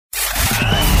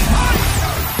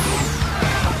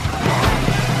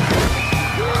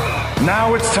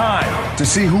Now it's time to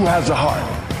see who has a heart.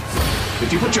 If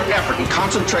you put your effort and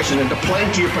concentration into playing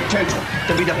to your potential,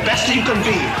 to be the best that you can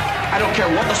be, I don't care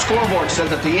what the scoreboard says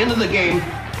at the end of the game,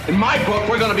 in my book,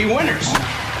 we're going to be winners.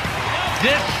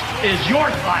 This is your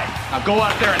fight. Now go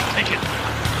out there and take it.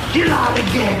 You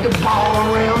lollygag the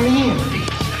ball around the infield.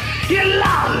 You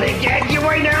lollygag your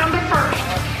way down to first.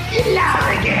 You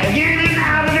lollygag in and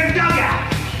out of their dugout.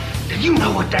 Do you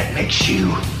know what that makes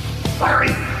you,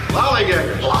 Larry?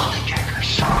 Lollygaggers. Lollygaggers.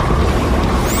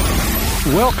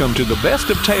 Welcome to the Best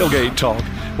of Tailgate Talk,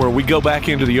 where we go back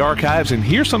into the archives and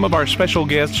hear some of our special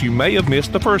guests you may have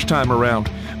missed the first time around.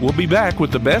 We'll be back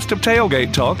with the Best of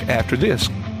Tailgate Talk after this.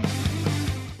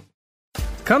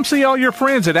 Come see all your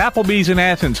friends at Applebee's in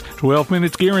Athens. 12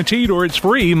 minutes guaranteed or it's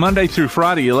free Monday through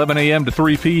Friday, 11 a.m. to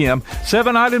 3 p.m.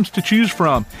 7 items to choose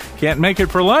from. Can't make it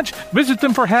for lunch? Visit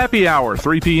them for happy hour,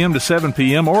 3 p.m. to 7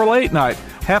 p.m. or late night.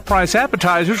 Half-price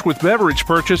appetizers with beverage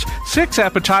purchase, 6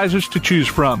 appetizers to choose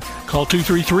from. Call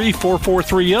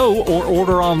 233-4430 or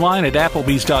order online at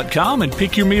Applebee's.com and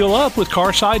pick your meal up with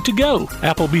Carside to go.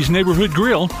 Applebee's Neighborhood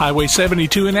Grill, Highway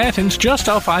 72 in Athens, just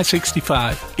off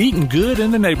I-65. Eating good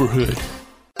in the neighborhood.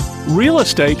 Real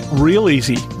estate, real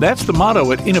easy. That's the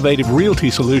motto at Innovative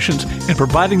Realty Solutions, and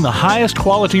providing the highest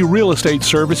quality real estate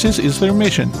services is their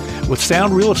mission. With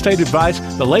sound real estate advice,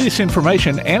 the latest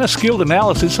information, and a skilled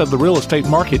analysis of the real estate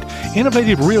market,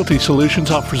 Innovative Realty Solutions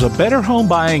offers a better home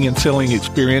buying and selling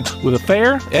experience with a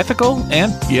fair, ethical,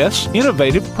 and, yes,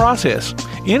 innovative process.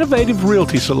 Innovative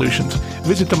Realty Solutions.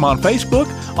 Visit them on Facebook,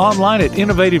 online at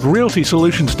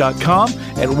innovativerealtysolutions.com,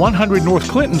 at 100 North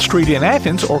Clinton Street in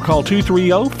Athens, or call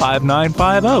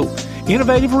 230-5950.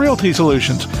 Innovative Realty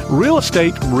Solutions. Real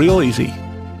estate, real easy.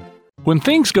 When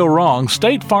things go wrong,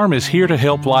 State Farm is here to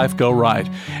help life go right.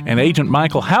 And Agent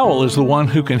Michael Howell is the one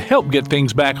who can help get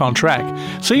things back on track.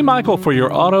 See Michael for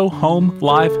your auto, home,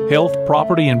 life, health,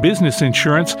 property, and business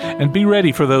insurance, and be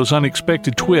ready for those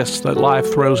unexpected twists that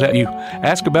life throws at you.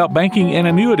 Ask about banking and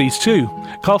annuities, too.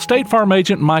 Call State Farm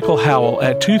Agent Michael Howell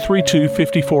at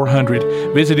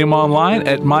 232-5400. Visit him online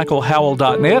at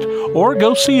michaelhowell.net or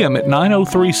go see him at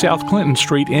 903 South Clinton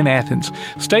Street in Athens.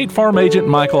 State Farm Agent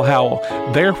Michael Howell.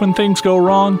 There when things go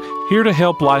wrong, here to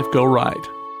help life go right.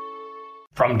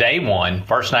 From day one,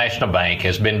 First National Bank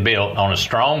has been built on a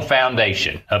strong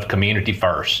foundation of community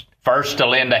first. First to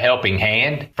lend a helping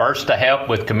hand, first to help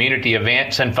with community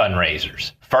events and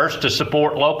fundraisers, first to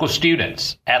support local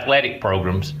students, athletic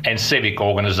programs, and civic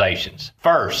organizations,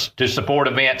 first to support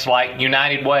events like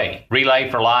United Way, Relay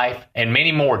for Life, and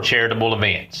many more charitable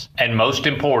events, and most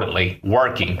importantly,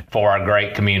 working for our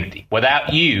great community.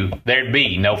 Without you, there'd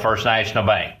be no First National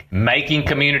Bank. Making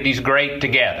communities great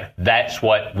together, that's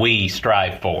what we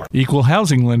strive for. Equal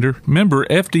Housing Lender, member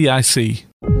FDIC.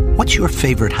 What's your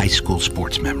favorite high school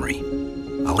sports memory?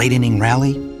 A late inning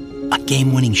rally? A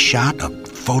game-winning shot? A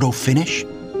photo finish?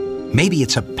 Maybe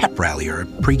it's a pep rally or a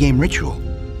pregame ritual.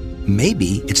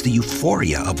 Maybe it's the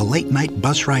euphoria of a late-night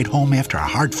bus ride home after a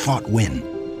hard-fought win.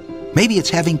 Maybe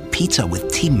it's having pizza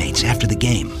with teammates after the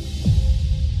game.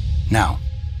 Now,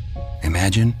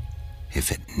 imagine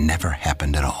if it never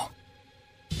happened at all.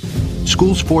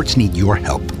 School sports need your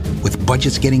help. With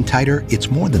budgets getting tighter,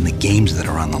 it's more than the games that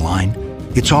are on the line.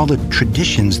 It's all the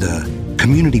traditions, the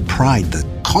community pride, the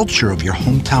culture of your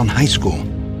hometown high school,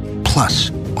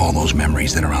 plus all those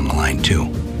memories that are on the line, too.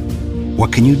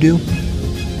 What can you do?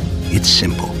 It's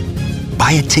simple.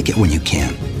 Buy a ticket when you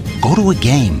can. Go to a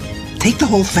game. Take the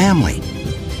whole family.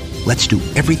 Let's do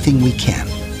everything we can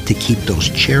to keep those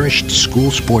cherished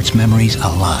school sports memories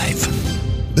alive.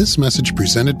 This message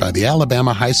presented by the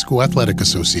Alabama High School Athletic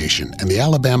Association and the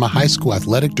Alabama High School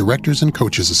Athletic Directors and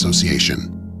Coaches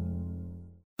Association.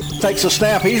 Takes a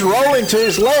snap. He's rolling to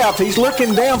his left. He's looking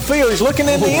downfield. He's looking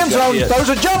in the end zone. Throws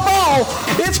a jump ball.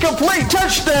 It's complete.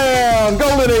 Touchdown,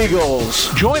 Golden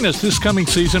Eagles. Join us this coming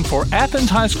season for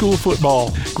Athens High School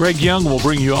football. Greg Young will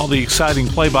bring you all the exciting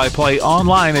play-by-play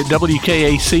online at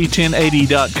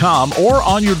WKAC1080.com or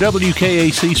on your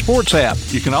WKAC Sports app.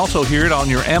 You can also hear it on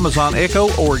your Amazon Echo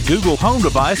or Google Home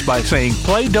device by saying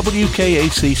Play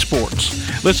WKAC Sports.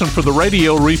 Listen for the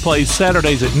radio replays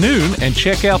Saturdays at noon and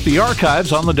check out the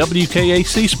archives on the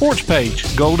WKAC Sports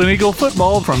page. Golden Eagle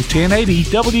football from 1080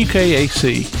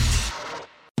 WKAC.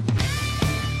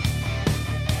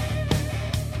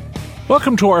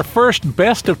 Welcome to our first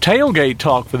Best of Tailgate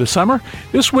Talk for the summer.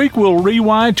 This week we'll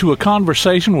rewind to a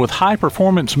conversation with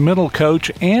high-performance mental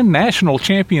coach and national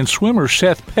champion swimmer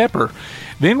Seth Pepper.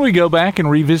 Then we go back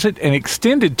and revisit an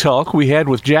extended talk we had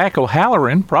with Jack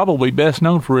O'Halloran, probably best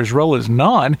known for his role as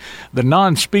Non, the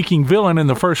non-speaking villain in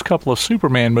the first couple of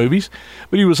Superman movies.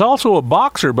 But he was also a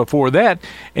boxer before that,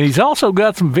 and he's also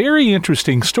got some very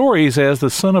interesting stories as the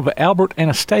son of Albert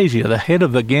Anastasia, the head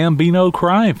of the Gambino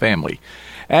crime family.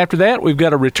 After that, we've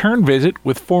got a return visit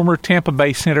with former Tampa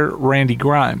Bay center Randy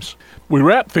Grimes. We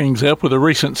wrap things up with a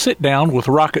recent sit-down with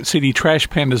Rocket City Trash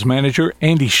Pandas manager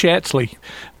Andy Schatzley.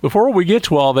 Before we get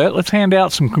to all that, let's hand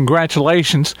out some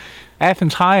congratulations.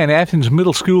 Athens High and Athens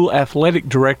Middle School Athletic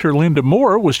Director Linda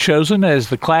Moore was chosen as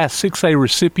the Class 6A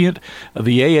recipient of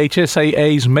the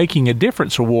AHSAA's Making a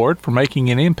Difference Award for making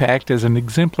an impact as an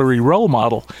exemplary role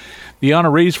model. The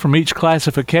honorees from each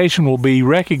classification will be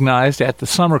recognized at the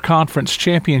Summer Conference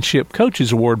Championship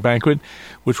Coaches Award Banquet,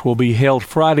 which will be held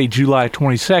Friday, July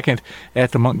 22nd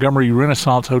at the Montgomery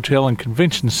Renaissance Hotel and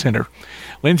Convention Center.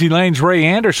 Lindsay Lane's Ray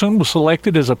Anderson was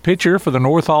selected as a pitcher for the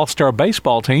North All-Star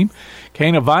Baseball team.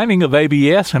 Kana Vining of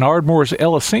ABS and Ardmore's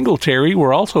Ella Singletary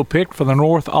were also picked for the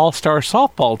North All-Star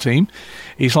Softball team.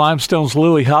 East Limestone's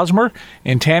Louie Hosmer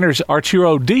and Tanner's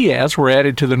Arturo Diaz were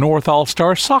added to the North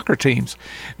All-Star soccer teams.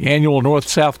 The annual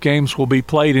North-South games will be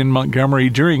played in Montgomery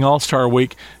during All-Star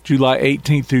Week, July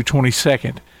 18th through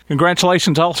 22nd.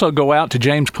 Congratulations also go out to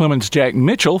James Clemens Jack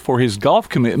Mitchell for his golf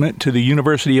commitment to the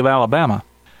University of Alabama.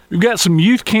 We've got some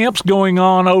youth camps going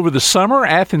on over the summer.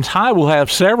 Athens High will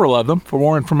have several of them. For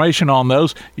more information on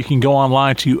those, you can go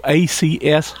online to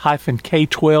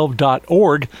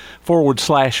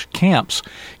acs-k12.org/camps.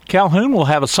 Calhoun will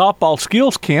have a softball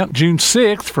skills camp June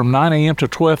 6th from 9 a.m. to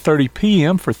 12:30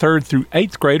 p.m. for 3rd through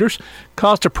 8th graders.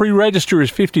 Cost to pre-register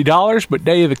is $50, but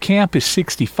day of the camp is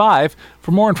 $65.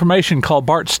 For more information, call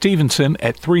Bart Stevenson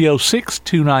at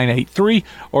 306-2983,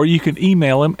 or you can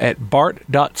email him at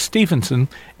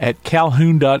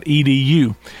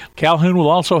bart.stevenson@calhoun.edu. Calhoun will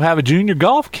also have a junior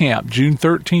golf camp June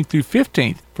 13th through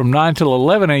 15th from 9 till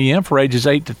 11 a.m. for ages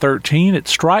 8 to 13 at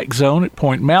Strike Zone at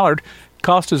Point Mallard.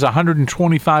 Cost is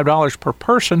 $125 per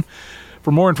person.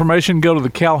 For more information, go to the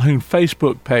Calhoun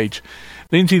Facebook page.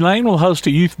 Lindsay Lane will host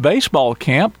a youth baseball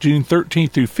camp June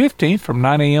 13th through 15th from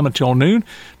 9 a.m. until noon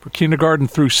for kindergarten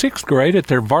through 6th grade at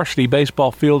their varsity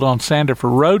baseball field on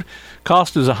Sandifer Road.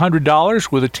 Cost is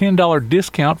 $100 with a $10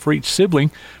 discount for each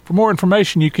sibling. For more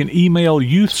information, you can email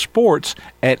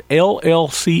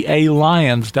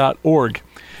youthsports@llcalions.org.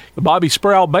 The Bobby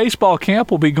Sproul Baseball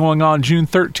Camp will be going on June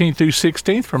 13th through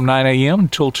 16th from 9 a.m.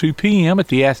 until 2 p.m. at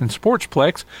the Athens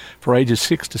Sportsplex for ages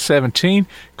 6 to 17.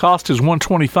 Cost is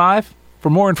 $125. For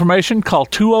more information, call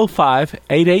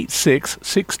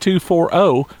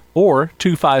 205-886-6240 or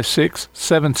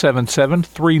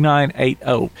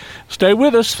 256-777-3980. Stay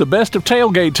with us. The Best of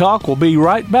Tailgate Talk will be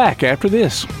right back after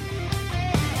this.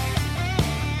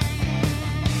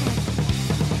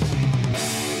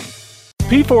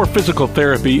 P4 Physical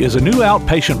Therapy is a new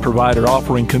outpatient provider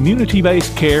offering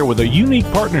community-based care with a unique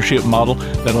partnership model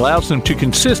that allows them to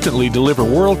consistently deliver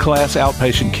world-class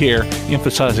outpatient care,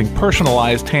 emphasizing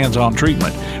personalized hands-on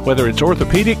treatment. Whether it's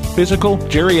orthopedic, physical,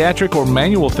 geriatric, or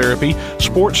manual therapy,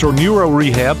 sports or neuro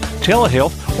rehab,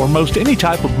 telehealth, or most any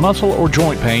type of muscle or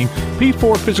joint pain,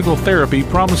 P4 Physical Therapy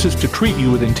promises to treat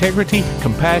you with integrity,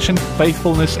 compassion,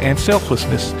 faithfulness, and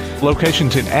selflessness.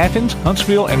 Locations in Athens,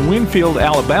 Huntsville, and Winfield,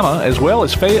 Alabama, as well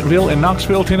as Fayetteville and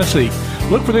Knoxville, Tennessee.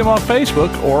 Look for them on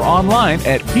Facebook or online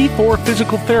at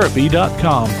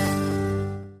p4physicaltherapy.com.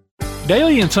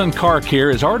 Daly & Son Car Care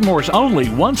is Ardmore's only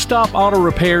one-stop auto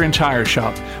repair and tire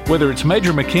shop. Whether it's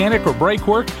major mechanic or brake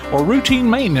work or routine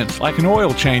maintenance like an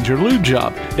oil change or lube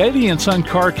job, Daly & Son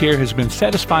Car Care has been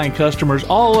satisfying customers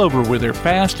all over with their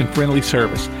fast and friendly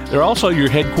service. They're also your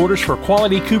headquarters for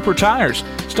quality Cooper tires.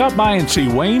 Stop by and see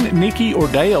Wayne, Nikki, or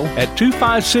Dale at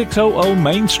 25600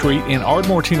 Main Street in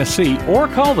Ardmore, Tennessee, or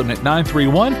call them at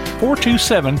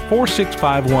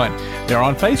 931-427-4651. They're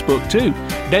on Facebook, too.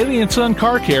 Daly & Son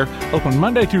Car Care, open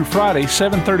Monday through Friday,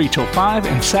 7:30 till 5,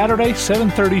 and Saturday,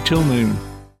 7:30 till noon.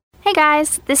 Hey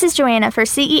guys, this is Joanna for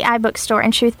CEI Bookstore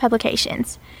and Truth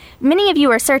Publications. Many of you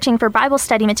are searching for Bible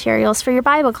study materials for your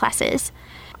Bible classes.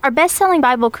 Our best-selling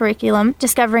Bible curriculum,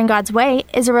 Discovering God's Way,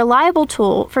 is a reliable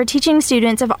tool for teaching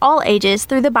students of all ages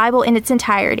through the Bible in its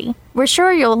entirety. We're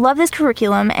sure you'll love this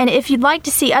curriculum, and if you'd like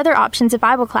to see other options of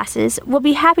Bible classes, we'll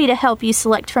be happy to help you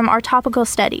select from our topical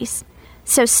studies.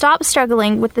 So stop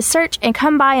struggling with the search and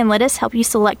come by and let us help you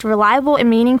select reliable and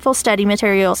meaningful study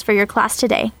materials for your class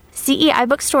today. CEI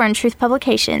Bookstore and Truth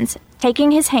Publications,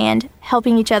 taking his hand,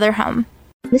 helping each other home.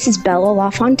 This is Bella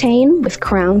LaFontaine with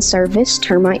Crown Service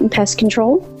Termite and Pest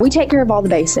Control. We take care of all the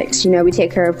basics. We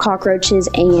take care of cockroaches,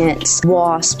 ants,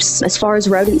 wasps. As far as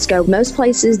rodents go, most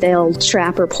places they'll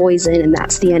trap or poison, and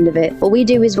that's the end of it. What we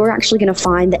do is we're actually going to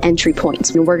find the entry points,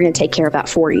 and we're going to take care of that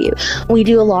for you. We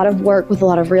do a lot of work with a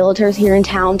lot of realtors here in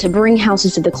town to bring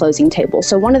houses to the closing table.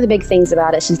 So one of the big things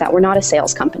about us is that we're not a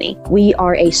sales company. We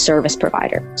are a service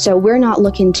provider. So we're not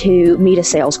looking to meet a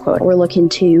sales quota. We're looking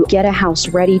to get a house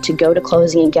ready to go to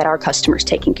closing and get our customers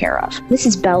taken care of. This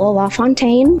is Bella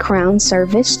LaFontaine, Crown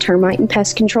Service Termite and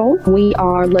Pest Control. We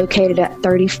are located at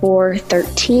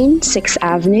 3413 6th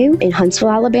Avenue in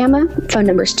Huntsville, Alabama. Phone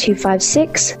number is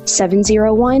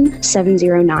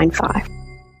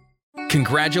 256-701-7095.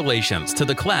 Congratulations to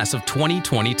the class of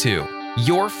 2022.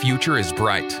 Your future is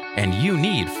bright, and you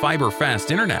need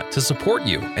fiber-fast internet to support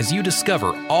you as you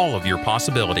discover all of your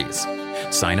possibilities.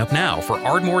 Sign up now for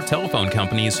Ardmore Telephone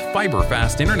Company's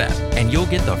Fiber-Fast Internet, and you'll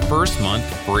get the first month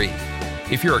free.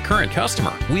 If you're a current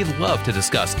customer, we'd love to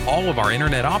discuss all of our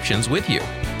internet options with you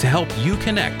to help you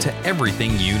connect to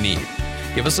everything you need.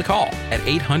 Give us a call at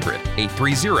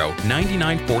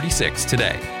 800-830-9946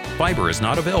 today. Fiber is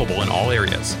not available in all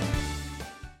areas.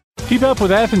 Keep up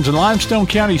with Athens and Limestone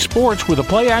County sports with a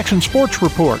Play Action Sports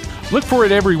Report. Look for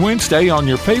it every Wednesday on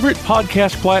your favorite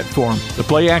podcast platform. The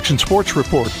Play Action Sports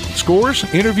Report. Scores,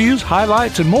 interviews,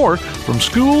 highlights, and more from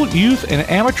school, youth, and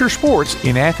amateur sports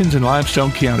in Athens and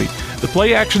Limestone County. The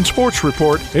Play Action Sports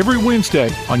Report every Wednesday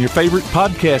on your favorite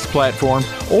podcast platform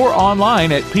or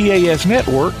online at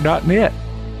pasnetwork.net.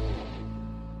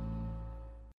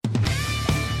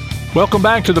 Welcome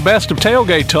back to the best of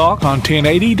Tailgate Talk on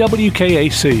 1080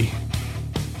 WKAC.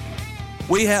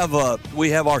 We have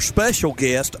our special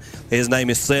guest. His name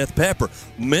is Seth Pepper,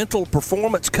 mental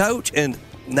performance coach and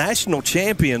national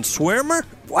champion swimmer.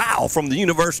 Wow, from the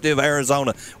University of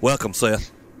Arizona. Welcome,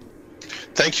 Seth.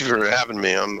 Thank you for having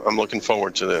me. I'm looking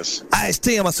forward to this. I asked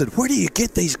Tim, I said, where do you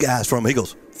get these guys from? He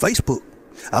goes, Facebook.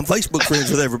 I'm Facebook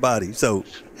friends with everybody. So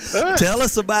tell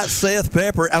us about Seth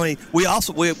Pepper. I mean, we got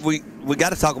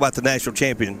to talk about the national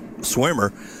champion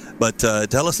swimmer, but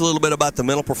tell us a little bit about the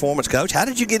mental performance coach. How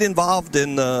did you get involved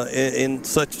in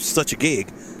such a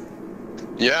gig?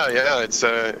 Yeah, it's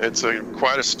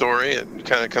quite a story. It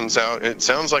kind of comes out. It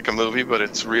sounds like a movie, but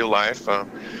it's real life.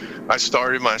 I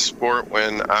started my sport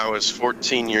when I was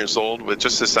 14 years old with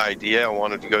just this idea. I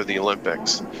wanted to go to the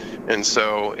Olympics. And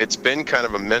so it's been kind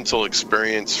of a mental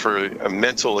experiment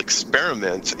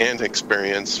and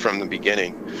experience from the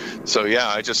beginning. So yeah,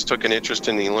 I just took an interest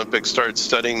in the Olympics, started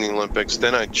studying the Olympics.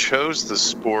 Then I chose the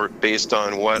sport based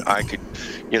on what I could,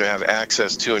 have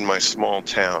access to in my small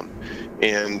town.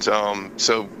 And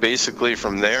so basically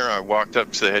from there, I walked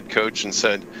up to the head coach and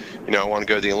said, I want to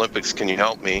go to the Olympics. Can you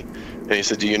help me? And he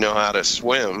said, do you know how to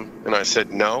swim? And I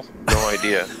said, no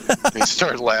idea. And he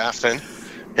started laughing.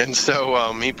 And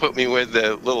so he put me with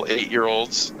the little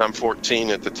 8-year-olds. I'm 14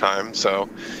 at the time. So,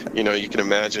 you can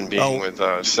imagine being with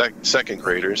second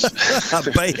graders. I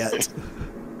bet.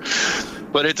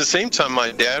 But at the same time,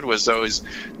 my dad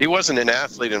he wasn't an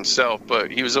athlete himself,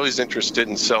 but he was always interested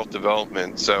in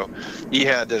self-development. So he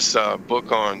had this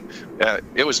book on,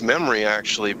 it was memory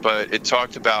actually, but it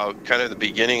talked about kind of the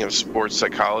beginning of sports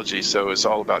psychology. So it was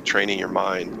all about training your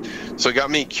mind. So it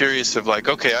got me curious of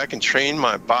okay, I can train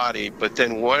my body, but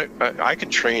then what I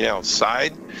could train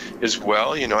outside as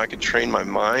well. I could train my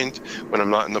mind when I'm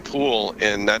not in the pool.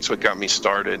 And that's what got me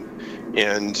started.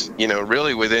 And,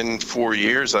 really within 4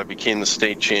 years, I became the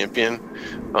state champion.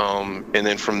 And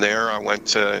then from there, I went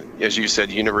to, as you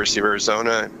said, University of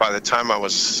Arizona. By the time I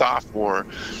was a sophomore,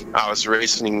 I was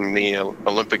racing the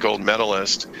Olympic gold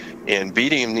medalist and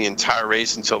beating him the entire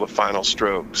race until the final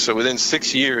stroke. So within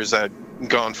 6 years, I'd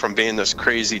gone from being this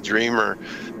crazy dreamer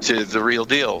to the real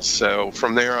deal. So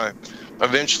from there, I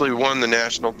eventually won the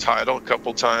national title a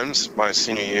couple times my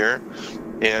senior year,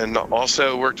 and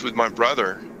also worked with my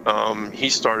brother. He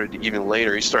started even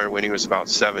later. He started when he was about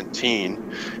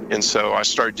 17. And so I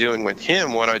started doing with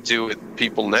him what I do with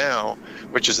people now,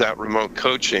 which is that remote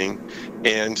coaching.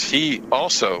 And he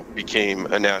also became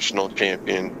a national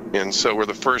champion. And so we're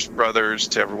the first brothers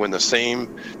to ever win the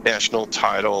same national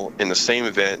title in the same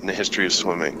event in the history of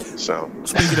swimming. So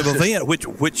speaking of event,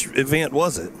 which event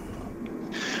was it?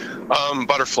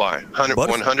 Butterfly,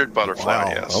 100 butterfly, wow.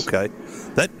 Yes. Okay.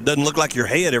 That doesn't look like your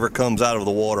head ever comes out of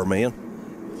the water, man.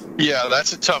 Yeah,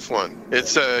 that's a tough one.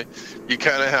 It's you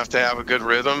kind of have to have a good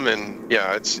rhythm, and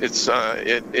yeah,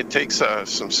 it takes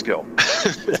some skill.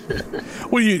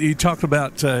 Well, you talked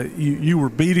about you were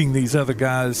beating these other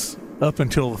guys up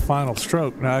until the final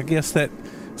stroke. Now, I guess that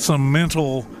some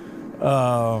mental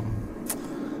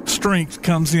strength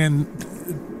comes in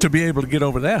to be able to get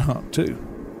over that hump too.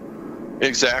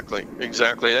 Exactly.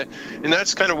 And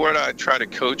that's kind of what I try to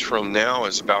coach from now,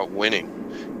 is about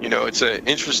winning. You know, it's an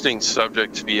interesting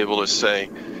subject to be able to say,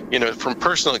 you know, from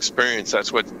personal experience,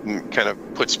 that's what kind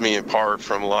of puts me apart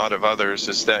from a lot of others,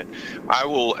 is that I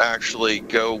will actually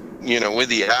go, you know, with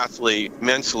the athlete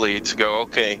mentally to go,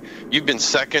 okay, you've been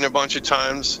second a bunch of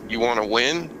times, you want to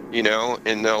win, you know,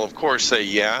 and they'll of course say,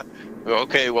 yeah.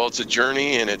 Okay, well, it's a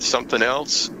journey and it's something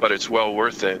else, but it's well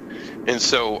worth it. And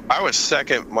so I was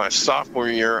second my sophomore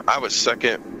year. I was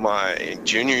second my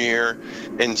junior year.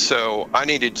 And so I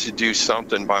needed to do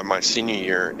something by my senior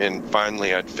year. And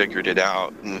finally, I'd figured it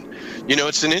out. And, you know,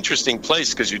 it's an interesting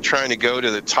place because you're trying to go to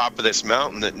the top of this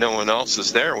mountain that no one else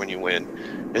is there when you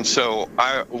win. And so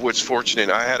I was fortunate.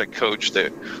 I had a coach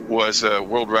that was a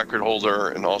world record holder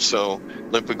and also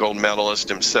Olympic gold medalist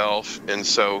himself. And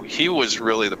so he was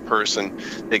really the person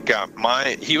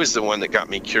that he was the one that got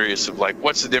me curious of like,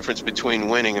 what's the difference between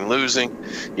winning and losing,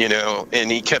 you know? And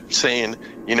he kept saying,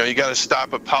 you know, you got to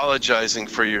stop apologizing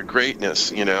for your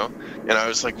greatness, you know? And I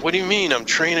was like, what do you mean? I'm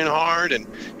training hard and,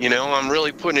 you know, I'm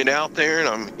really putting it out there and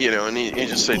I'm, you know, and he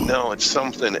just said, no, it's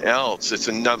something else. It's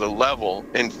another level.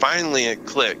 And finally it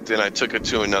clicked and I took it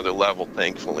to another level,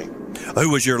 thankfully. Who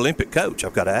was your Olympic coach?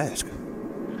 I've got to ask.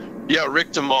 Yeah,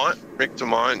 Rick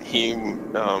DeMont, he,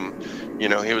 you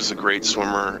know, he was a great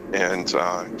swimmer and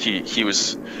he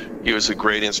was a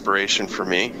great inspiration for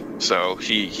me. So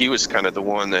he was kind of the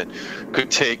one that could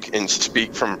take and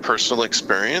speak from personal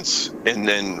experience and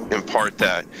then impart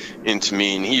that into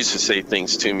me. And he used to say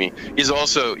things to me. He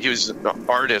was an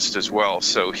artist as well.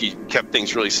 So he kept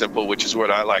things really simple, which is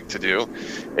what I like to do.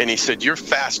 And he said, you're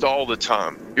fast all the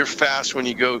time. You're fast when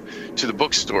you go to the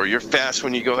bookstore. You're fast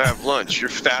when you go have lunch. You're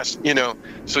fast, you know.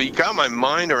 So he got my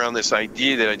mind around this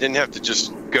idea that I didn't have to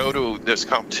just go to this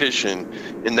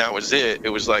competition and that was it. It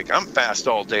was like, I'm fast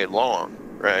all day long,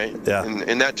 right? Yeah.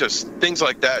 And that just, things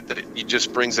like that it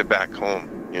just brings it back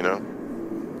home, you know?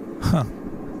 Huh.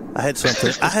 I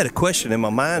had a question in my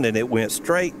mind and it went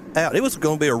straight out. It was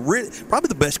going to be probably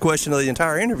the best question of the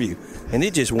entire interview. And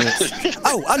it just went,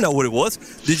 oh, I know what it was.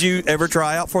 Did you ever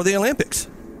try out for the Olympics?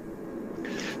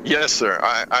 Yes, sir.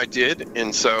 I did,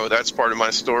 and so that's part of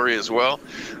my story as well.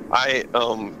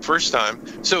 First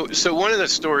time. So one of the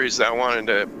stories that I wanted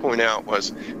to point out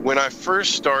was when I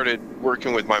first started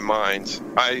working with my mind,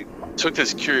 I took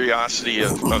this curiosity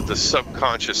of the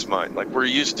subconscious mind. Like we're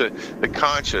used to the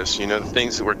conscious, you know, the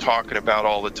things that we're talking about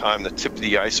all the time, the tip of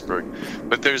the iceberg.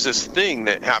 But there's this thing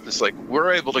that happens, like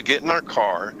we're able to get in our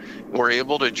car, and we're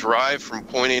able to drive from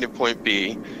point A to point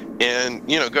B, and,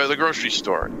 you know, go to the grocery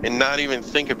store and not even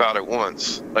think about it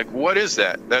once. Like, what is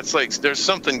that? That's like, there's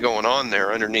something going on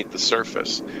there underneath the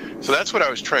surface. So that's what I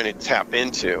was trying to tap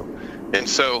into. And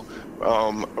so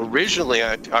originally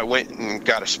I went and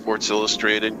got a Sports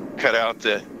Illustrated, cut out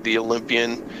the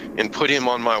Olympian and put him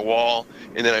on my wall.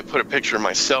 And then I put a picture of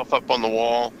myself up on the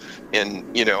wall.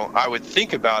 And, you know, I would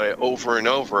think about it over and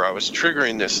over. I was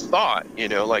triggering this thought, you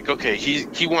know, like, okay,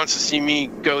 he wants to see me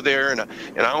go there and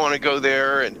I want to go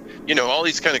there. And, you know, all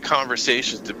these kind of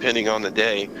conversations, depending on the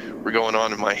day, were going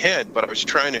on in my head. But I was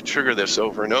trying to trigger this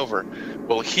over and over.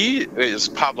 Well, he is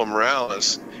Pablo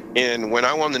Morales. And when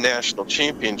I won the national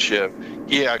championship,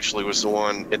 he actually was the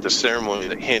one at the ceremony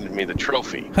that handed me the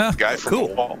trophy. The guy from the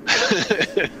wall.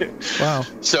 Wow.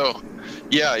 So,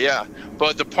 yeah.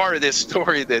 But the part of this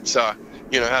story that's,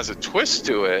 you know, has a twist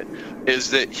to it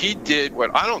is that he did what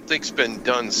I don't think's been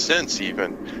done since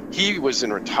even. He was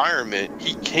in retirement.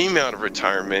 He came out of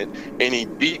retirement and he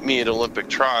beat me at Olympic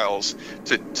trials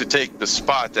to take the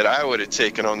spot that I would have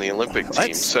taken on the Olympic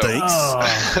team. So I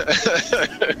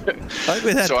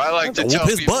like to tell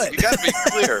people, you got to be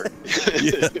clear.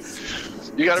 Yeah.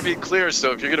 You got to be clear.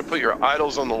 So if you're going to put your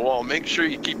idols on the wall, make sure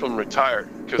you keep them retired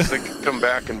because they can come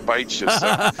back and bite you.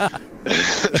 So.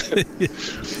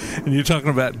 And you're talking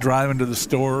about driving to the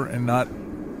store and not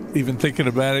even thinking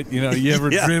about it. You know, you ever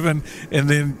driven and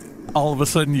then all of a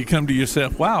sudden you come to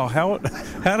yourself, wow, how did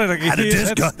I get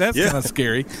here? That's kind of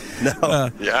scary.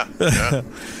 No.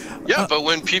 Yeah, but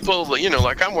when people, you know,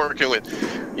 like I'm working with,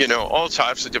 you know, all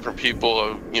types of different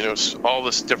people, you know, all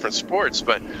this different sports,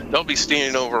 but they'll be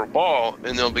standing over a ball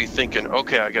and they'll be thinking,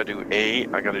 okay, I got to do A,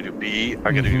 I got to do B,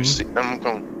 I got to do C. I'm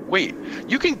going, wait,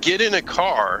 you can get in a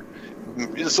car.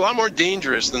 It's a lot more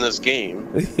dangerous than this game.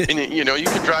 And, you know, you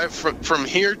can drive from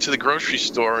here to the grocery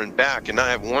store and back and not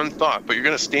have one thought, but you're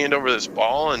going to stand over this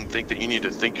ball and think that you need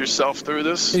to think yourself through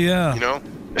this. Yeah. You know?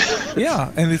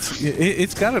 Yeah, and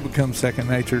it's got to become second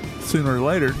nature sooner or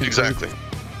later. Exactly.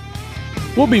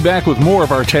 We'll be back with more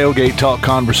of our Tailgate Talk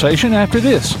conversation after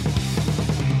this.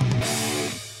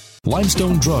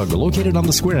 Limestone Drug, located on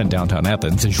the square in downtown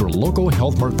Athens, is your local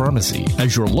Health Mart pharmacy.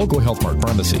 As your local Health Mart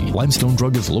pharmacy, Limestone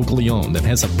Drug is locally owned and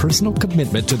has a personal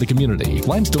commitment to the community.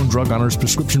 Limestone Drug honors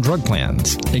prescription drug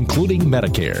plans, including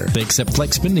Medicare. They accept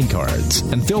flex spending cards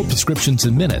and fill prescriptions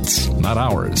in minutes, not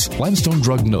hours. Limestone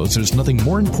Drug knows there's nothing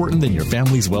more important than your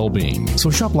family's well-being. So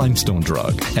shop Limestone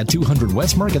Drug at 200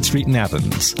 West Market Street in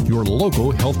Athens, your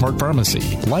local Health Mart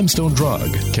pharmacy. Limestone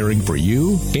Drug, caring for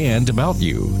you and about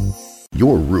you.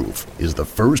 Your roof is the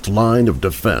first line of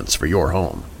defense for your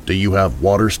home. Do you have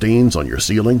water stains on your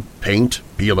ceiling, paint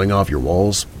peeling off your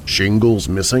walls, shingles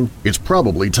missing? It's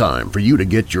probably time for you to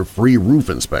get your free roof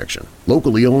inspection.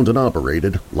 Locally owned and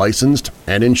operated, licensed,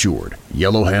 and insured,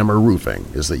 Yellowhammer Roofing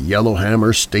is the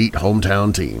Yellowhammer State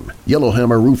Hometown Team.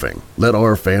 Yellowhammer Roofing. Let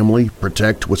our family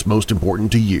protect what's most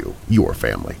important to you, your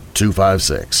family.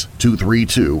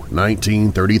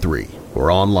 256-232-1933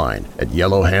 or online at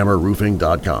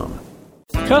yellowhammerroofing.com.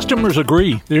 Customers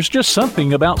agree there's just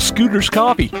something about Scooter's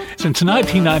Coffee. Since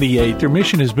 1998, their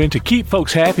mission has been to keep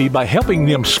folks happy by helping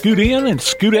them scoot in and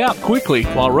scoot out quickly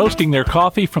while roasting their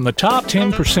coffee from the top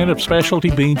 10% of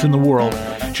specialty beans in the world.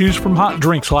 Choose from hot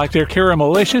drinks like their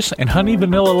Caramelicious and Honey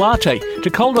Vanilla Latte to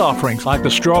cold offerings like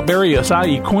the Strawberry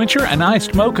Acai Quencher and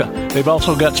Iced Mocha. They've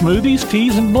also got smoothies,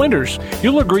 teas, and blenders.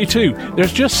 You'll agree, too.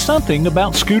 There's just something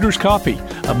about Scooter's Coffee.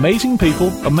 Amazing people,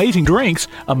 amazing drinks,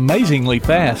 amazingly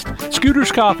fast. Scooter's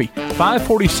Coffee,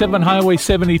 547 Highway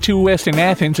 72 West in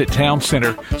Athens at Town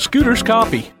Center. Scooter's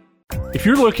Coffee. If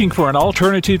you're looking for an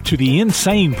alternative to the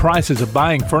insane prices of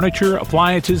buying furniture,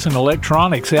 appliances, and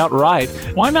electronics outright,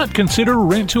 why not consider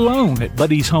rent-to-own at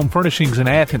Buddy's Home Furnishings in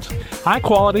Athens? High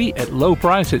quality at low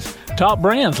prices. Top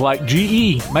brands like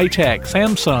GE, Maytag,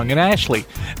 Samsung, and Ashley.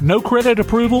 No credit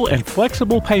approval and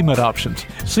flexible payment options.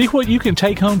 See what you can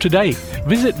take home today.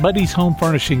 Visit Buddy's Home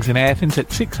Furnishings in Athens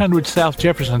at 600 South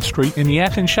Jefferson Street in the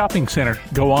Athens Shopping Center.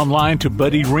 Go online to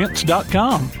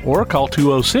buddyrents.com or call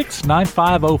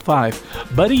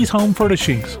 206-9505. Buddy's Home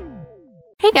Furnishings.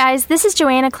 Hey guys, this is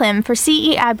Joanna Clem for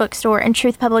CEI Bookstore and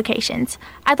Truth Publications.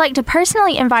 I'd like to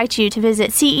personally invite you to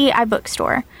visit CEI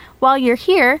Bookstore. While you're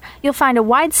here, you'll find a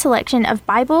wide selection of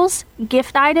Bibles,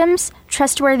 gift items,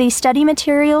 trustworthy study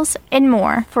materials, and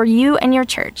more for you and your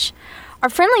church. Our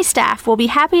friendly staff will be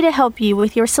happy to help you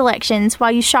with your selections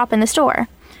while you shop in the store.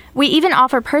 We even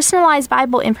offer personalized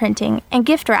Bible imprinting and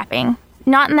gift wrapping.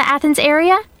 Not in the Athens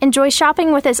area? Enjoy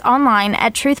shopping with us online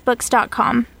at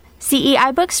truthbooks.com.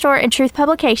 CEI Bookstore and Truth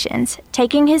Publications,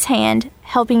 taking his hand,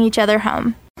 helping each other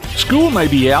home. School may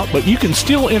be out, but you can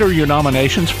still enter your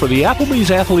nominations for the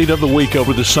Applebee's Athlete of the Week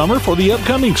over the summer for the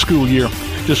upcoming school year.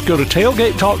 Just go to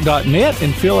tailgatetalk.net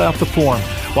and fill out the form.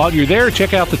 While you're there,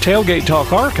 check out the Tailgate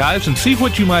Talk archives and see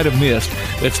what you might have missed.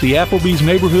 That's the Applebee's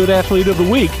Neighborhood Athlete of the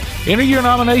Week. Enter your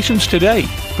nominations today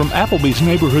from Applebee's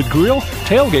Neighborhood Grill,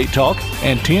 Tailgate Talk,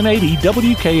 and 1080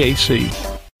 WKAC.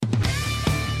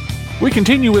 We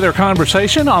continue with our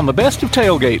conversation on the best of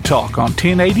Tailgate Talk on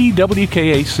 1080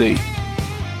 WKAC.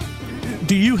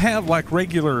 Do you have like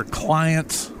regular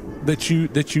clients that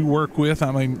you work with?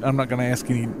 I mean, I'm not going to ask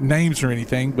any names or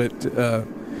anything, but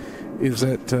is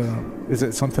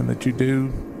that something that you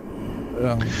do?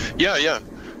 Yeah,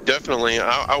 definitely.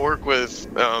 I work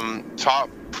with top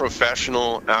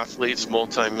professional athletes,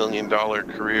 multi-million-dollar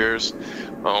careers.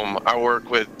 I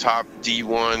work with top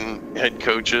D1 head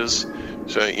coaches.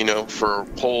 So, for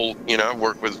I've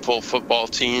worked with full football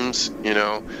teams,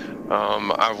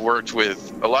 I've worked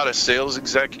with a lot of sales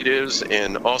executives,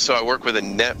 and also I work with a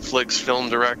Netflix film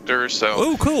director. So,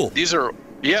 oh, cool. These are,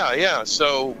 yeah.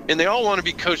 So, and they all want to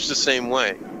be coached the same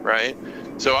way, right?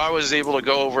 So I was able to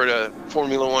go over to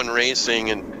Formula One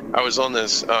racing, and I was on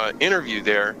this interview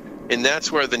there, and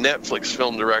that's where the Netflix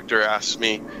film director asked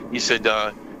me, he said,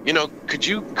 could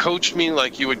you coach me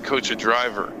like you would coach a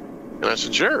driver? And I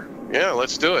said, sure. Yeah,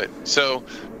 let's do it. So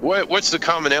what's the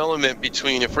common element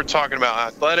between if we're talking about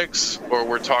athletics or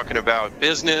we're talking about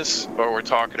business or we're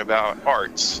talking about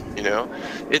arts,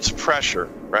 It's pressure,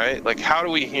 right? Like, how do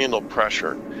we handle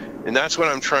pressure? And that's what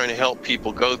I'm trying to help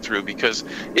people go through, because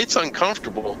it's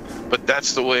uncomfortable, but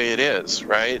that's the way it is,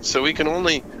 right? So we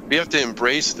have to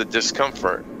embrace the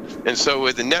discomfort. And so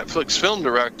with the Netflix film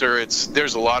director,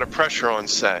 there's a lot of pressure on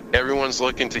set. Everyone's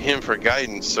looking to him for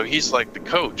guidance. So he's like the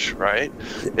coach, right?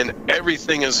 And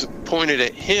everything is pointed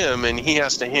at him, and he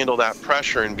has to handle that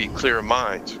pressure and be clear of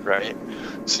mind, right?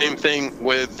 Same thing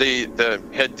with the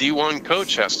head D1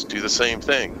 coach has to do the same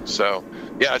thing. So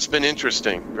yeah, it's been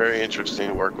interesting, very interesting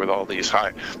to work with all these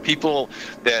high people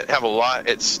that have a lot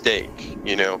at stake,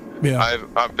 Yeah.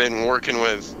 I've been working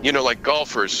with, like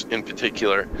golfers in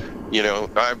particular.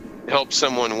 I've helped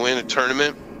someone win a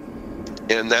tournament,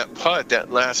 And that putt, that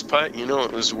last putt,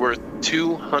 it was worth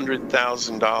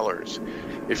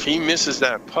 $200,000. If he misses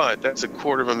that putt, that's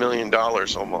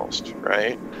 $250,000 almost,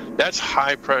 right? That's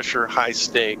high pressure, high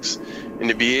stakes. And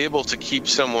to be able to keep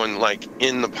someone like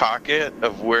in the pocket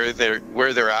of where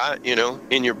they're at,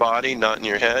 in your body, not in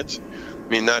your heads. I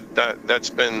mean, that's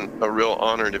been a real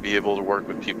honor to be able to work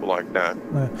with people like that.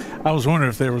 I was wondering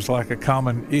if there was like a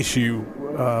common issue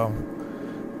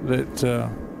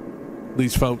that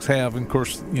these folks have, and of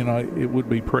course, it would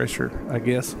be pressure, I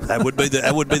guess. That would be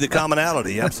the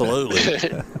commonality,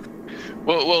 absolutely.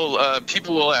 Well,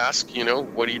 people will ask,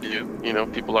 what do you do?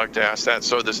 People like to ask that.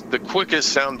 So the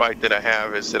quickest soundbite that I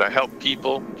have is that I help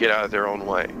people get out of their own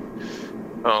way.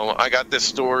 I got this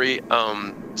story.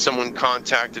 Someone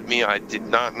contacted me. I did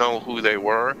not know who they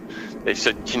were. They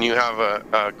said, "Can you have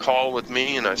a call with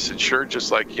me?" And I said, "Sure,"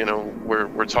 just like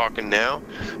we're talking now.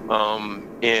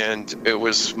 And it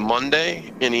was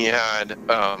Monday, and he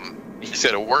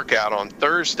said a workout on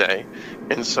Thursday,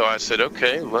 and so I said,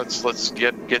 "Okay, let's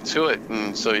get to it."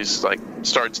 And so he's like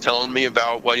starts telling me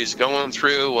about what he's going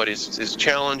through, what his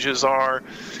challenges are,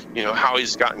 how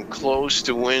he's gotten close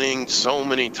to winning so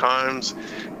many times.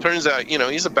 Turns out,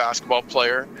 he's a basketball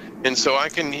player, and so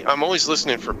I'm always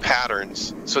listening for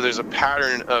patterns. So there's a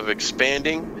pattern of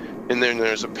expanding, and then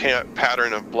there's a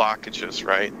pattern of blockages,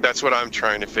 right? That's what I'm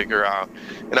trying to figure out.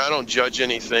 And I don't judge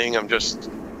anything. I'm just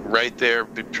right there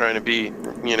trying to be,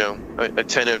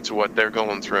 attentive to what they're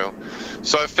going through.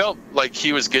 So I felt like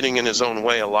he was getting in his own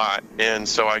way a lot. And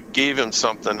so I gave him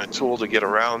a tool to get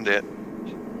around it.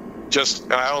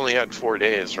 I only had 4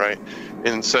 days, right?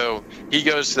 And so he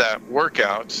goes to that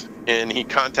workout and he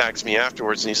contacts me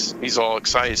afterwards, and he's all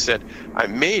excited. He said, "I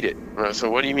made it." And I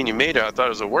said, "What do you mean you made it? I thought it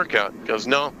was a workout." He goes,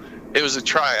 "No, it was a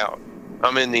tryout.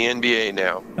 I'm in the NBA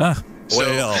now."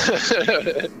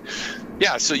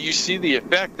 Yeah, so you see the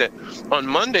effect that on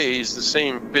Monday he's the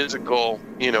same physical,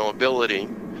 ability.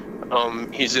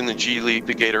 He's in the G League,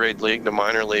 the Gatorade League, the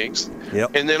minor leagues.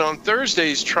 Yep. And then on Thursday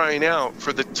he's trying out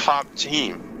for the top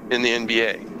team in the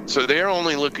NBA. So they're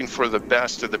only looking for the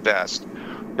best of the best.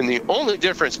 And the only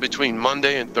difference between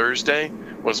Monday and Thursday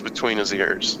was between his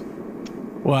ears.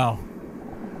 Wow.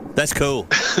 That's cool.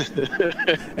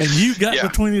 And you got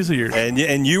between his ears.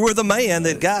 And you were the man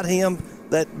that got him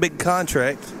that big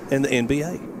contract in the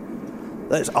NBA.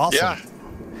 That's awesome.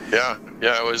 Yeah.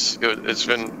 It's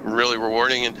been really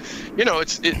rewarding, and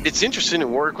it's interesting to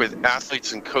work with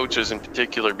athletes and coaches in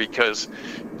particular because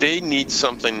they need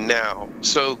something now.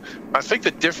 So I think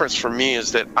the difference for me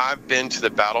is that I've been to the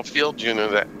battlefield,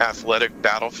 the athletic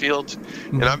battlefield,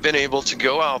 and I've been able to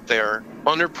go out there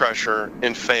under pressure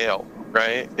and fail,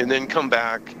 right, and then come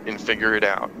back and figure it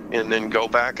out, and then go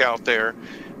back out there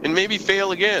and maybe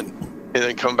fail again, and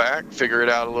then come back, figure it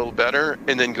out a little better,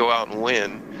 and then go out and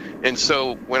win. And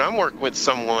so when I'm working with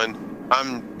someone,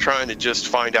 I'm trying to just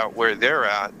find out where they're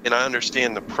at, and I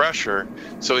understand the pressure.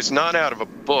 So it's not out of a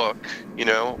book,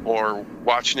 or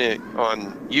watching it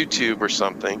on YouTube or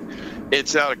something.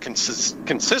 It's out of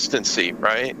consistency,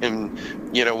 right? And,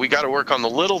 we got to work on the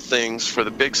little things for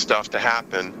the big stuff to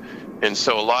happen. And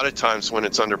so a lot of times when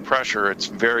it's under pressure, it's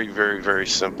very, very, very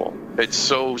simple. It's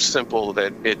so simple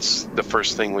that it's the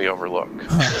first thing we overlook.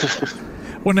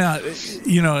 Well, now,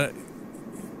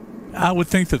 I would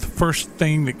think that the first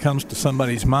thing that comes to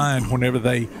somebody's mind whenever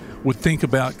they would think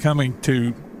about coming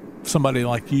to somebody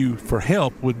like you for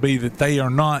help would be that they are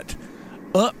not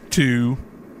up to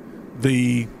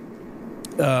the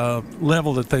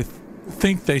level that they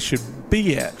think they should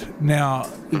be at. Now,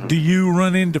 do you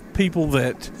run into people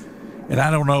that, and I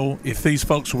don't know if these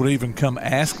folks would even come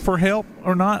ask for help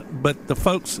or not, but the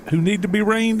folks who need to be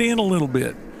reined in a little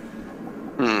bit?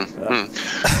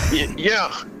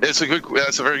 Yeah, that's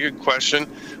a very good question.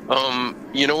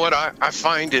 What I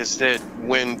find is that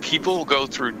when people go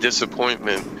through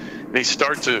disappointment, they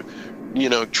start to,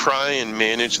 try and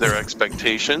manage their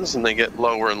expectations, and they get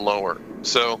lower and lower.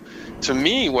 So to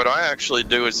me, what I actually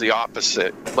do is the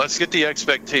opposite. Let's get the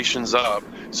expectations up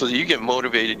so that you get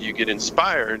motivated, you get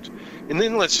inspired, and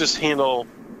then let's just handle,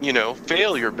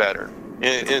 failure better.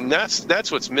 And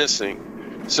that's what's missing.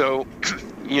 So,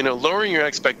 lowering your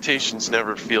expectations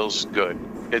never feels good.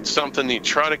 It's something that you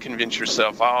try to convince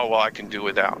yourself, I can do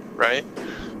without, right?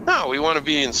 No, we want to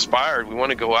be inspired. We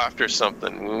want to go after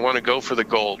something. We want to go for the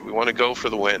gold. We want to go for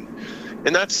the win.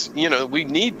 And that's, we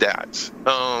need that.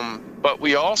 But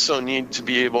we also need to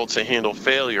be able to handle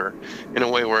failure in a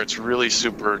way where it's really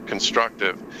super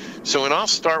constructive. So when I'll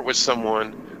start with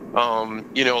someone, a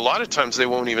lot of times they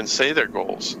won't even say their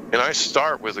goals. And I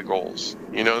start with the goals.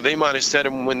 They might have said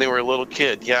them when they were a little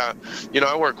kid. Yeah.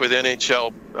 I work with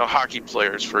NHL hockey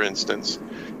players, for instance.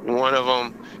 And one of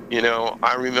them,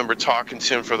 I remember talking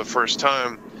to him for the first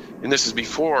time, and this is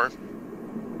before,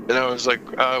 and I was like,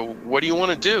 what do you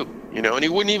want to do? And he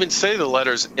wouldn't even say the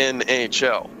letters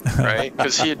NHL, right?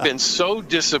 Because he had been so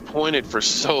disappointed for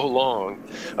so long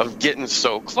of getting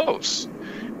so close.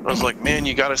 I was like, man,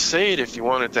 you got to say it if you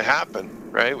want it to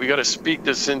happen, right? We got to speak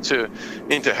this into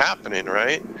happening,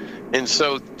 right? And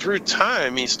so through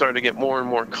time, he started to get more and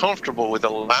more comfortable with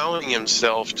allowing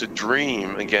himself to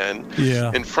dream again.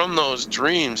 Yeah. And from those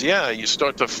dreams, you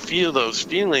start to feel those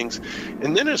feelings.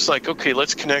 And then it's like, okay,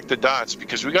 let's connect the dots,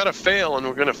 because we got to fail, and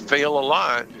we're going to fail a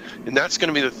lot. And that's going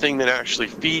to be the thing that actually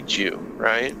feeds you,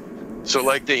 right? So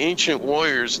like the ancient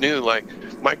warriors knew, like,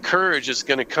 my courage is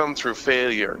going to come through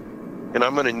failure. And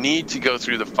I'm going to need to go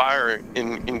through the fire.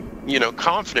 And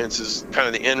confidence is kind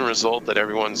of the end result that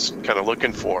everyone's kind of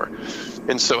looking for.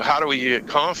 And so how do we get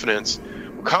confidence?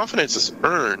 Well, confidence is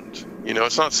earned.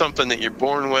 It's not something that you're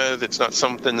born with. It's not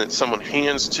something that someone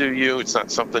hands to you. It's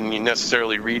not something you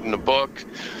necessarily read in a book.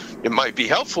 It might be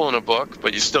helpful in a book,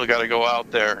 but you still got to go out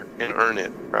there and earn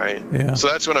it, right? Yeah. So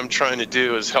that's what I'm trying to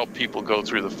do, is help people go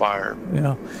through the fire.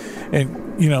 Yeah.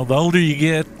 And, the older you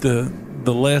get, the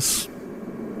less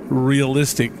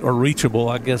realistic or reachable,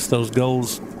 I guess, those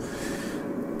goals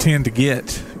tend to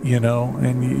get,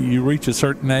 and you reach a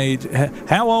certain age.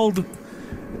 How old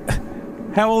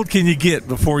can you get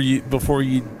before you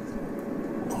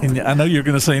and I know you're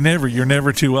going to say never. You're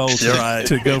never too old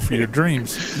to go for your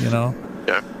dreams,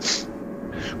 Yeah.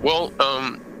 Well,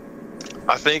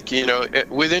 I think,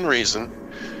 within reason,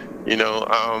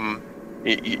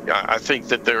 I think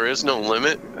that there is no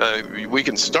limit. We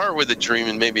can start with a dream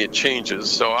and maybe it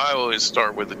changes. So I always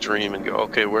start with a dream and go,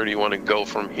 okay, where do you want to go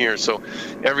from here? So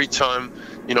every time,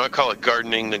 I call it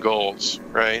gardening the goals,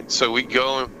 right? So we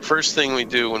go, first thing we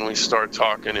do when we start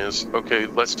talking is, okay,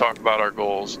 let's talk about our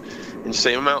goals and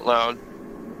say them out loud.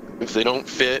 If they don't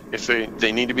fit, if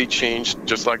they need to be changed,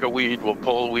 just like a weed, we'll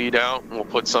pull a weed out and we'll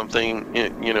put something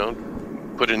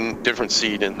in, put a different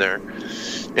seed in there.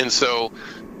 And so,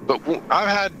 but I've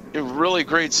had really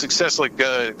great success. Like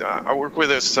I work with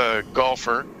this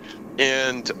golfer,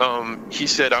 and he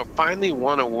said, I finally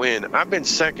want to win. I've been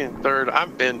second, third.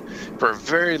 I've been for a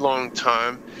very long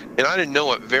time, and I didn't know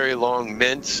what very long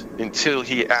meant until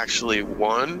he actually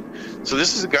won. So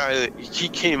this is a guy that he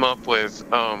came up with,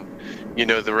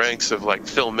 the ranks of like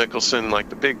Phil Mickelson, like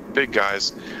the big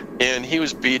guys. And he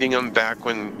was beating him back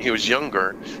when he was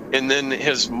younger. And then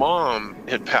his mom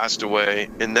had passed away,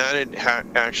 and that had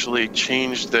actually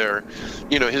changed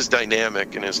his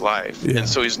dynamic in his life. Yeah. And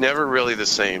so he's never really the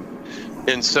same.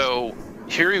 And so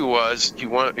here he was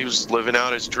living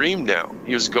out his dream now.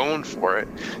 He was going for it.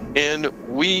 And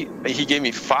he gave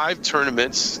me 5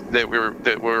 tournaments that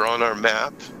were on our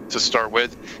map to start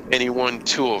with, and he won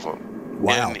 2 of them.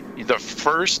 Wow. And the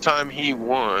first time he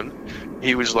won,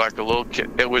 he was like a little kid.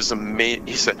 It was amazing.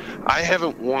 He said, I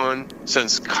haven't won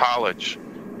since college.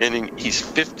 And he's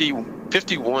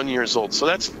 51 years old. So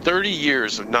that's 30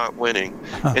 years of not winning.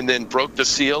 Huh. And then broke the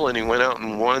seal, and he went out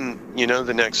and won,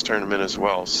 the next tournament as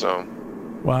well. So,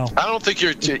 wow. I don't think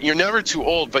you're never too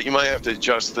old, but you might have to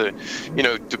adjust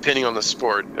depending on the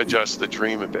sport, adjust the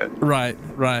dream a bit. Right.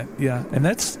 Yeah. And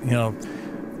that's,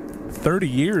 30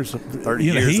 years. 30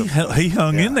 years. He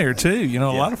hung in there too. A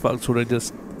lot of folks would have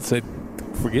just said,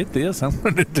 forget this, I'm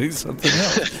going to do something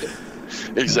else.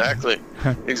 Exactly.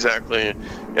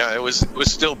 Yeah, it was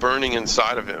still burning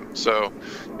inside of him. So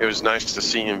it was nice to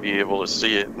see him be able to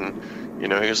see it. And, he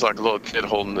was like a little kid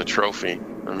holding the trophy.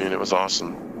 I mean, it was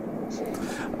awesome.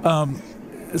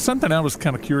 Something I was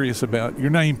kind of curious about, your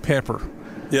name Pepper.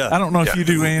 Yeah. I don't know if you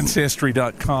do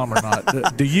Ancestry.com or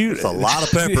not. Do you? There's a lot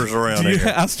of peppers around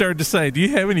here. I started to say, do you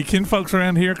have any kinfolks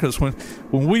around here? Because when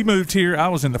we moved here, I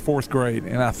was in the 4th grade,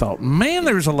 and I thought, man,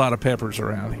 there's a lot of peppers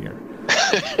around here.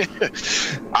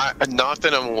 Not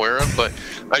that I'm aware of, but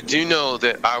I do know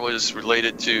that I was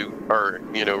related to, or,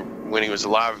 when he was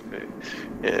alive,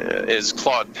 is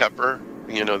Claude Pepper.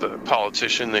 The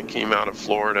politician that came out of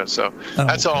Florida. So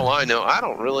that's all I know. I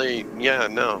don't really,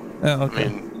 no. Oh, okay. I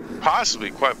mean,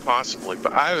 quite possibly,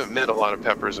 but I haven't met a lot of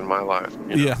peppers in my life.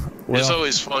 Yeah. Well, it's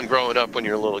always fun growing up when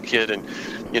you're a little kid, and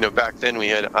back then we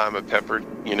had "I'm a Pepper,"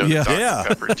 the Dr.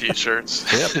 Pepper T-shirts.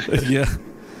 Yep.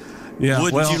 Yeah.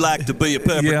 Wouldn't you like to be a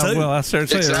pepper too? Yeah. Well, I started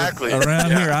saying exactly.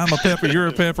 Around here, I'm a pepper, you're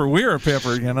a pepper, we're a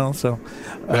pepper. So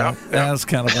that was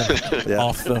kind of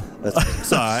off the.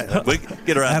 It's all right. We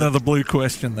get her out of the blue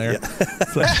question there. Yeah.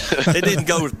 So. It didn't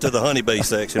go to the honeybee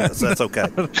section, so that's okay.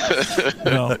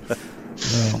 No.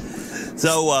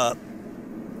 So, I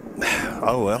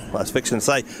was fixing to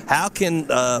say, how can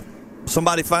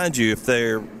somebody find you if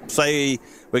they're say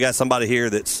we got somebody here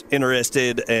that's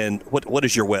interested, and what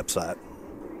is your website?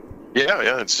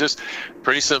 Yeah, it's just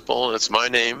pretty simple. It's my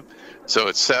name, so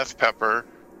it's Seth Pepper.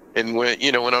 And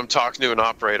when I'm talking to an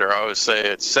operator, I always say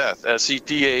it's Seth,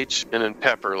 S-E-T-H, and then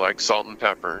Pepper, like salt and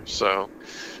pepper. So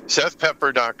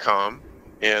SethPepper.com,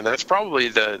 and that's probably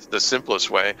the simplest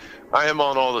way. I am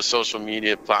on all the social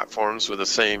media platforms with the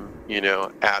same,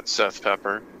 at Seth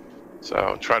Pepper.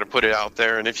 So try to put it out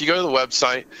there. And if you go to the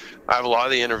website, I have a lot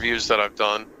of the interviews that I've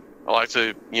done. I like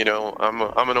to,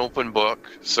 I'm an open book,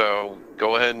 so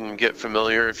go ahead and get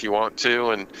familiar if you want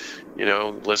to, and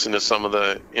listen to some of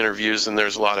the interviews, and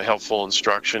there's a lot of helpful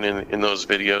instruction in those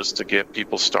videos to get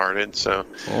people started. So,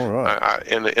 all right.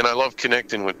 I love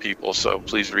connecting with people, so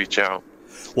please reach out.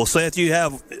 Well, Seth,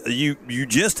 you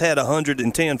just had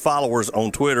 110 followers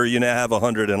on Twitter. You now have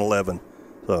 111.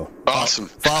 So awesome.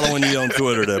 Following you on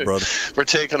Twitter there, brother. We're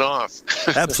taking off.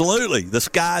 Absolutely. The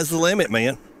sky's the limit,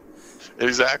 man.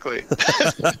 Exactly.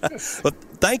 Well,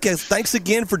 thanks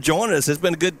again for joining us. It's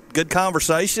been a good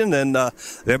conversation, and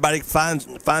everybody find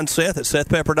Seth at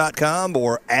SethPepper.com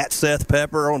or at Seth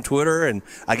Pepper on Twitter, and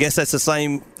I guess that's the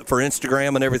same for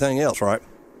Instagram and everything else, right?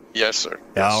 Yes, sir.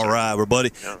 Yes, All right,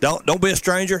 everybody. Yeah. Don't be a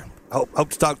stranger. Hope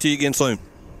to talk to you again soon.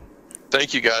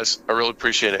 Thank you, guys. I really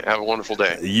appreciate it. Have a wonderful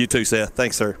day. You too, Seth.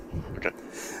 Thanks, sir. Okay.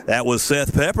 That was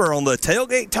Seth Pepper on the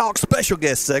Tailgate Talk special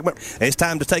guest segment. It's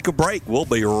time to take a break. We'll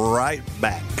be right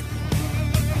back.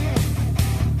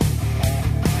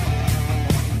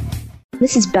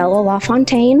 This is Bella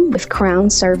LaFontaine with Crown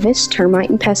Service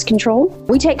Termite and Pest Control.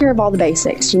 We take care of all the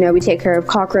basics. We take care of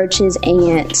cockroaches,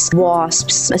 ants,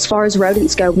 wasps. As far as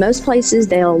rodents go, most places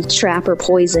they'll trap or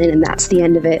poison, and that's the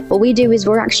end of it. What we do is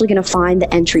we're actually going to find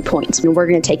the entry points, and we're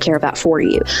going to take care of that for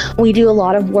you. We do a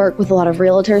lot of work with a lot of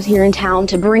realtors here in town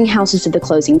to bring houses to the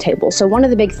closing table. So one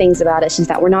of the big things about us is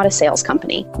that we're not a sales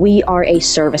company. We are a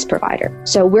service provider.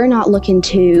 So we're not looking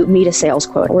to meet a sales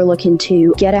quota. We're looking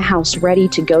to get a house ready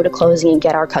to go to closing and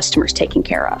get our customers taken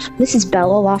care of. This is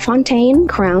Bella LaFontaine,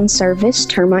 Crown Service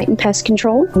Termite and Pest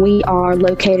Control. We are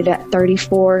located at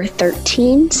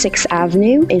 3413 6th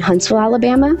Avenue in Huntsville,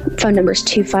 Alabama. Phone number is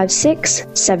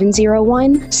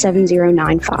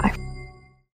 256-701-7095.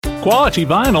 Quality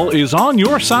Vinyl is on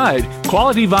your side.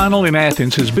 Quality Vinyl in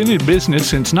Athens has been in business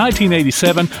since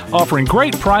 1987, offering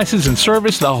great prices and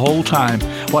service the whole time.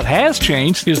 What has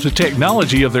changed is the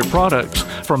technology of their products.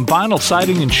 From vinyl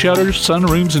siding and shutters,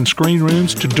 sunrooms and screen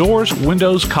rooms, to doors,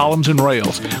 windows, columns, and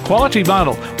rails. Quality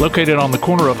Vinyl, located on the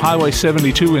corner of Highway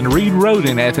 72 and Reed Road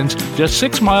in Athens, just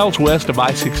 6 miles west of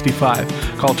I-65.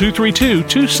 Call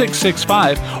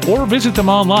 232-2665 or visit them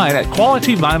online at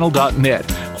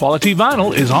qualityvinyl.net. Quality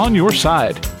Vinyl is on your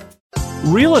side.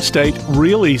 Real estate,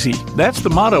 real easy. That's the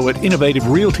motto at Innovative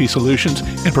Realty Solutions,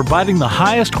 and providing the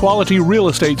highest quality real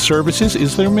estate services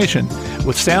is their mission.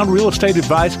 With sound real estate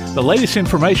advice, the latest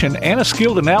information, and a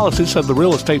skilled analysis of the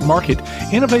real estate market,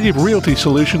 Innovative Realty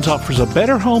Solutions offers a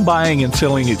better home buying and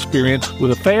selling experience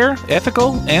with a fair,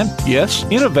 ethical, and, yes,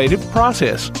 innovative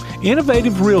process.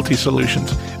 Innovative Realty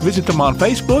Solutions. Visit them on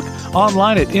Facebook,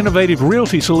 online at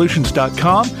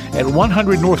innovativerealtysolutions.com, at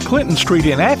 100 North Clinton Street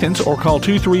in Athens, or call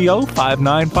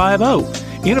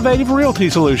 230-5950. Innovative Realty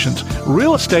Solutions.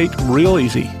 Real estate, real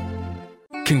easy.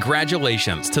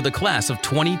 Congratulations to the class of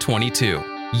 2022.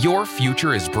 Your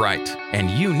future is bright, and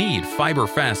you need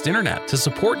fiber-fast internet to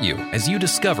support you as you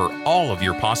discover all of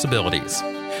your possibilities.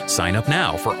 Sign up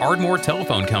now for Ardmore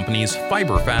Telephone Company's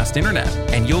fiber-fast internet,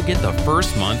 and you'll get the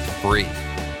first month free.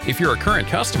 If you're a current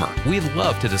customer, we'd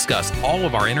love to discuss all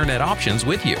of our internet options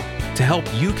with you to help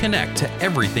you connect to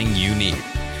everything you need.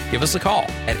 Give us a call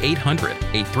at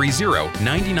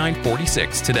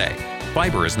 800-830-9946 today.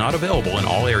 Fiber is not available in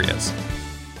all areas.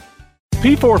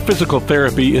 P4 Physical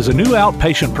Therapy is a new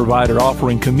outpatient provider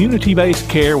offering community-based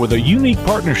care with a unique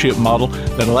partnership model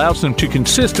that allows them to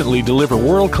consistently deliver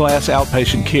world-class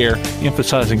outpatient care,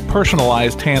 emphasizing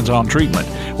personalized hands-on treatment.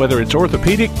 Whether it's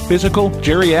orthopedic, physical,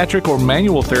 geriatric, or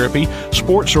manual therapy,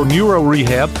 sports or neuro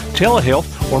rehab, telehealth,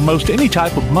 or most any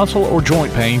type of muscle or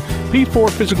joint pain,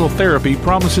 P4 Physical Therapy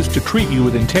promises to treat you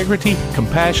with integrity,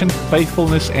 compassion,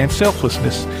 faithfulness, and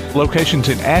selflessness. Locations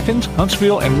in Athens,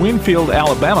 Huntsville, and Winfield,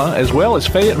 Alabama, as well as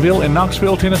Fayetteville and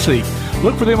Knoxville, Tennessee.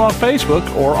 Look for them on Facebook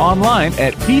or online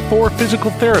at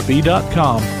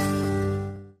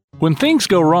p4physicaltherapy.com. When things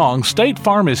go wrong, State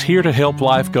Farm is here to help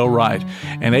life go right.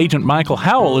 And Agent Michael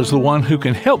Howell is the one who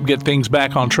can help get things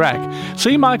back on track.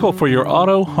 See Michael for your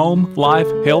auto, home, life,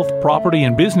 health, property,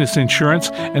 and business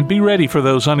insurance, and be ready for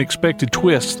those unexpected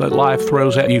twists that life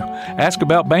throws at you. Ask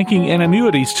about banking and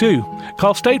annuities, too.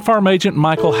 Call State Farm Agent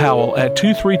Michael Howell at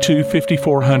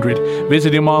 232-5400.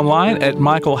 Visit him online at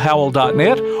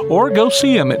michaelhowell.net or go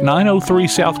see him at 903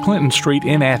 South Clinton Street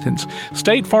in Athens.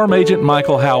 State Farm Agent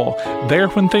Michael Howell. There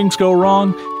when things go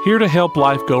wrong, here to help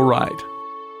life go right.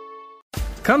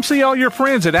 Come see all your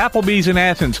friends at Applebee's in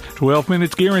Athens. 12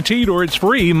 minutes guaranteed or it's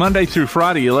free Monday through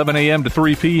Friday, 11 a.m. to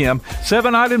 3 p.m.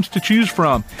 7 items to choose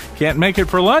from. Can't make it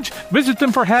for lunch? Visit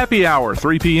them for happy hour,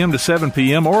 3 p.m. to 7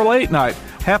 p.m. or late night.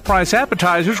 Half-price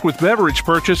appetizers with beverage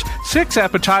purchase, 6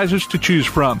 appetizers to choose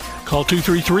from. Call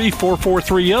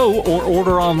 233-4430 or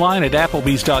order online at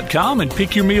Applebee's.com and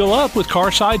pick your meal up with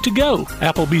Carside to go.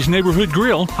 Applebee's Neighborhood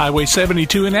Grill, Highway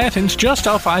 72 in Athens, just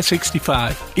off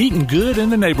I-65. Eating good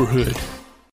in the neighborhood.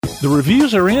 The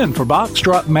reviews are in for Box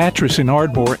Drop Mattress in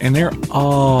Ardmore, and they're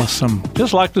awesome,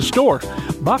 just like the store.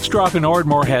 Box Drop in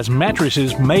Ardmore has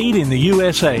mattresses made in the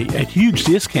USA at huge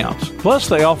discounts. Plus,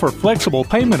 they offer flexible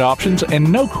payment options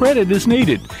and no credit is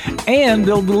needed. And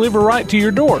they'll deliver right to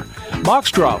your door. Box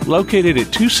Drop, located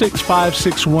at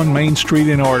 26561 Main Street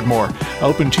in Ardmore.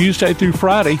 Open Tuesday through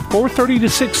Friday, 4:30 to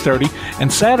 6:30,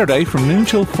 and Saturday from noon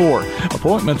till 4.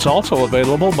 Appointments also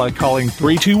available by calling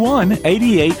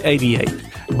 321-8888.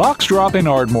 Box Drop in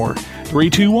Ardmore,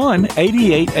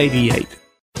 321-8888.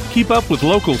 Keep up with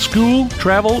local school,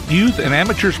 travel, youth, and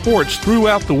amateur sports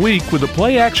throughout the week with a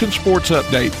Play Action Sports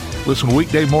Update. Listen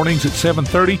weekday mornings at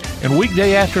 7:30 and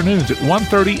weekday afternoons at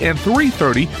 1:30 and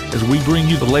 3:30 as we bring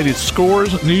you the latest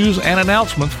scores, news, and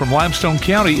announcements from Limestone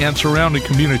County and surrounding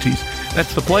communities.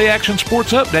 That's the Play Action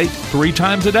Sports Update 3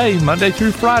 times a day, Monday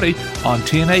through Friday on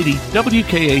 1080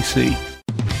 WKAC.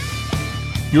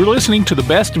 You're listening to the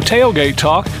best of Tailgate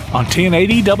Talk on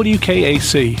 1080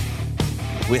 WKAC.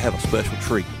 We have a special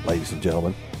treat, ladies and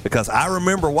gentlemen, because I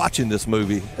remember watching this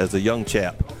movie as a young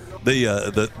chap.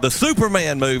 The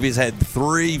Superman movies had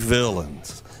 3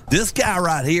 villains. This guy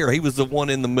right here, he was the one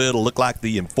in the middle, looked like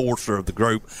the enforcer of the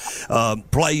group,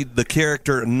 played the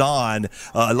character Non.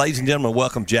 Ladies and gentlemen,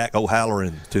 welcome Jack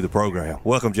O'Halloran to the program.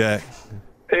 Welcome, Jack.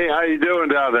 Hey, how you doing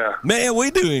down there? Man, we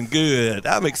doing good.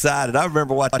 I'm excited. I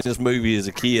remember watching this movie as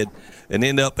a kid and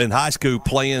end up in high school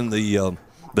playing the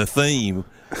theme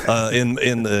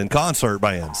in concert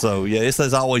band. So, yeah, this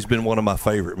has always been one of my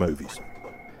favorite movies.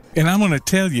 And I'm going to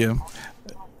tell you,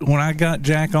 when I got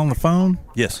Jack on the phone,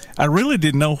 yes, I really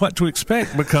didn't know what to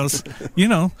expect because, you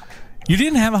know, you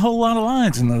didn't have a whole lot of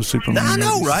lines in those Superman movies. I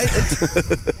know, right?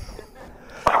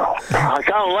 I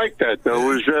kind of like that,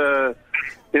 though. It was,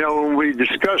 you know, when we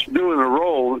discussed doing the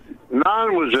role,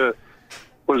 Non was a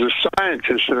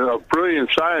scientist, a brilliant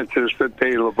scientist that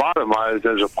they lobotomized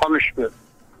as a punishment.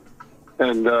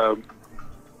 And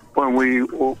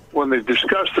when they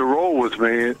discussed the role with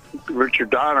me, Richard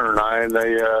Donner and I, and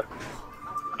they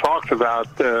talked about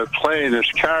playing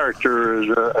this character as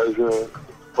a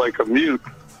mute,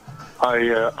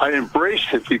 I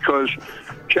embraced it because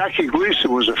Jackie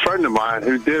Gleason was a friend of mine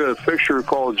who did a picture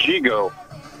called Gigo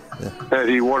that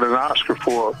he won an Oscar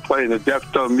for, playing a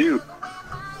deaf, dumb mute.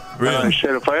 Really? And I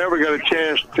said, if I ever got a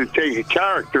chance to take a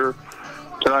character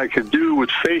that I could do with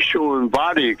facial and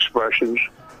body expressions,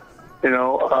 you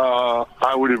know,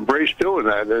 I would embrace doing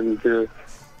that. And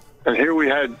here we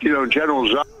had, you know, General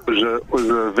Zod was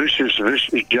a vicious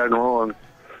general, and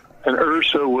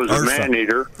Ursa was a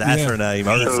man-eater. That's her name,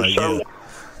 Ursa, so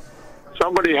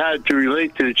somebody had to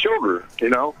relate to the children, you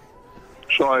know.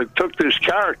 So I took this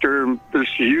character, this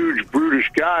huge, brutish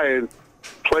guy, and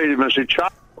played him as a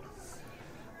child,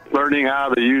 learning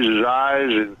how to use his eyes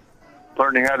and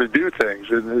learning how to do things.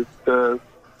 And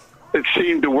it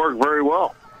seemed to work very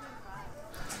well.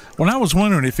 Well, I was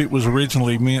wondering if it was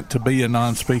originally meant to be a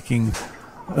non-speaking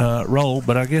role,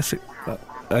 but I guess it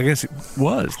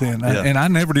was then. Yeah. And I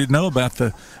never did know about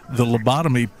the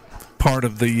lobotomy part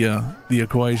of the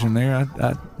equation there.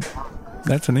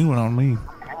 That's a new one on me.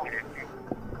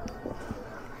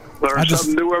 Learn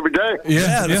something new every day.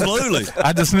 Yeah, absolutely.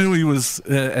 I just knew he was,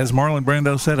 as Marlon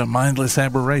Brando said, a mindless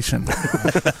aberration.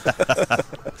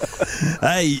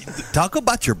 Hey, talk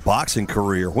about your boxing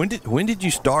career. When did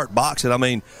you start boxing? I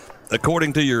mean,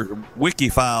 according to your wiki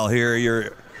file here,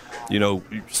 you're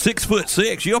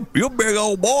 6'6". You're a big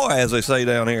old boy, as they say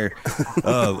down here.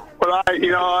 Well,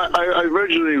 I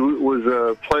originally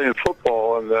was playing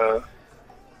football, and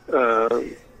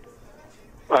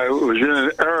I was in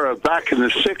an era back in the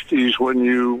 '60s when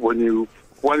you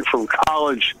went from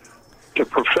college to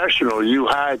professional. You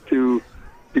had to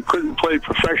you couldn't play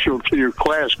professional until your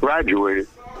class graduated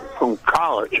from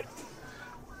college,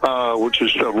 which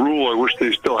is a rule I wish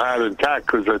they still had intact,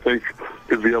 because I think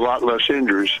there'd be a lot less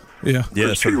injuries. Yeah.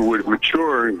 Yes, people would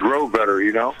mature and grow better,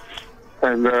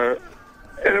 And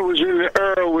it was in the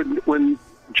era when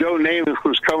Joe Namath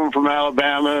was coming from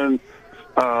Alabama,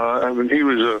 and he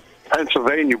was a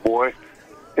Pennsylvania boy,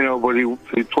 but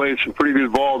he played some pretty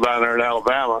good ball down there in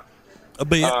Alabama. A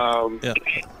bit.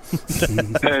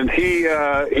 And he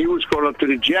was going up to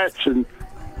the Jets, and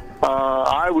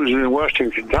I was in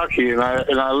Western Kentucky, and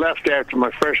I left after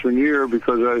my freshman year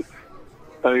because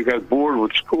I got bored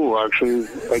with school. Actually,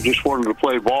 I just wanted to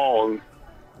play ball, and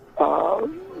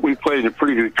we played a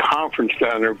pretty good conference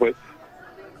down there. But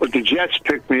the Jets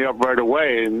picked me up right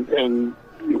away, and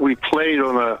we played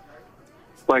on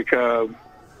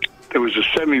there was a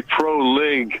semi-pro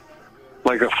league,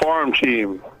 like a farm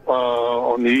team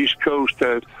on the East Coast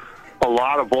that a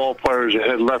lot of ball players that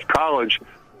had left college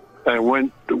and were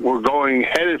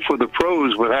headed for the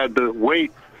pros, but had to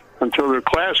wait until their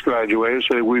class graduated.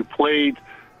 So we played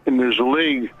in this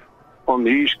league on the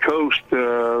East Coast.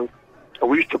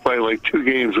 We used to play like 2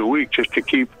 games a week just to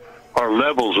keep our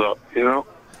levels up, And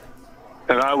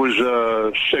I was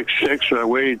 6'6", and I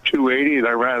weighed 280, and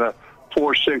I ran a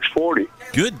 4.640.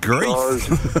 Good grief! So I was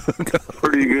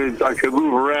pretty good. I could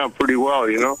move around pretty well,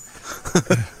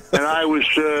 And I was,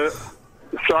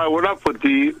 so I went up when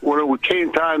it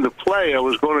came time to play, I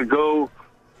was going to go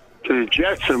to the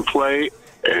Jets and play.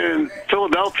 And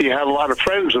Philadelphia had a lot of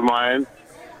friends of mine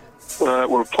that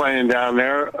were playing down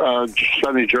there,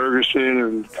 Sonny Jurgensen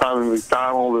and Tommy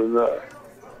McDonald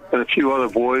and a few other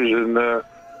boys. And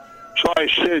so I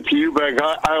said to Eubank,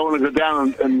 I want to go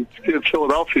down and give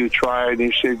Philadelphia a try. And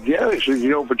he said, yeah. He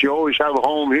said, but you always have a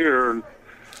home here. And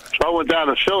so I went down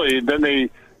to Philly, and then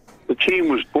the team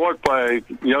was bought by a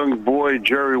young boy,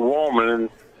 Jerry Wallman, and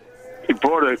he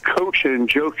brought a coach in,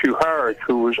 Joe Kuharich,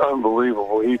 who was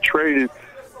unbelievable. He traded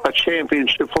a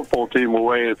championship football team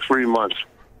away in 3 months.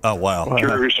 Oh, wow.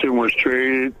 Jurgensen was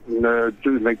traded,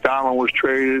 and McDonald was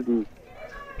traded, and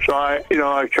so I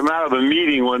come out of a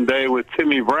meeting one day with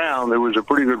Timmy Brown, who was a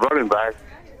pretty good running back,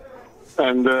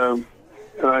 and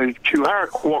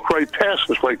Kuharich walked right past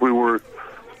us like we were,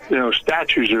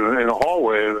 statues in a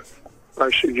hallway. And I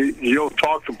said, you don't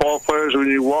talk to ball players when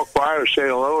you walk by or say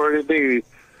hello or anything? He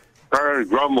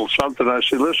grumbled something. I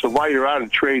said, listen, while you're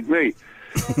out, trade me.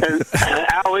 And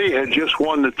Ali had just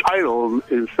won the title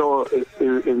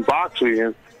in boxing,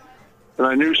 and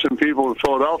I knew some people in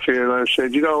Philadelphia, and I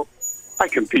said, I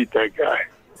can beat that guy.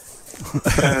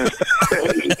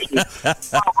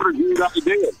 What a great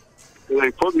idea.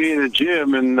 They put me in the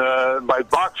gym, and my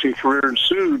boxing career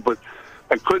ensued, but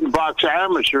I couldn't box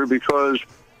amateur because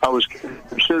I was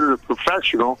considered a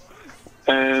professional,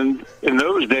 and in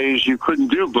those days you couldn't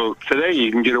do both. Today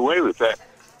you can get away with that,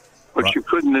 but right. you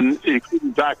couldn't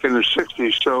back in the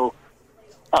 60s. So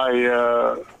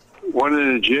I went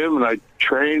in the gym and I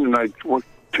trained, and I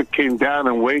came down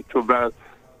in weight to about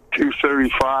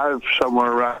 235,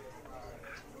 somewhere around,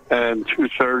 and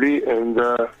 230, and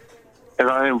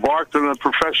I embarked on a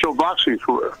professional boxing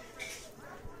career.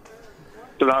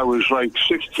 And I was like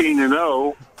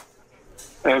 16-0,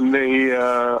 and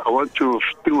I went to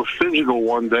do a physical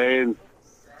one day, and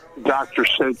the doctor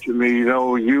said to me, you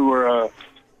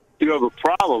have a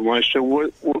problem. I said,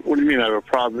 what do you mean I have a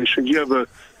problem? He said, you have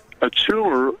a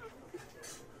tumor,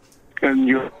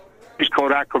 and it's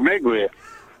called acromegaly.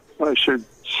 I said,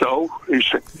 so? He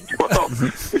said, well,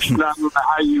 it's not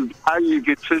how you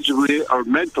get physically or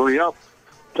mentally up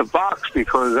to box,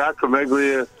 because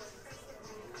acromegaly,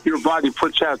 your body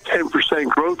puts out 10%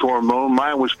 growth hormone.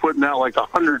 Mine was putting out like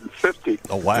 150.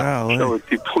 Oh, wow. So it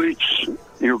depletes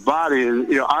your body.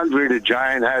 Andre the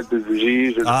Giant had the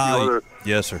disease, and a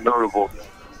few other notable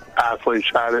athletes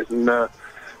had it. And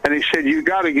he said, you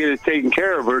got to get it taken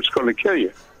care of or it's going to kill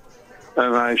you.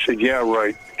 And I said, yeah,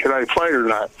 right. Can I fight or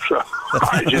not? So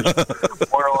I just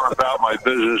went on about my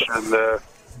business.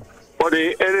 But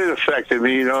it affected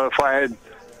me. If I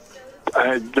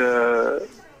had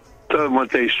done what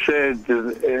they said,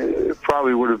 it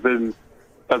probably would have been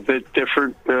a bit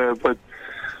different. But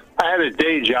I had a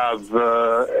day job.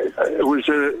 It was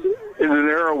in an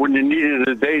era when you needed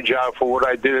a day job for what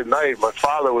I did at night. My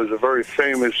father was a very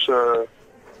famous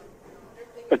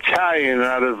Italian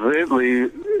out of Italy,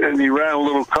 and he ran a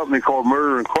little company called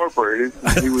Murder Incorporated.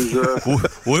 He was.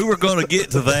 We were going to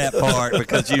get to that part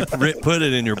because you put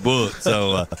it in your book.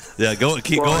 So go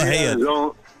ahead.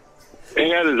 He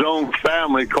had his own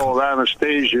family called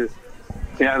Anastasia,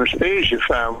 the Anastasia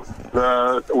family,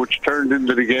 which turned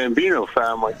into the Gambino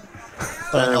family.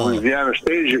 And it was the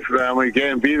Anastasia family.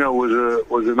 Gambino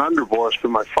was an underboss to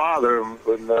my father.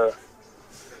 And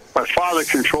my father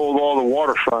controlled all the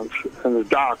waterfronts and the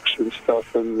docks and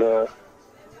stuff. And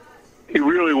he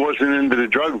really wasn't into the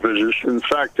drug business. In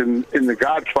fact, in The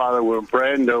Godfather,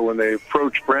 when they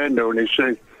approached Brando and they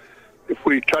said, if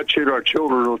we touch it, our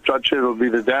children will touch it, it'll be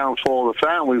the downfall of the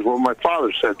families. Well, my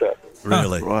father said that.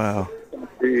 Really? Wow.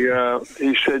 He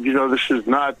said, this is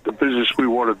not the business we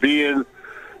want to be in.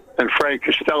 And Frank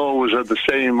Costello was of the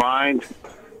same mind.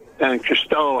 And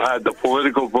Costello had the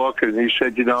political book, and he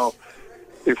said,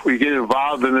 if we get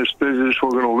involved in this business,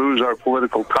 we're going to lose our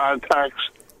political contacts.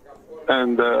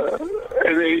 And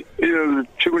they,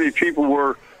 too many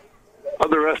people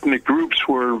other ethnic groups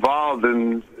were involved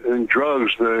in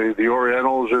drugs, the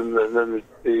Orientals and then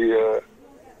the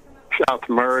South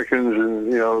Americans,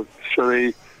 and so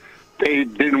they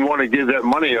didn't want to give that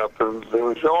money up, and it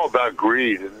was all about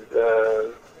greed.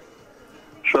 And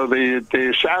so they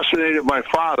assassinated my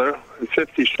father in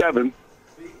 '57,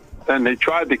 and they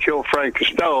tried to kill Frank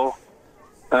Costello,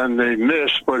 and they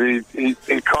missed, but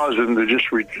it caused them to just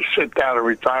sit down and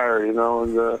retire,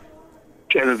 and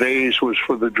Genovese was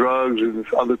for the drugs, and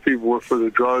other people were for the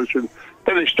drugs, and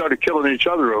then they started killing each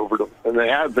other over them, and they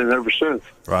have been ever since.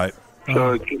 Right.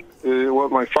 So what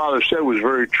my father said was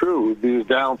very true. It would be the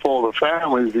downfall of the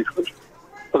families because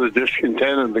of the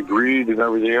discontent and the greed and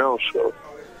everything else. So,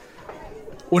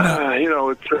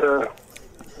 it's...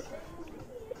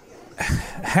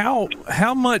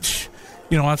 How much...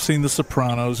 I've seen The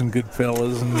Sopranos and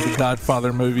Goodfellas and the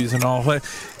Godfather movies and all that.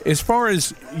 As far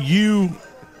as you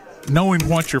knowing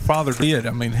what your father did,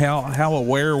 I mean, how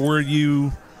aware were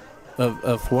you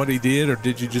of what he did, or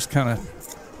did you just kind of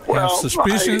have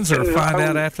suspicions or find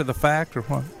out after the fact, or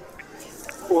what?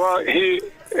 Well, he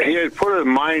had put a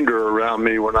minder around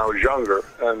me when I was younger,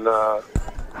 and my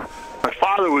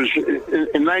father was,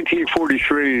 in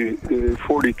 1943,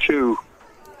 42,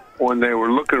 when they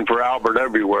were looking for Albert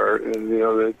everywhere, and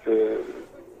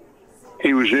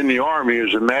he was in the Army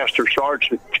as a master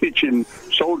sergeant teaching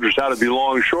soldiers how to be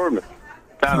longshoremen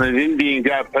down in Indian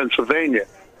Gap, Pennsylvania.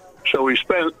 So he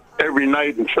spent every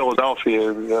night in Philadelphia,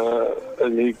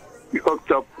 and he hooked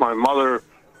up my mother.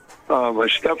 My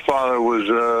stepfather was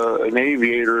an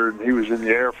aviator, and he was in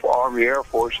the Army Air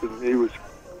Force, and he was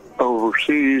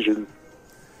overseas. And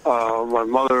my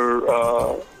mother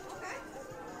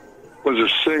was a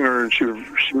singer, and she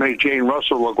made Jane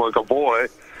Russell look like a boy.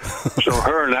 So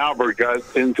her and Albert got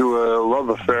into a love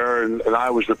affair, and I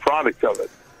was the product of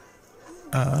it.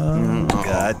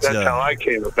 Gotcha. That's how I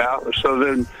came about. So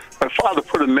then my father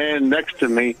put a man next to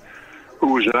me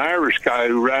who was an Irish guy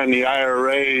who ran the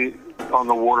IRA on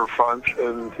the waterfront,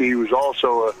 and he was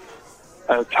also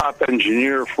a top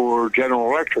engineer for General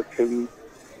Electric, and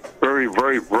very,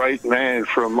 very bright man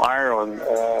from Ireland,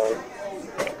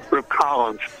 Rip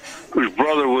Collins, whose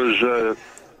brother was a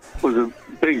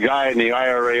big guy in the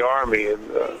IRA Army,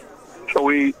 and so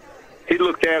he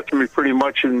looked after me pretty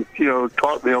much, and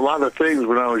taught me a lot of things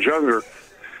when I was younger.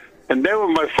 And then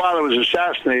when my father was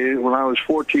assassinated, when I was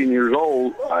 14 years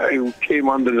old, I came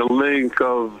under the link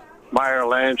of Meyer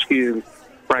Lansky and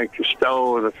Frank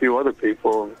Costello and a few other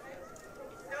people,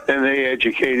 and they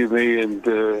educated me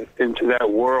into that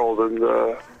world. And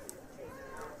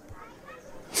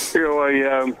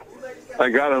I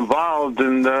got involved,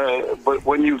 and but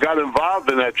when you got involved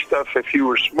in that stuff, if you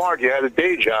were smart, you had a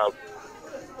day job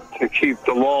to keep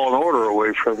the law and order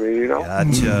away from you. Gotcha.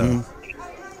 Mm-hmm.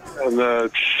 And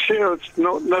it's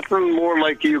nothing more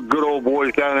like you good old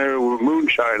boys down there with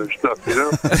moonshine and stuff,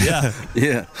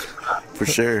 Yeah, for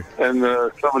sure. And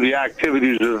some of the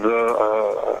activities of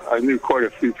I knew quite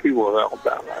a few people in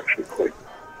Alabama, actually,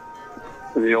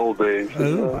 in the old days.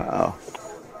 Wow.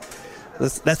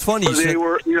 That's funny.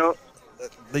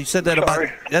 You said that about.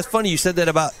 That's funny. You said that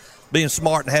about being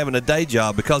smart and having a day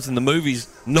job, because in the movies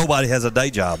nobody has a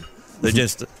day job. They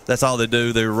just that's all they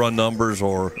do. They run numbers,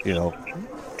 or Well,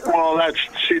 a lot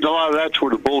of that's where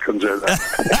the bull comes in.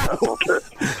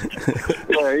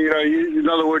 In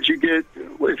other words, you get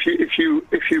if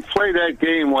you play that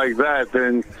game like that,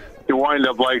 then you wind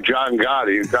up like John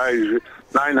Gotti, a guy who's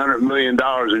 $900 million,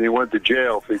 and he went to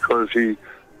jail because he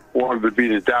wanted to be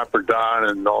the Dapper Don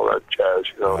and all that jazz.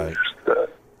 Right.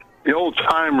 The old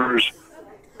timers,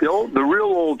 the real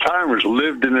old timers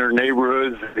lived in their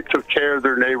neighborhoods. They took care of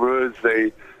their neighborhoods.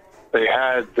 They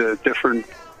had different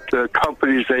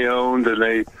companies they owned, and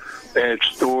they had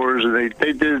stores, and they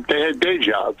had day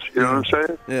jobs. You know what I'm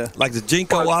saying? Yeah, like the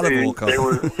Jinko Olive Oil Company.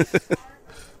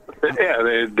 They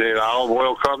had olive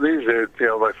oil companies.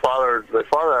 My father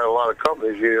had a lot of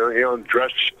companies. He owned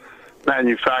dress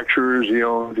manufacturers. He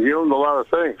owned a lot of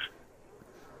things.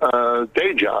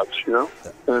 day jobs,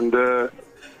 And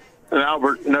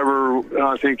Albert never,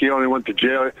 I think he only went to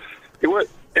jail.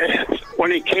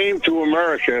 When he came to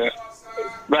America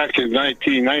back in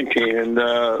 1919,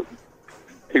 and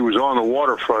he was on the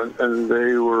waterfront, and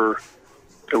there was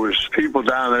people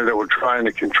down there that were trying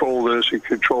to control this and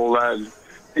control that. And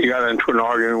he got into an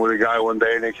argument with a guy one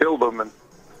day, and they killed him, and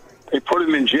they put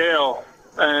him in jail,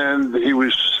 and he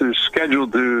was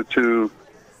scheduled to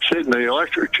sit in the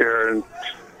electric chair, and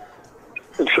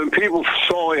some people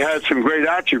saw he had some great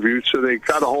attributes, so they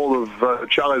got a hold of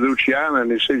Charlie Luciano, and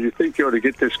they said, "You think you ought to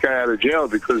get this guy out of jail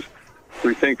because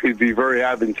we think he'd be very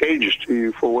advantageous to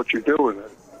you for what you're doing."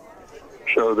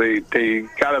 So they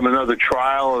got him another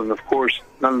trial, and of course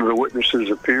none of the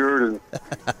witnesses appeared, and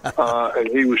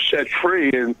he was set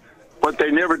free. But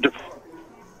they never.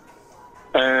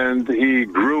 And he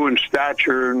grew in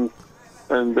stature,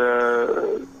 and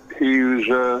he was.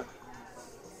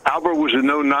 Albert was a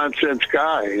no-nonsense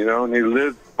guy, and he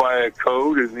lived by a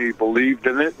code, and he believed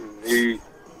in it, and he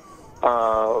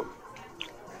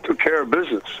took care of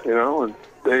business, and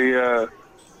they.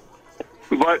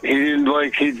 But he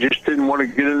just didn't want to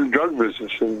get in the drug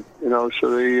business, and so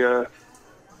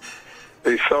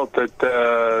they felt that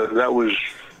that was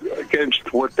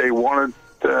against what they wanted.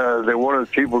 They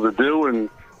wanted people to do, and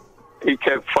he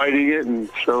kept fighting it, and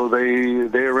so they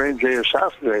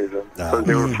assassinated him because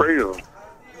they were afraid of him.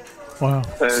 Wow.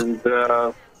 And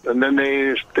then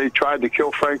they tried to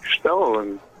kill Frank Costello,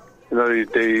 and they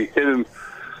hit him.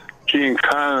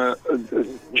 Gianconti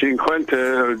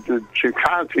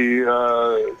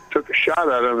took a shot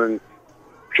at him and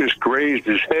just grazed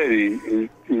his head.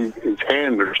 His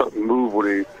hand or something moved when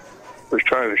he was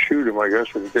trying to shoot him, I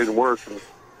guess, and it didn't work.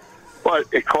 But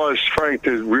it caused Frank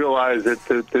to realize that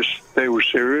they were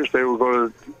serious. They were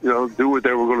going to, do what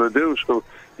they were going to do. So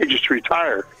he just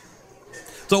retired.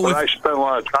 But I spent a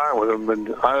lot of time with him,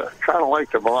 and I kind of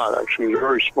liked him a lot, actually. He's a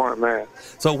very smart man.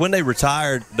 So when they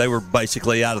retired, they were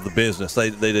basically out of the business.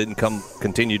 They didn't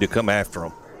continue to come after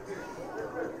him.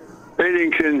 They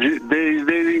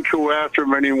didn't go after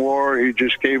him anymore. He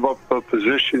just gave up a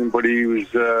position, but he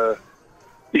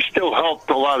still helped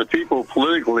a lot of people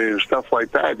politically and stuff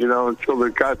like that, until they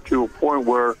got to a point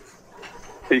where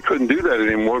he couldn't do that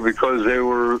anymore because they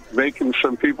were making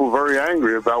some people very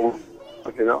angry about,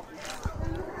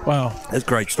 Wow. That's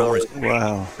great stories.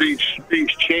 Wow.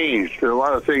 Things changed. A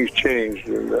lot of things changed.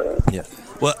 And, yeah.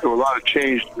 Well, there were a lot of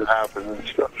changes that happened and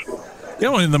stuff. So.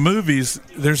 In the movies,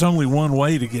 there's only one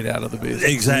way to get out of the business.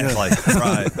 Exactly. Yeah.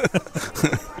 Right.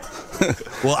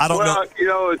 Well, I don't know.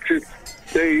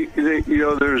 There's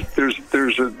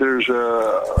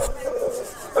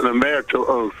an emerital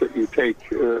oath that you take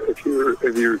if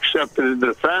you're accepted into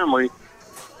the family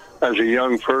as a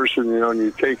young person, and you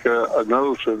take an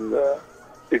oath, and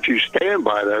if you stand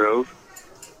by that oath,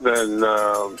 then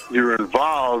you're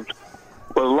involved.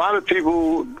 But a lot of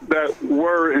people that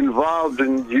were involved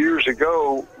in years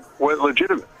ago went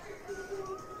legitimate,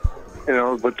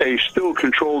 but they still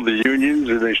controlled the unions,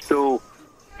 and they still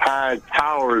had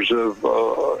powers of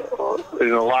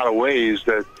in a lot of ways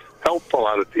that helped a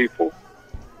lot of people.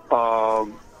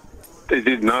 They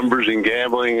did numbers in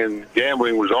gambling, and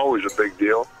gambling was always a big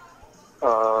deal.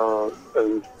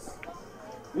 And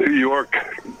New York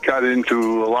got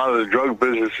into a lot of the drug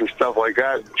business and stuff like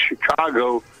that.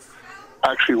 Chicago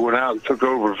actually went out and took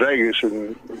over Vegas,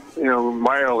 and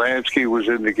Meyer Lansky was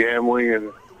into gambling,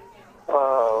 and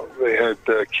they had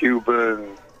Cuba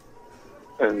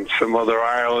and some other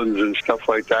islands and stuff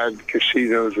like that,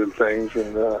 casinos and things,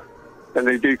 and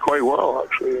they did quite well,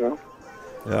 actually.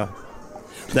 Yeah.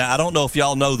 Now I don't know if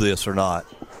y'all know this or not,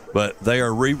 but they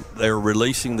are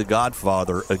releasing The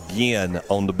Godfather again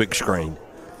on the big screen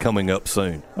coming up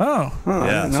soon. Oh,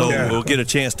 yeah. So we'll get a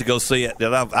chance to go see it.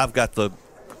 I've got the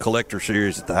collector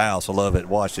series at the house. I love it.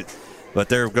 Watch it. But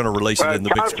they're going to release it in the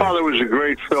big screen. Godfather was a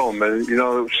great film, and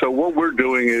so what we're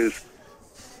doing is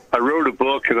I wrote a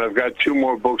book, and I've got 2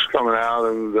 more books coming out,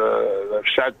 and I've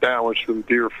sat down with some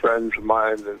dear friends of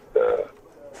mine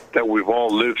that we've all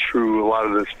lived through a lot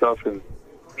of this stuff, and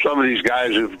some of these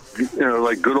guys have,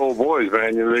 like good old boys,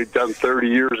 man. They've done 30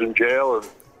 years in jail and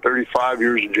 35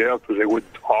 years in jail because they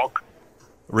wouldn't talk.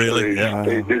 Really?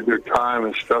 They did their time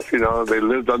and stuff. They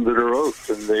lived under their oath,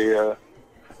 and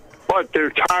but they're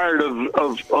tired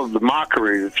of the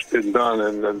mockery that's been done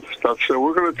and stuff. So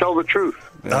we're going to tell the truth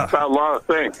about a lot of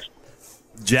things.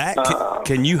 Jack,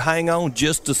 can you hang on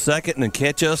just a second and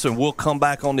catch us, and we'll come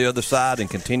back on the other side and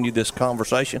continue this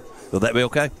conversation? Will that be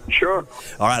okay? Sure.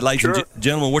 All right, ladies and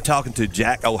gentlemen, we're talking to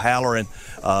Jack O'Halloran.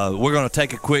 We're going to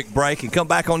take a quick break and come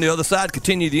back on the other side,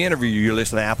 continue the interview. You're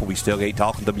listening to Applebee's Tailgate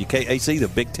Talk on WKAC, the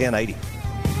Big 1080.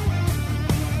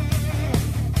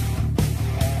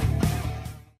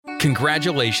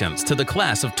 Congratulations to the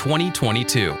class of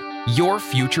 2022. Your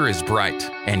future is bright,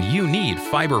 and you need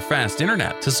fiber-fast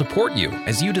internet to support you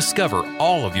as you discover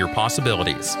all of your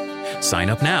possibilities. Sign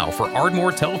up now for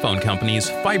Ardmore Telephone Company's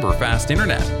fiber-fast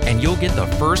internet, and you'll get the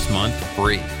first month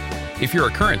free. If you're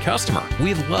a current customer,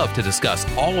 we'd love to discuss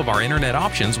all of our internet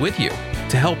options with you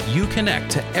to help you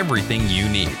connect to everything you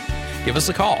need. Give us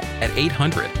a call at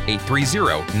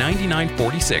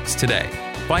 800-830-9946 today.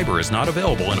 Fiber is not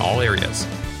available in all areas.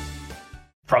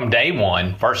 From day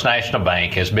one, First National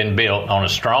Bank has been built on a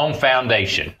strong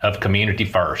foundation of community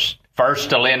first. First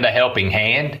to lend a helping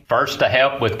hand, first to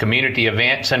help with community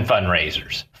events and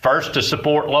fundraisers, first to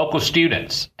support local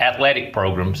students, athletic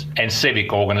programs, and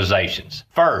civic organizations,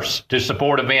 first to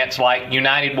support events like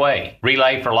United Way,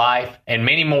 Relay for Life, and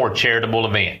many more charitable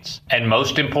events, and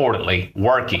most importantly,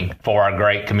 working for our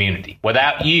great community.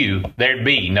 Without you, there'd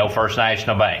be no First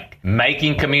National Bank.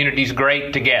 Making communities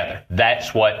great together,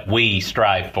 that's what we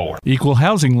strive for. Equal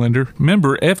housing lender,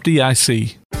 member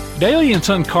FDIC. Daly &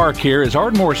 Son Car Care is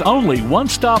Ardmore's only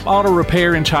one-stop auto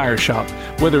repair and tire shop.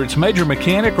 Whether it's major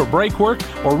mechanic or brake work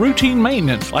or routine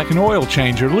maintenance like an oil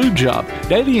change or lube job,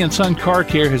 Daly & Son Car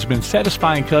Care has been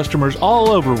satisfying customers all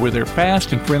over with their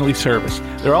fast and friendly service.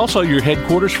 They're also your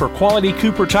headquarters for quality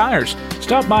Cooper tires.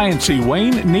 Stop by and see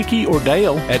Wayne, Nikki, or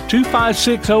Dale at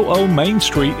 25600 Main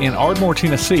Street in Ardmore,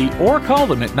 Tennessee, or call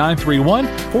them at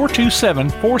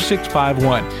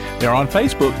 931-427-4651. They're on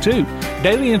Facebook, too.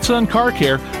 Daly & Son Car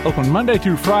Care, open Monday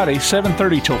through Friday,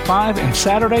 7:30 till 5, and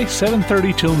Saturday,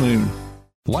 7:30 till noon.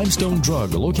 Limestone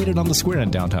Drug, located on the square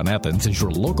in downtown Athens, is your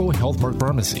local Health Mart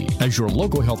pharmacy. As your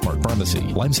local Health Mart pharmacy,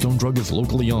 Limestone Drug is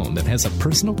locally owned and has a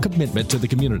personal commitment to the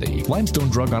community. Limestone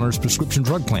Drug honors prescription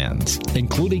drug plans,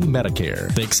 including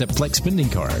Medicare. They accept flex spending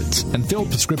cards and fill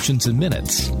prescriptions in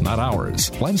minutes, not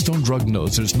hours. Limestone Drug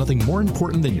knows there's nothing more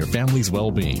important than your family's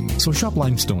well-being. So shop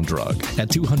Limestone Drug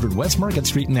at 200 West Market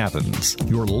Street in Athens,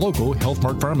 your local Health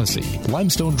Mart pharmacy.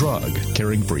 Limestone Drug,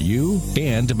 caring for you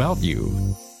and about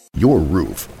you. Your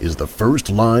roof is the first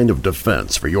line of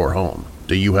defense for your home.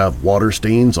 Do you have water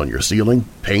stains on your ceiling,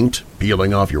 paint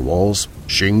peeling off your walls,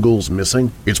 shingles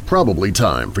missing? It's probably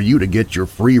time for you to get your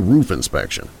free roof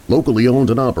inspection. Locally owned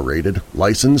and operated,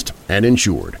 licensed, and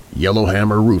insured,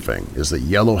 Yellowhammer Roofing is the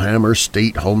Yellowhammer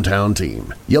State Hometown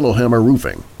Team. Yellowhammer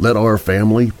Roofing. Let our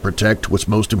family protect what's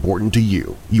most important to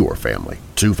you, your family.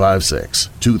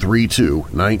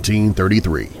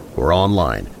 256-232-1933 or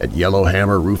online at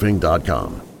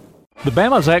yellowhammerroofing.com. The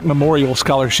Bama Zach Memorial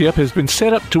Scholarship has been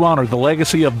set up to honor the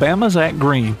legacy of Bama Zach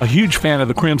Green, a huge fan of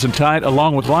the Crimson Tide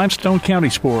along with Limestone County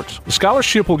sports. The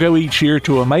scholarship will go each year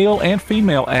to a male and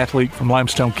female athlete from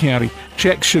Limestone County.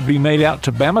 Checks should be made out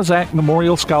to Bama Zach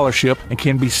Memorial Scholarship and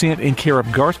can be sent in care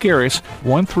of Garth Garris,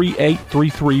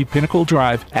 13833 Pinnacle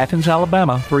Drive, Athens,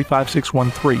 Alabama,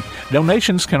 35613.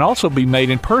 Donations can also be made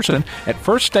in person at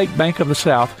First State Bank of the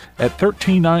South at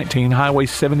 1319 Highway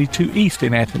 72 East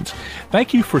in Athens.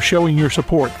 Thank you for showing your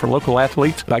support for local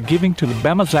athletes by giving to the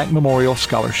Bama Zach Memorial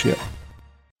Scholarship.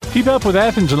 Keep up with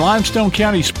Athens and Limestone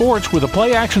County sports with a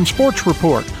Play Action Sports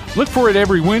Report. Look for it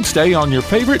every Wednesday on your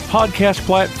favorite podcast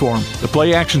platform. The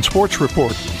Play Action Sports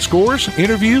Report. Scores,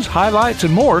 interviews, highlights,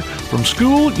 and more from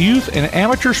school, youth, and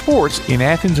amateur sports in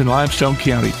Athens and Limestone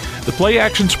County. The Play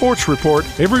Action Sports Report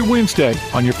every Wednesday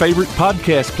on your favorite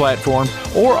podcast platform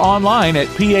or online at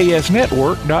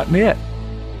pasnetwork.net.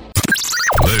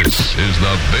 This is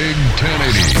the Big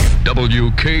 1080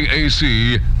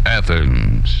 WKAC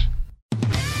Athens.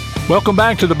 Welcome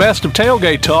back to the best of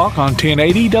Tailgate Talk on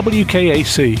 1080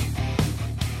 WKAC.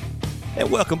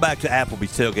 And welcome back to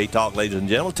Applebee's Tailgate Talk, ladies and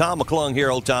gentlemen. Tom McClung here,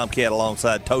 Old Tomcat,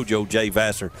 alongside Tojo J.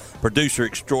 Vassar, producer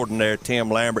extraordinaire Tim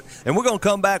Lambert. And we're going to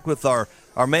come back with our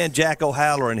man Jack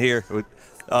O'Halloran here.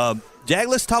 Jack,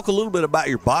 let's talk a little bit about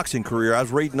your boxing career. I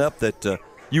was reading up that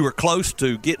you were close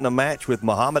to getting a match with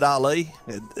Muhammad Ali.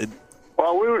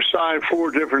 Well, we were signed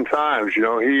 4 different times. You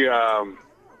know, he,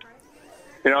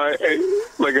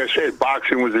 like I said,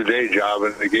 boxing was a day job,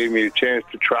 and it gave me a chance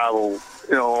to travel,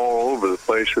 all over the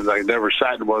place. And I never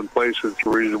sat in one place. It's the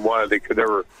reason why they could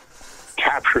never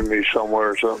capture me somewhere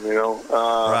or something,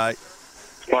 Right.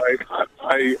 But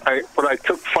I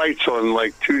took fights on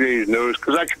like 2 days' notice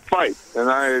because I could fight, and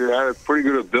I had a pretty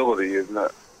good ability. And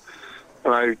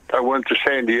I went to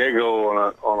San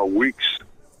Diego on a week's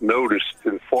notice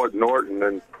and fought Norton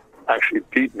and actually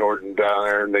beat Norton down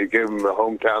there, and they gave him a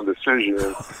hometown decision.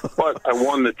 But I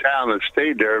won the town and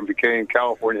stayed there and became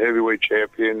California heavyweight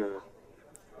champion.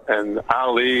 And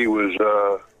Ali was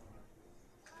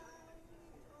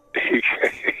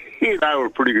he and I were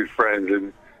pretty good friends,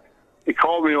 and he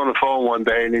called me on the phone one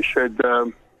day and he said,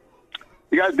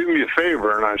 you got to do me a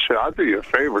favor. And I said, I'll do you a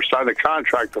favor. Sign a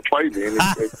contract to fight me. And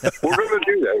he said, we're going to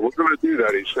do that. We're going to do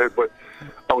that. He said, but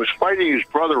I was fighting his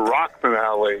brother, Rockman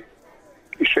Ali.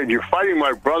 He said, you're fighting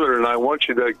my brother, and I want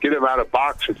you to get him out of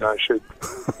boxing. And I said,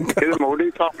 get him, what are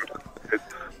you talking about? I said,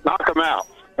 knock him out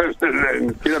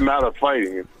and get him out of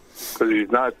fighting. Because he's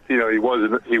not, he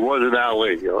wasn't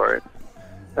Ali, all right?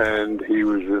 And he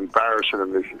was embarrassing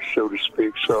him, so to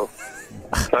speak. So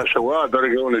I said, well, I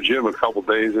better go in the gym a couple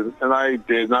days. And I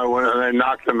did. And I went and I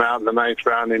knocked him out in the 9th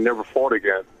round. And he never fought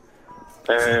again.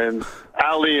 And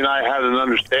Ali and I had an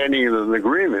understanding and an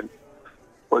agreement.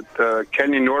 But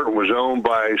Kenny Norton was owned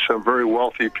by some very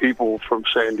wealthy people from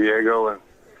San Diego. And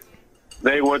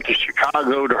they went to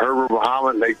Chicago to Herbert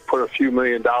Muhammad. And they put a few $1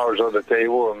 million on the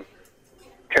table. And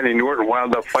Kenny Norton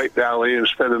wound up fighting Ali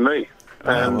instead of me.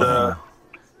 And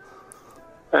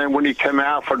and when he came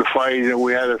out for the fight, he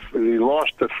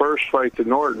lost the first fight to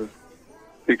Norton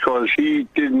because he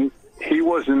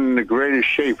wasn't in the greatest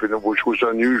shape, which was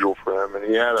unusual for him. And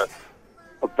he had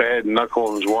a bad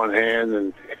knuckle in his one hand,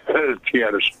 and he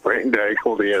had a sprained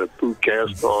ankle. He had a boot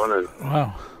cast on. And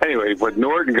wow. Anyway, but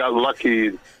Norton got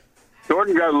lucky.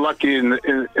 Norton got lucky and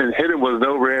hit him with an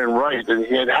overhand right, and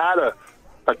he had a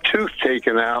tooth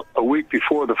taken out a week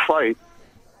before the fight.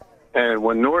 And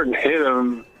when Norton hit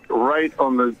him right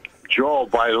on the jaw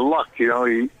by luck, he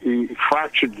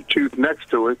fractured the tooth next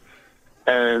to it,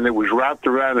 and it was wrapped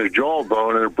around his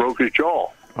jawbone, and it broke his jaw.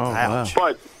 Oh, wow.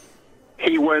 But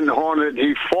he went on it.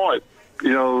 He fought,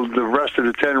 the rest of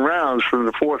the 10 rounds from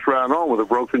the 4th round on with a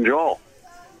broken jaw.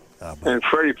 And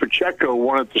Freddie Pacheco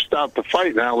wanted to stop the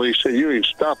fight. Now he said, you ain't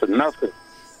stopping nothing.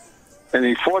 And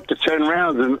he fought the 10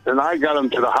 rounds, and I got him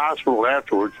to the hospital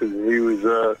afterwards, and he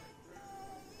was,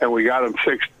 and we got him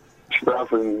fixed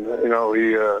stuff, and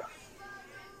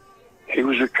he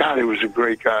was a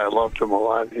great guy. I loved him a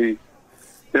lot. He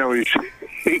was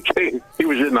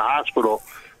in the hospital,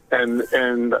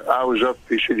 and I was up.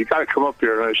 He said, you got to come up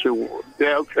here. And I said, well,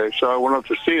 yeah, okay. So I went up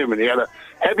to see him, and he had a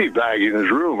heavy bag in his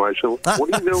room. I said, what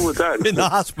are you doing with that? In the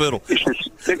hospital. He said,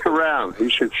 stick around. He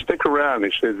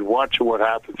said, watch what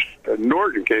happens. And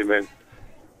Norton came in,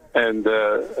 and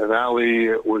Ali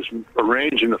was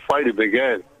arranging the fight to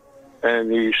begin.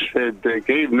 And he said, they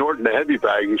gave Norton a heavy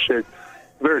bag. He said,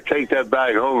 you better take that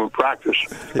bag home and practice.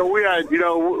 So we had,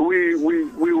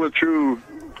 we went through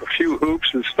a few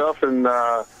hoops and stuff, and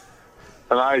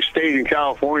I stayed in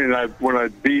California. And when I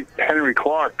beat Henry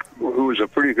Clark, who was a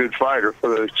pretty good fighter for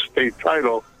the state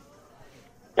title,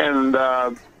 and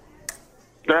then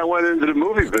I went into the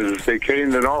movie business. They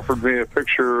came and offered me a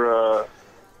picture.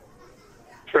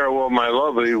 Farewell, My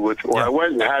Lovely. I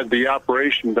went and had the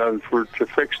operation done to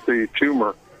fix the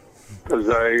tumor. Because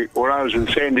when I was in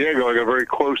San Diego, I got very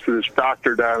close to this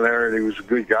doctor down there, and he was a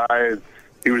good guy, and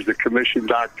he was the commissioned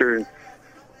doctor.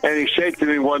 And he said to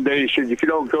me one day, he said, if you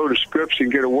don't go to Scripps and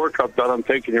get a workup done, I'm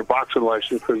taking your boxing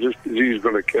license because this disease is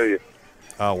going to kill you.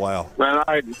 Oh, wow. And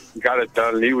I got it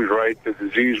done, and he was right. The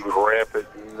disease was rampant.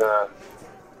 And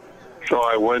so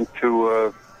I went to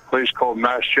a place called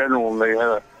Mass General, and they had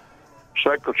a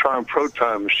cyclotron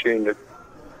proton machine that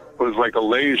was like a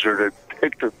laser that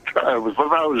hit I was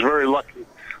very lucky.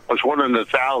 I was one in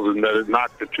 1,000 that it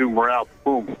knocked the tumor out.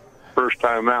 Boom, first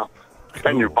time out. Cool.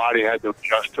 Then your body had to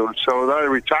adjust to it. So then I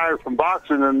retired from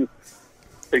boxing, and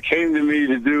they came to me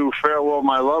to do Farewell,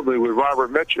 My Lovely with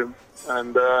Robert Mitchum,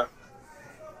 and so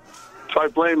I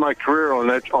blamed my career on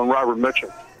Robert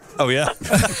Mitchum. Oh, yeah.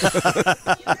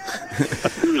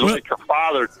 He was like a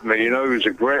father to me. He was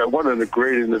a great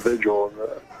individual.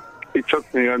 And, he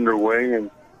took me under wing and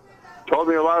told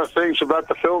me a lot of things about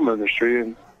the film industry.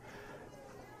 And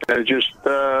it just,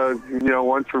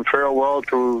 went from Farewell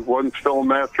to one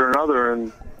film after another.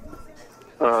 And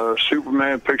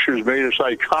Superman pictures made us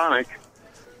iconic.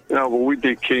 But we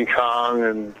did King Kong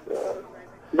and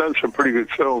done some pretty good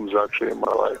films actually in my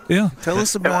life. Yeah, tell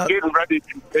us about. We're getting ready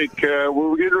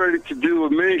to do a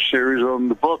miniseries on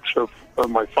the books of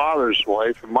my father's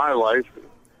life and my life.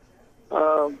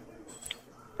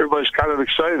 Everybody's kind of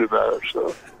excited about it.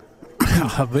 So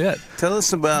I bet. Tell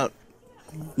us about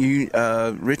you,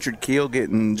 Richard Kiel,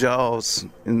 getting Jaws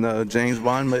in the James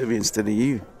Bond movie instead of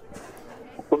you.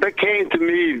 Well, they came to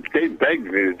me. They begged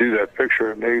me to do that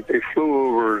picture, and they flew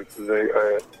over.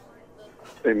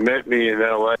 They met me in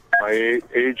L.A. my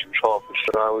agent's office,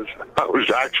 and I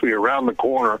was actually around the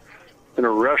corner in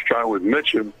a restaurant with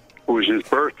Mitchum. It was his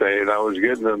birthday, and I was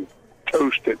getting him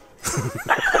toasted.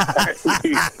 And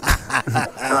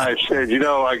I said,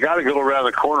 I got to go around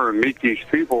the corner and meet these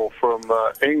people from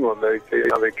England. They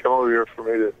come over here for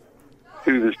me to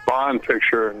do this Bond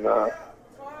picture, and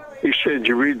He said, "Did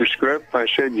you read the script?" I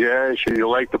said, "Yeah." He said, "You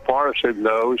like the part?" I said,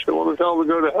 "No." He said, "Well, then tell him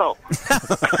to go to hell."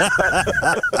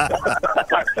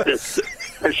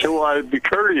 I said, "Well, I'd be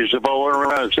courteous if I went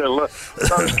around and said, look,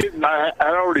 I was kidding. I'd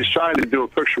already signed to do a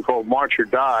picture called March or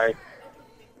Die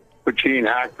with Gene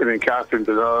Hackman and Catherine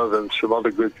Deneuve and some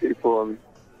other good people. And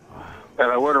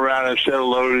I went around and said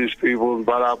hello to these people and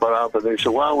and they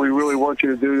said, "Well, we really want you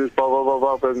to do this, blah, blah,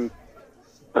 blah, blah."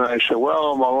 And I said,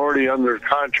 "Well, I'm already under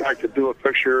contract to do a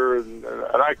picture." And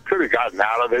I could have gotten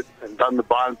out of it and done the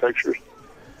Bond pictures.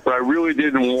 But I really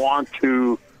didn't want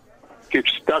to get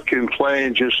stuck in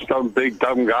playing just some big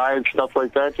dumb guy and stuff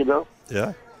like that, you know?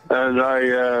 Yeah. And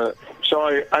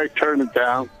so I turned it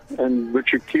down. And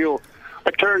Richard Kiel,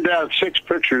 I turned down 6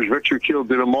 pictures. Richard Kiel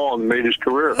did them all and made his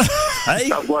career. Hey.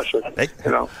 God bless him. Hey.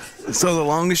 You know. So the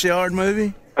Longest Yard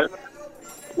movie?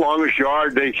 Longest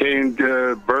Yard,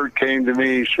 Bert came to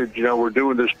me. He said, "You know, we're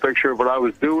doing this picture," but I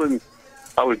was doing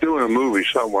a movie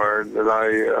somewhere, and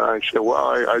I said, "Well,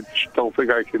 I just don't think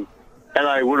I can." And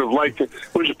I would have liked it.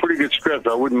 It was a pretty good script.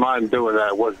 I wouldn't mind doing that.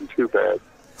 It wasn't too bad.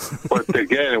 But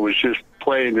again, it was just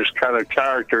playing this kind of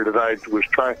character that I was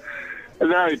trying.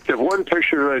 And then the one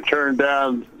picture that I turned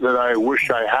down that I wish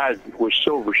I had was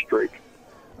Silver Streak.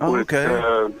 Oh, okay.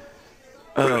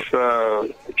 With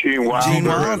Gene Wilder. Gene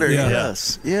Wilder,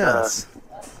 yes.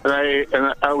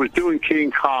 And I was doing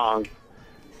King Kong,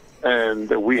 and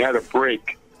we had a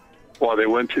break while they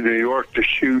went to New York to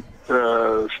shoot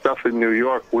stuff in New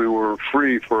York. We were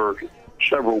free for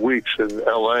several weeks in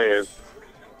L.A.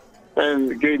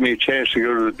 and it gave me a chance to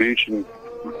go to the beach and,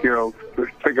 you know,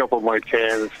 pick up on my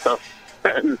tan and stuff.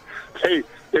 And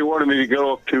they wanted me to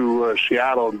go up to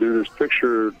Seattle and do this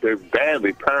picture.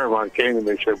 Paramount came and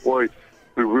they said, "Boy,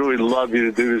 we really love you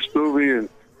to do this movie." And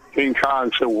King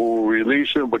Kong said, "We'll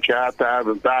release him, but you have to have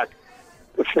him back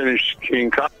to finish King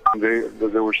Kong."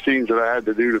 There were scenes that I had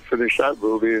to do to finish that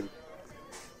movie.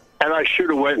 And I should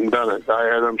have went and done it.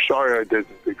 I'm sorry I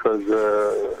didn't, because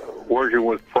working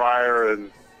with Pryor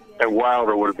and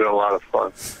Wilder would have been a lot of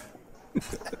fun.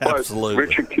 Absolutely. But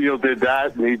Richard Kiel did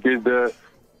that, and he did.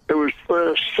 It was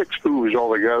 6 movies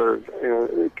altogether.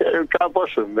 You know, God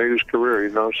bless him, made his career.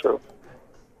 You know, so.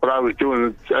 But I was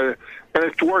doing it, and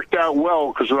it worked out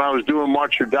well, because when I was doing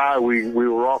March or Die, we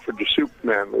were offered the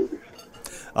Superman movies.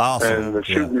 Awesome. And the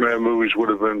Superman movies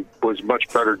was a much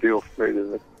better deal for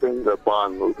me than the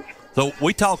Bond movies. So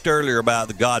we talked earlier about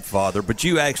The Godfather, but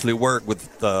you actually worked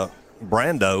with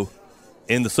Brando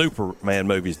in the Superman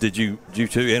movies. Did you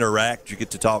two interact? Did you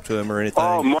get to talk to him or anything?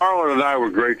 Oh, Marlon and I were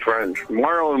great friends.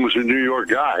 Marlon was a New York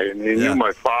guy, and he knew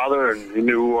my father, and he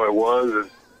knew who I was, and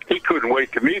he couldn't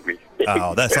wait to meet me.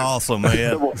 Oh, that's awesome,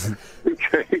 man.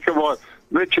 Come on.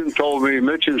 Mitchen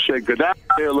said, "Go down,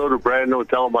 say hello to Brando and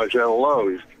tell him I said hello.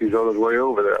 He's on his way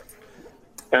over there."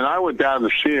 And I went down to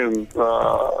see him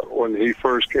when he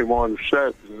first came on the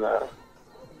set,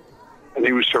 and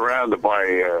he was surrounded by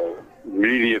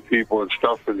media people and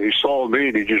stuff, and he saw me,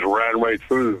 and he just ran right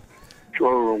through the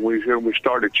showroom. We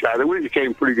started chatting. We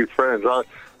became pretty good friends.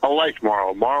 I liked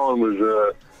Marlon. Marlon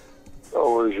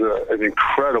was an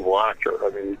incredible actor. I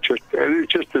mean, he was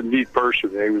just a neat person.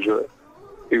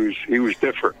 He was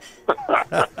different.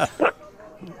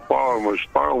 Marlon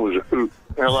was a hoot.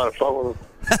 I had a lot of fun with him.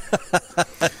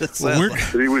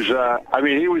 He was.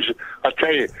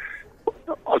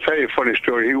 I'll tell you a funny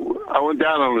story. I went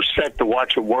down on the set to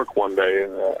watch him work one day,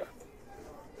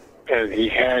 and he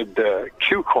had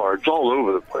cue cards all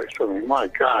over the place. I mean, my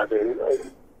God, you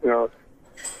know.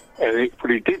 But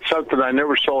he did something I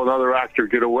never saw another actor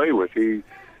get away with. He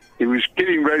was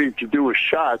getting ready to do a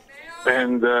shot,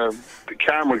 and the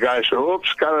camera guy said,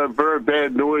 "Oops, got a very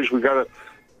bad noise. We gotta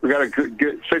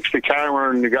fix the camera,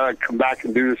 and you gotta come back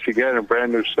and do this again." And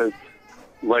Brando said,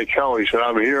 like hell, he said,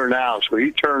 "I'm here now." So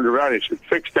he turned around. He said,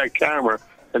 "Fix that camera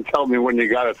and tell me when you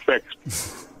got it fixed."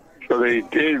 So they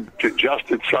did,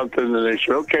 adjusted something, and they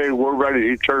said, "Okay, we're ready."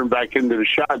 He turned back into the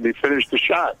shot, and he finished the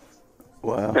shot.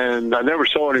 Wow. And I never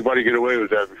saw anybody get away with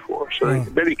that before. So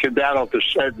then he came down off the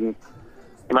set, and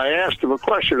I asked him a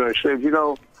question. I said, "You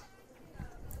know,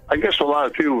 I guess a lot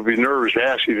of people would be nervous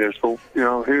asking this, but, you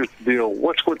know, here's the deal.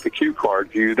 What's with the cue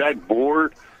cards? Are you that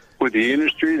bored with the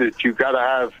industry that you got to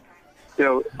have, you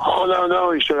know?" "Oh,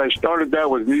 no." He said, "I started that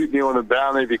with Mutiny on the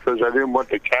Bounty because I didn't want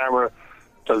the camera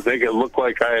to make it look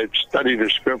like I had studied a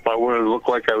script. I wanted it to look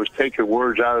like I was taking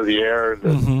words out of the air."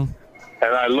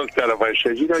 And I looked at him. I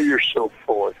said, "You know, you're so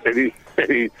full of it."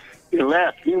 And he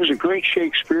laughed. He was a great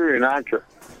Shakespearean actor.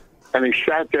 And he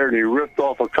sat there and he ripped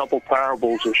off a couple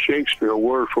parables of Shakespeare,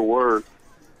 word for word.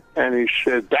 And he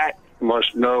said, "That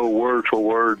must know word for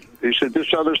word." He said,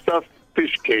 "This other stuff,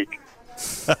 piece of cake."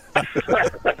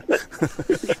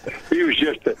 He was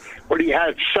just, but he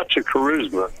had such a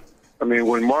charisma. I mean,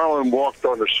 when Marlon walked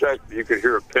on the set, you could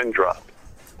hear a pin drop.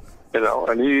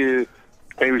 And he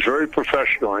was very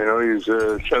professional. He was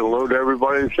said hello to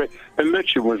everybody. And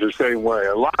Mitchum was the same way.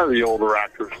 A lot of the older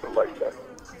actors were like that.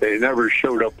 They never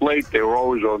showed up late. They were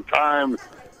always on time.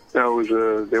 They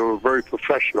were very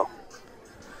professional.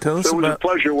 Tell us it was a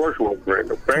pleasure working with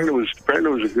Brandon. Brandon was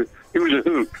he was a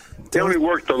hoot. He only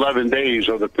worked 11 days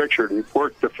on the picture. He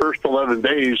worked the first 11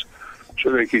 days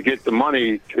so they could get the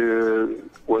money to,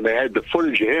 when they had the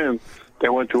footage of him, they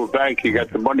went to a bank. He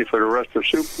got the money for the rest of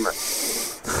Superman.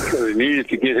 So they needed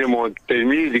to get him on. They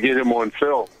needed to get him on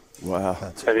film. Wow!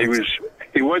 And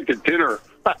he went to dinner.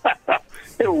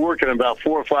 They were working about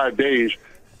 4 or 5 days,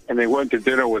 and they went to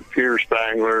dinner with Peter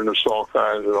Spangler and the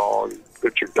Salkinds and all, and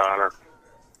Richard Donner,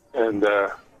 and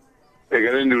they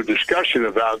got into a discussion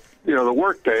about the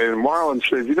work day. And Marlon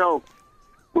said,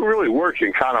 we're really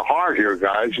working kind of hard here,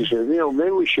 guys. He said,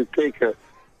 maybe we should take a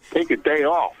day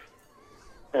off.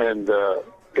 And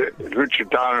Richard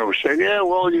Donner was saying, yeah,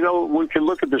 well, we can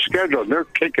look at the schedule. And they're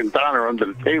kicking Donner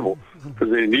under the table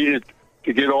because they needed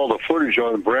to get all the footage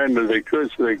on Brandon they could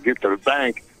so they could get to the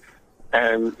bank.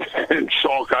 And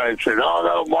Salkind said,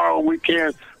 oh, no, Marlon, we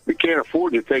can't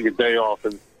afford to take a day off.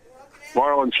 And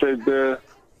Marlon said,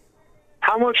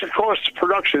 how much it costs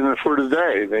production for the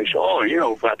day? And they said,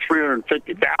 about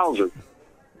 $350,000.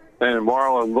 And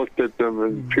Marlon looked at them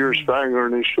and Pierce Spangler,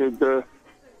 and he said,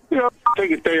 take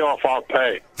a day off, I'll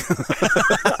pay.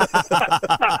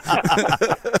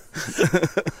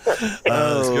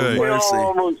 That's great. We all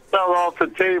almost fell off the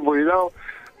table,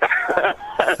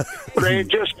 They had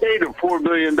just paid him $4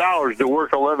 million to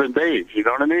work 11 days. You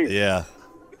know what I mean? Yeah.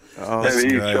 Oh, and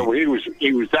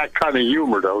he was that kind of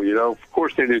humor, though. Of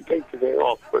course, they didn't take the day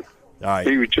off, but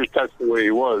he was just, that's the way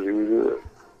he was.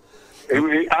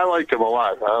 I liked him a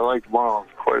lot. I liked Marlon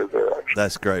quite a bit, actually.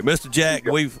 That's great. Mr. Jack,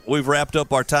 we've wrapped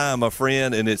up our time, my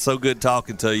friend, and it's so good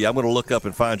talking to you. I'm going to look up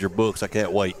and find your books. I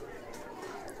can't wait.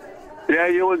 Yeah,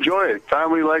 you'll enjoy it.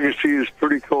 Family Legacy is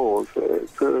pretty cool.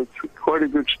 It's quite a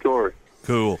good story.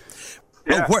 Cool.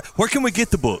 Yeah. Oh, where can we get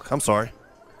the book? I'm sorry.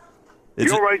 You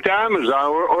go right to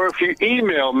Amazon, or if you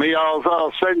email me,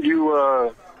 I'll send you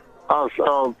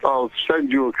I'll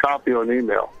send you a copy on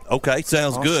email. Okay,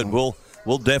 sounds good. We'll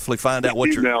definitely find out what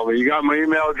you're. Email me. You got my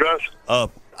email address? I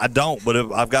don't,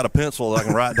 but I've got a pencil that I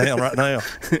can write down right now.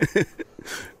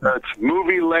 That's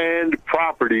Movieland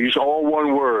Properties, all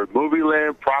one word.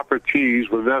 Movieland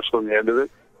Properties with an S on the end of it,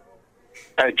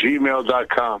 at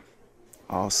gmail.com.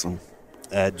 Awesome.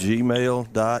 At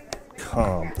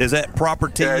gmail.com. Is that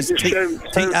properties?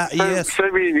 Yeah,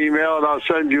 send me an email, and I'll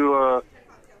send you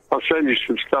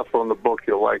some stuff on the book.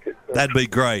 You'll like it. That'd be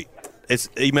great.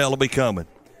 Email will be coming.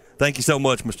 Thank you so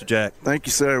much, Mr. Jack. Thank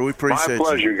you, sir. We appreciate it. My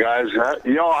pleasure, guys.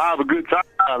 Y'all have a good time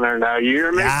down there now. You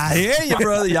hear me? I hear you,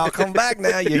 brother. Y'all come back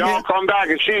now. Y'all come back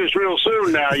and see us real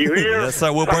soon now. You hear? Yes,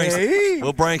 sir. We'll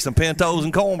bring some pintos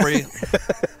and cornbread.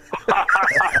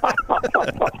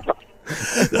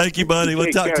 Thank you, buddy.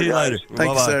 We'll talk to you later.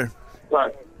 Thank you, sir.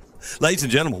 Bye. Ladies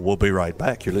and gentlemen, we'll be right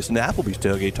back. You're listening to Applebee's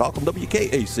Tailgate Talk on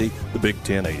WKAC, the Big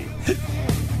 1080.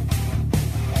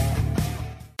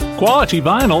 Quality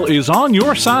Vinyl is on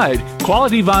your side.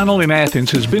 Quality Vinyl in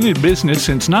Athens has been in business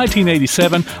since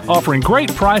 1987, offering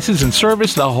great prices and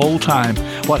service the whole time.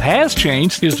 What has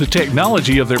changed is the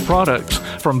technology of their products.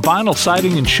 From vinyl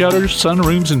siding and shutters,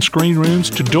 sunrooms and screen rooms,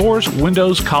 to doors,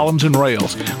 windows, columns, and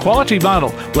rails. Quality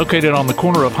Vinyl, located on the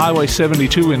corner of Highway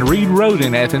 72 and Reed Road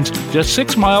in Athens, just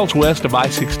 6 miles west of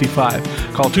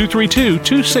I-65. Call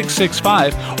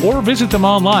 232-2665 or visit them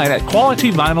online at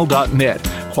qualityvinyl.net.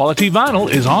 Quality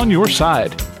Vinyl is on your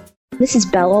side. This is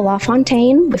Bella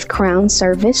LaFontaine with Crown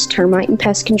Service Termite and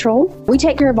Pest Control. We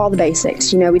take care of all the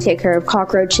basics. We take care of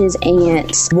cockroaches,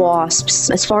 ants,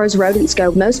 wasps. As far as rodents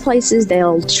go, most places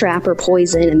they'll trap or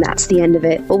poison, and that's the end of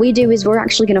it. What we do is we're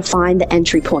actually going to find the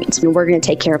entry points, and we're going to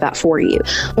take care of that for you.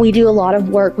 We do a lot of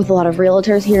work with a lot of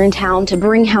realtors here in town to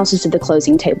bring houses to the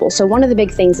closing table. So one of the big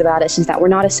things about us is that we're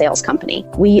not a sales company.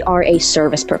 We are a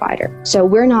service provider. So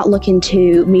we're not looking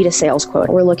to meet a sales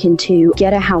quota. We're looking to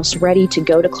get a house ready to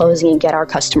go to closing and get our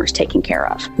customers taken care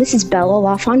of. This is Bella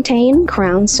LaFontaine,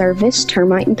 Crown Service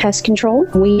Termite and Pest Control.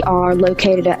 We are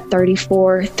located at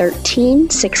 3413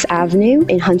 6th Avenue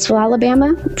in Huntsville,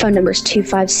 Alabama. Phone number is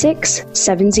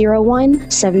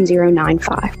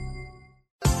 256-701-7095.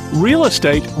 Real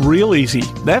estate, real easy.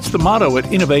 That's the motto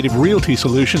at Innovative Realty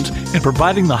Solutions, and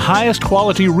providing the highest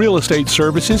quality real estate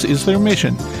services is their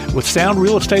mission. With sound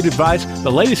real estate advice,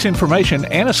 the latest information,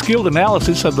 and a skilled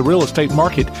analysis of the real estate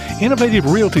market, Innovative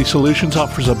Realty Solutions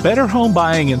offers a better home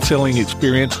buying and selling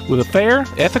experience with a fair,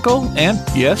 ethical, and,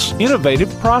 yes,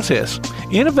 innovative process.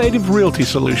 Innovative Realty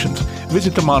Solutions.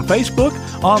 Visit them on Facebook,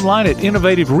 online at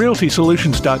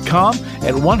innovativerealtysolutions.com,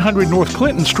 at 100 North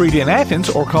Clinton Street in Athens,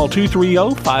 or call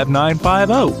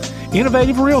 230-5950.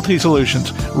 Innovative Realty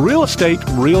Solutions. Real estate,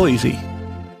 real easy.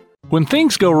 When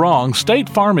things go wrong, State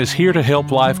Farm is here to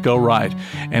help life go right.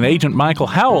 And Agent Michael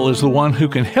Howell is the one who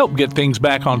can help get things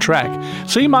back on track.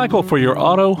 See Michael for your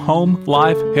auto, home,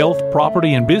 life, health,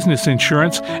 property, and business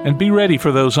insurance, and be ready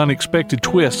for those unexpected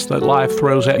twists that life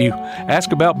throws at you.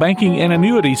 Ask about banking and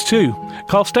annuities, too.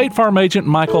 Call State Farm Agent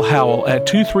Michael Howell at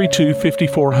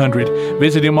 232-5400.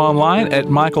 Visit him online at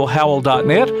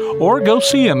michaelhowell.net or go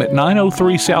see him at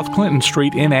 903 South Clinton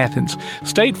Street in Athens.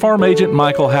 State Farm Agent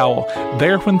Michael Howell.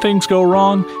 There when things go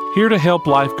wrong, here to help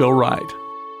life go right.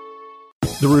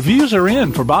 The reviews are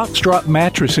in for Box Drop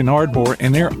Mattress in Ardmore,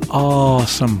 and they're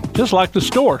awesome, just like the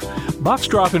store. Box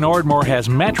Drop in Ardmore has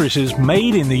mattresses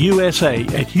made in the USA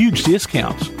at huge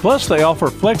discounts. Plus, they offer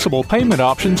flexible payment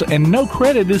options and no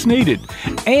credit is needed.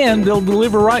 And they'll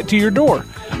deliver right to your door.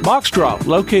 Box Drop,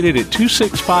 located at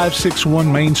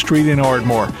 26561 Main Street in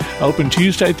Ardmore. Open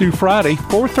Tuesday through Friday,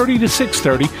 4:30 to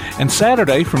 6:30, and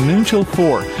Saturday from noon till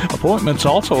 4. Appointments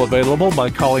also available by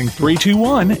calling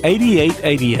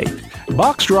 321-8888.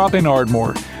 Box Drop in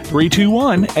Ardmore,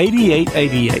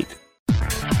 321-8888.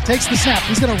 Takes the snap.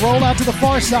 He's going to roll out to the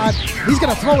far side. He's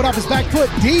going to throw it off his back foot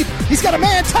deep. He's got a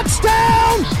man.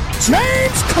 Touchdown!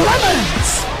 James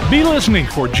Clemens! Be listening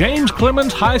for James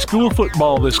Clemens High School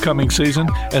football this coming season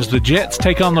as the Jets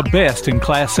take on the best in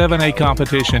Class 7A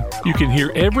competition. You can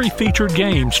hear every featured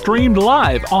game streamed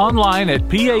live online at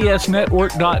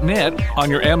pasnetwork.net, on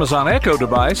your Amazon Echo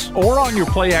device, or on your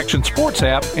Play Action Sports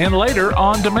app, and later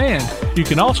on demand. You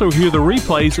can also hear the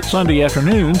replays Sunday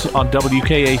afternoons on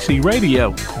WKAC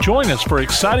Radio. Join us for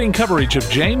exciting coverage of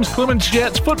James Clemens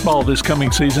Jets football this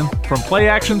coming season from Play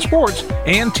Action Sports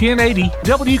and 1080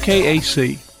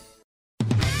 WKAC.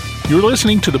 You're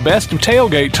listening to the best of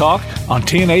Tailgate Talk on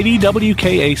 1080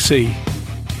 WKAC.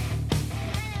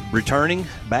 Returning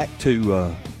back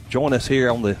to join us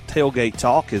here on the Tailgate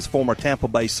Talk is former Tampa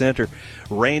Bay Center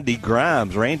Randy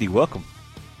Grimes. Randy, welcome.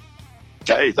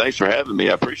 Hey, thanks for having me.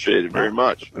 I appreciate it very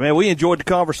much. Man, we enjoyed the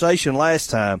conversation last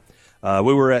time.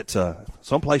 We were at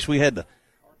someplace we had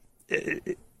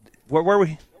where were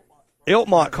we?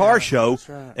 Elkmont Car Show,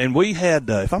 right. And we had,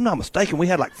 if I'm not mistaken, we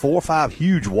had like 4 or 5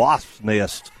 huge wasp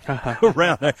nests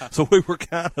around there. So we were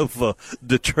kind of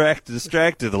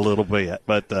distracted a little bit.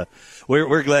 But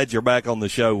we're glad you're back on the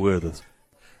show with us.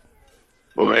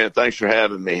 Well, man, thanks for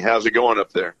having me. How's it going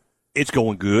up there? It's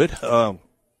going good.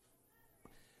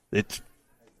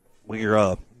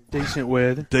 We're decent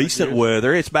weather. Decent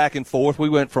weather. It's back and forth. We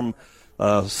went from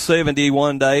 70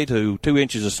 one day to 2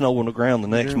 inches of snow on the ground the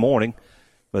next morning.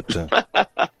 But so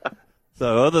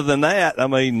other than that, I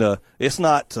mean, it's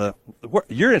not.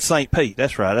 You're in St. Pete.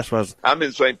 That's right. That's what I'm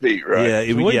in St. Pete, right? Yeah,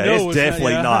 it's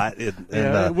definitely not.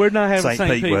 We're not having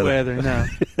St. Pete weather. No.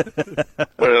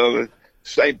 Well,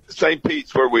 St.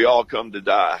 Pete's where we all come to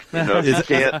die. You know, if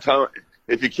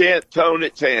you can't tone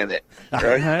it, tan it.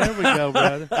 Right? There we go,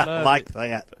 brother. Like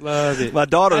that. Love it. My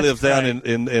daughter lives down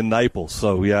in Naples,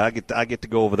 so yeah, I get to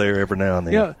go over there every now and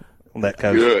then. Yeah. On that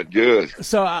coast. Good.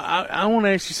 So I want to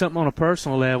ask you something on a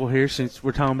personal level here, since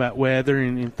we're talking about weather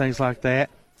and things like that.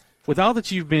 With all that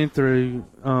you've been through,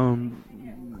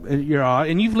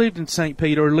 and you've lived in St.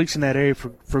 Pete, or at least in that area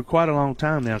for quite a long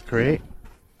time now, correct?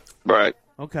 Right.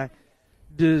 Okay.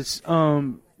 Do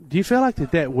you feel like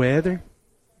that weather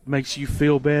makes you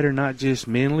feel better, not just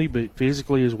mentally but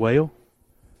physically as well?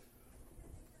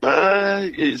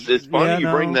 It's funny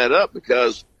you bring that up,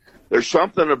 because there's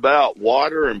something about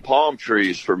water and palm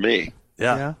trees for me.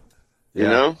 Yeah. You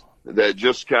know, that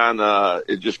just kind of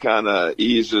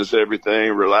eases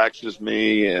everything, relaxes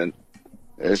me, and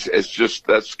it's just,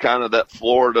 that's kind of that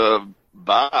Florida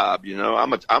vibe. You know,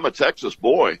 I'm a Texas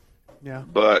boy. Yeah.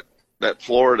 But that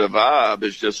Florida vibe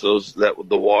is just the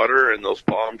water and those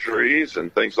palm trees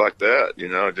and things like that. You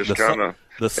know, just kind of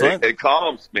it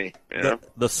calms me. You know?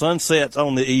 The sunsets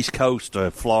on the East Coast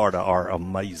of Florida are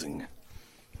amazing.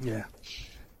 Yeah,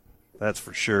 that's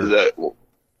for sure.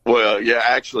 Well, yeah,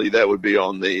 actually, that would be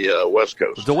on the West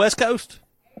Coast. The West Coast?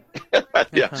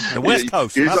 Yeah, the West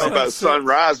Coast. You're talking about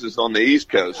sunrises on the East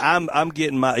Coast. I'm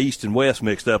getting my East and West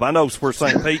mixed up. I know where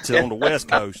St. Pete's is on the West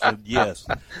Coast. And yes,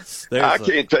 I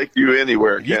can't take you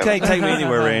anywhere. You can't take me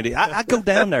anywhere, Randy. I go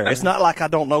down there. It's not like I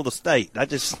don't know the state. I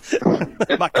just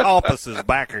my compass is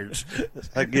backwards,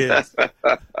 I guess.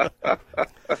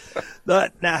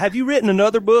 Now, have you written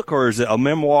another book, or is it a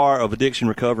memoir of addiction,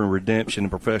 recovery, and redemption in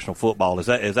professional football? Is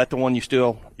that the one you're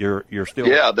still?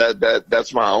 Yeah,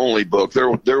 that's my only book.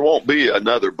 There won't be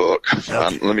another book.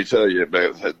 Let me tell you,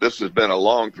 this has been a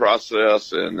long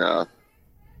process, but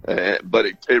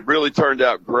it really turned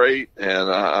out great, and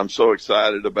I'm so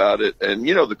excited about it. And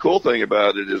the cool thing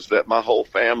about it is that my whole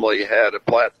family had a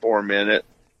platform in it.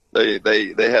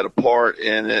 They had a part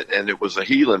in it, and it was a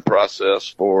healing process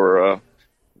for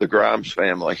the Grimes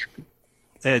family.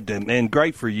 And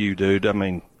great for you, dude. I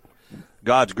mean,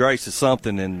 God's grace is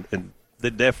something, and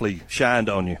it definitely shined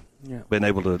on you. Yeah. Being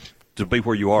able to be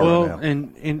where you are right now.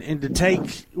 And to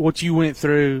take what you went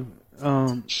through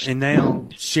and now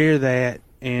share that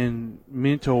and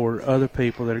mentor other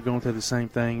people that are going through the same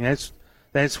thing,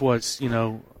 that's what's,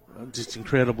 just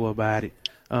incredible about it.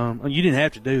 You didn't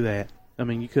have to do that. I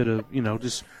mean, you could have,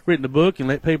 just written a book and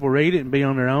let people read it and be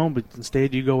on their own, but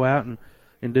instead you go out and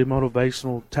do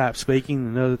motivational type speaking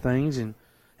and other things and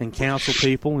counsel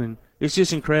people, and it's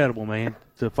just incredible, man,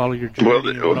 to follow your journey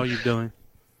and what all you're doing.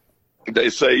 They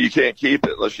say you can't keep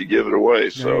it unless you give it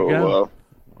away. So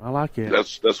I like it.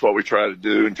 That's what we try to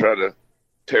do, and try to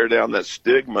tear down that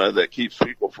stigma that keeps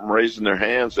people from raising their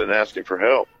hands and asking for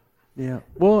help. Yeah.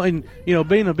 Well, and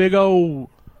being a big old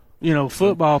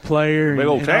football player, big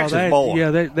old and Texas all that, boy.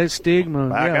 Yeah, that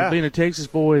stigma. Being a Texas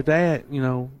boy at that,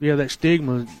 that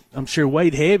stigma, I'm sure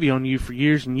weighed heavy on you for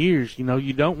years and years.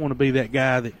 You don't want to be that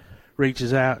guy that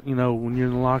reaches out, when you're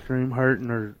in the locker room hurting,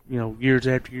 or years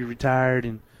after you're retired,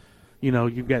 and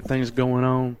you've got things going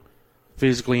on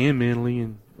physically and mentally,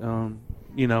 and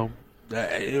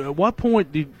at what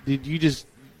point did you just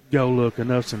go, look,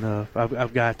 enough's enough?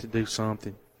 I've got to do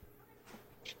something.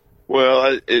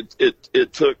 Well,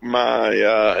 it took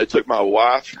my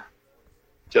wife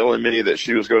telling me that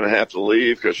she was going to have to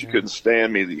leave because she couldn't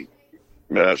stand me.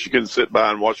 She couldn't sit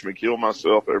by and watch me kill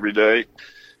myself every day.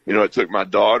 It took my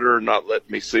daughter not letting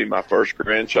me see my first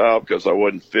grandchild because I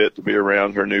wasn't fit to be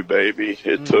around her new baby.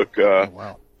 It took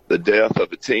the death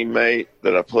of a teammate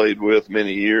that I played with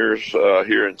many years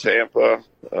here in Tampa.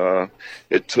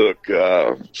 It took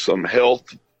some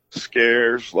health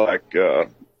scares like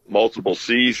multiple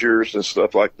seizures and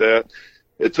stuff like that.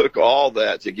 It took all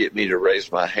that to get me to raise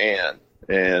my hand.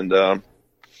 And,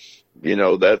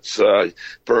 that's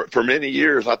for many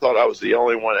years, I thought I was the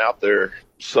only one out there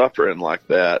suffering like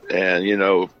that.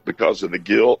 And, because of the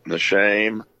guilt and the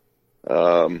shame,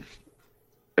 and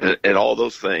all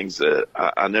those things, that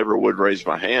I never would raise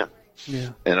my hand. Yeah.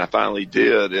 And I finally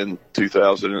did in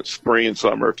spring and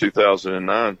summer of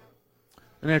 2009.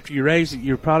 And after you raised it,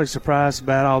 you're probably surprised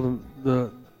about all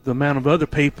the amount of other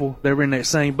people that were in that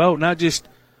same boat, not just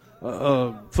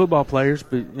football players,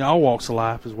 but all walks of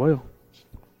life as well.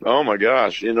 Oh, my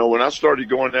gosh. When I started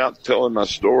going out and telling my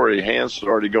story, hands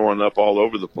started going up all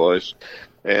over the place.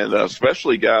 And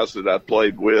especially guys that I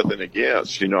played with and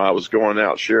against. I was going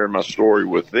out sharing my story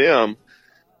with them,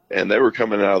 and they were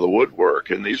coming out of the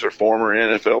woodwork. And these are former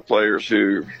NFL players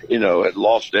who, had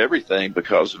lost everything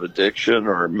because of addiction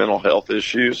or mental health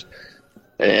issues.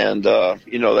 And,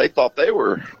 they thought they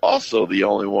were also the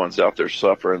only ones out there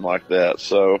suffering like that.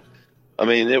 So, I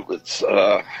mean,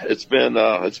 it's been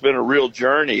a real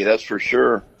journey, that's for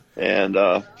sure. And,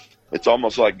 it's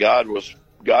almost like God was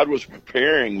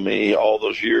preparing me all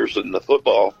those years in the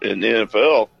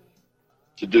NFL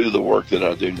to do the work that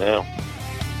I do now.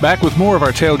 Back with more of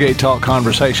our Tailgate Talk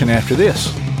conversation after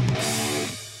this.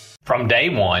 From day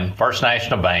one, First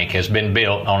National Bank has been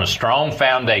built on a strong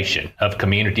foundation of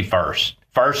community first.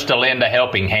 First to lend a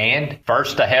helping hand,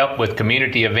 first to help with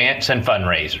community events and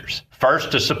fundraisers,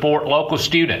 first to support local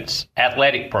students,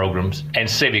 athletic programs, and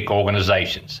civic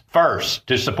organizations, first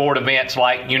to support events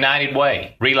like United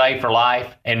Way, Relay for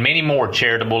Life, and many more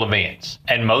charitable events,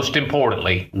 and most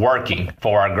importantly, working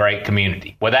for our great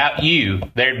community. Without you,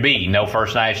 there'd be no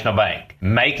First National Bank.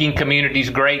 Making communities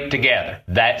great together,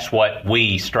 that's what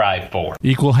we strive for.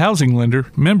 Equal housing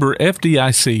lender, member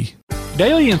FDIC.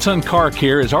 Daly & Son Car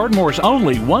Care is Ardmore's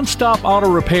only one-stop auto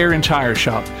repair and tire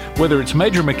shop. Whether it's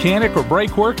major mechanic or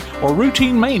brake work or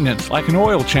routine maintenance like an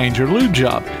oil change or lube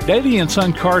job, Daly &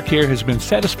 Son Car Care has been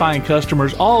satisfying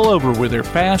customers all over with their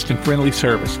fast and friendly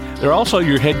service. They're also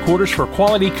your headquarters for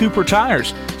quality Cooper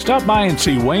tires. Stop by and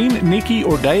see Wayne, Nikki,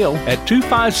 or Dale at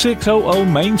 25600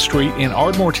 Main Street in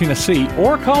Ardmore, Tennessee,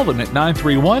 or call them at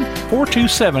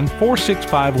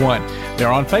 931-427-4651.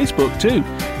 They're on Facebook, too.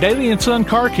 Daly & Son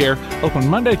Car Care, open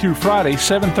Monday through Friday,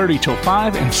 7:30 till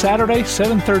 5, and Saturday,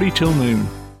 7:30 till noon.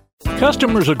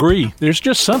 Customers agree. There's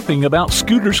just something about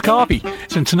Scooter's Coffee.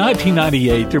 Since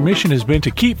 1998, their mission has been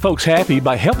to keep folks happy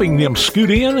by helping them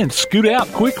scoot in and scoot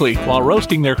out quickly while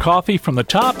roasting their coffee from the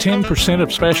top 10%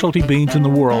 of specialty beans in the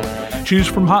world. Choose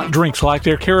from hot drinks like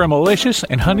their Caramelicious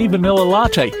and Honey Vanilla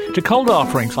Latte to cold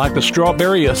offerings like the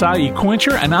Strawberry Acai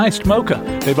Quencher and Iced Mocha.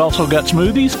 They've also got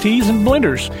smoothies, teas, and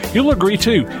blenders. You'll agree,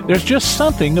 too. There's just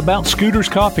something about Scooter's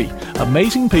Coffee.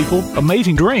 Amazing people,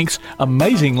 amazing drinks,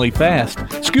 amazingly fast.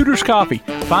 Scooter's Coffee,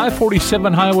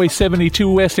 547 Highway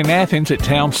 72 West in Athens at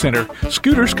Town Center.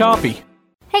 Scooter's Coffee.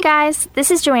 Hey guys,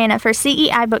 this is Joanna for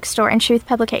CEI Bookstore and Truth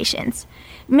Publications.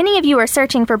 Many of you are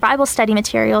searching for Bible study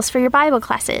materials for your Bible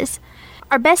classes.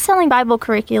 Our best-selling Bible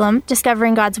curriculum,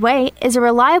 Discovering God's Way, is a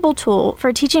reliable tool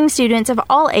for teaching students of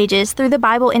all ages through the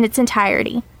Bible in its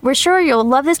entirety. We're sure you'll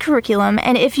love this curriculum,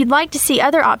 and if you'd like to see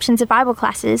other options of Bible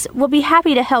classes, we'll be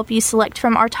happy to help you select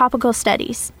from our topical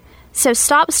studies. So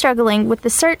stop struggling with the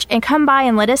search and come by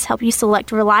and let us help you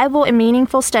select reliable and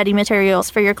meaningful study materials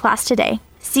for your class today.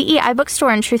 CEI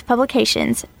Bookstore and Truth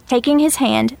Publications, taking his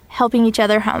hand, helping each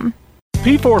other home.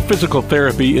 P4 Physical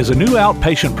Therapy is a new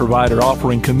outpatient provider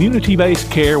offering community-based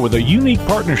care with a unique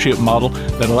partnership model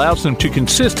that allows them to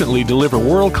consistently deliver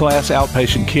world-class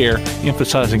outpatient care,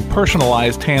 emphasizing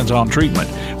personalized hands-on treatment.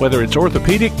 Whether it's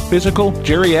orthopedic, physical,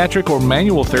 geriatric, or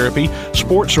manual therapy,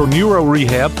 sports or neuro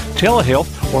rehab, telehealth,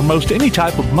 or most any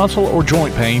type of muscle or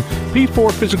joint pain,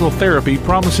 P4 Physical Therapy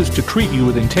promises to treat you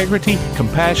with integrity,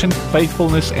 compassion,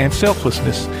 faithfulness, and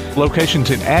selflessness.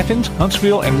 Locations in Athens,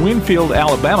 Huntsville, and Winfield,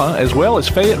 Alabama, as well as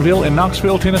Fayetteville and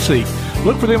Knoxville, Tennessee.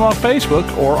 Look for them on Facebook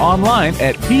or online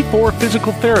at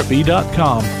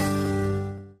p4physicaltherapy.com.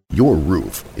 Your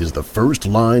roof is the first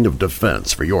line of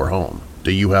defense for your home.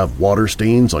 Do you have water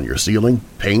stains on your ceiling,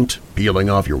 paint peeling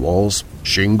off your walls,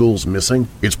 shingles missing?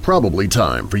 It's probably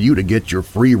time for you to get your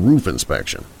free roof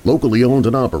inspection. Locally owned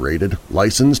and operated,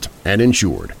 licensed, and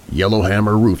insured,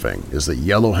 Yellowhammer Roofing is the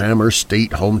Yellowhammer State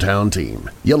Hometown Team.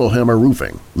 Yellowhammer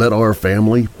Roofing. Let our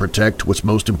family protect what's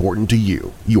most important to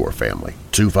you, your family.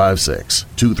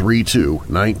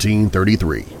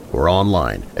 256-232-1933 or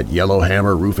online at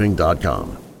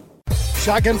yellowhammerroofing.com.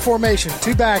 Shotgun formation,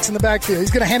 two backs in the backfield. He's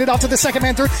going to hand it off to the second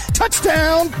man through.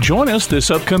 Touchdown! Join us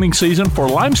this upcoming season for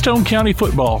Limestone County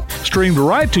football, streamed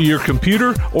right to your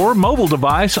computer or mobile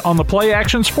device on the Play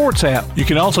Action Sports app. You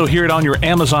can also hear it on your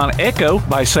Amazon Echo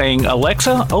by saying,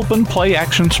 Alexa, open Play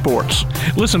Action Sports.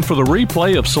 Listen for the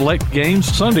replay of select games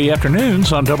Sunday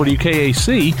afternoons on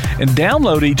WKAC and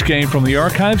download each game from the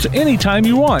archives anytime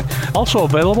you want. Also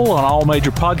available on all major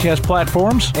podcast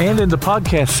platforms and in the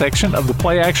podcast section of the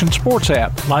Play Action Sports app.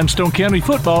 Limestone County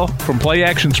football from Play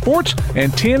Action Sports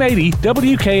and 1080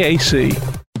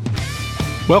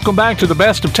 WKAC. Welcome back to the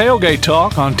best of Tailgate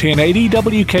Talk on 1080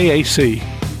 WKAC.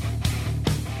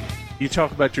 You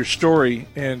talk about your story,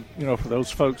 and for those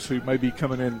folks who may be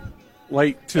coming in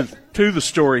late to the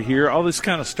story here, all this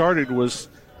kind of started with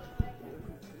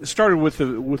the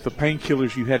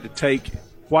painkillers you had to take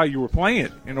while you were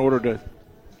playing in order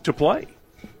to play.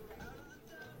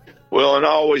 Well, and I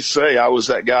always say I was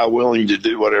that guy willing to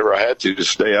do whatever I had to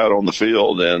stay out on the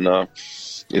field. And,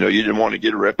 you didn't want to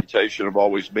get a reputation of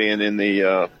always being in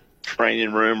the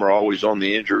training room or always on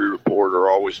the injury report or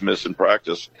always missing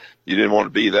practice. You didn't want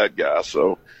to be that guy.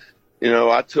 So,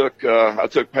 I took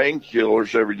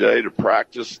painkillers every day to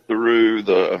practice through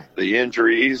the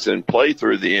injuries and play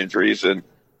through the injuries. And,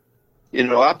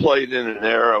 I played in an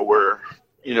era where,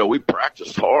 we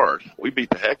practiced hard. We beat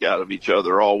the heck out of each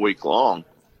other all week long.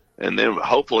 And then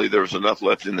hopefully there was enough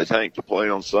left in the tank to play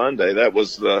on Sunday. That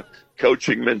was the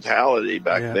coaching mentality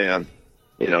back then.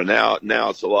 Now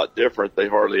it's a lot different. They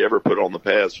hardly ever put on the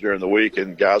pads during the week,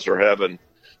 and guys are having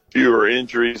fewer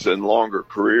injuries and longer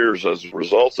careers as a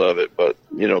result of it. But,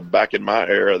 back in my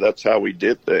era, that's how we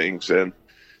did things. And,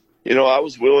 I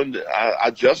was willing to, I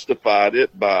justified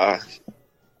it by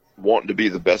wanting to be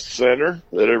the best center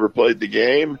that ever played the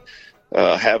game.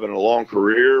 Having a long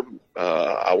career,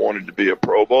 I wanted to be a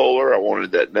Pro Bowler. I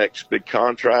wanted that next big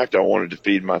contract. I wanted to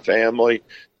feed my family.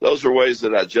 Those are ways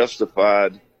that I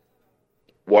justified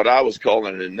what I was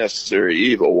calling a necessary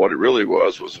evil. What it really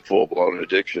was a full-blown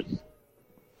addiction.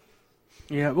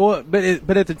 Yeah, well, but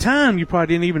at the time, you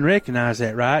probably didn't even recognize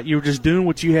that, right? You were just doing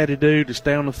what you had to do to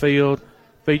stay on the field,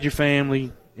 feed your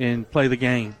family, and play the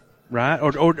game, right?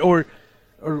 Or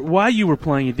while you were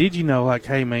playing, did you know, like,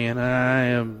 hey, man, I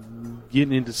am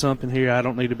getting into something here I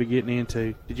don't need to be getting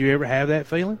into? Did you ever have that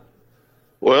feeling?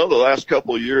 Well, the last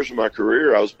couple of years of my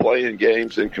career, I was playing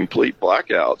games in complete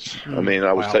blackouts. I mean,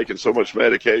 I was taking so much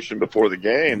medication before the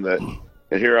game that,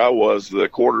 and here I was, the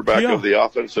quarterback of the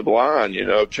offensive line,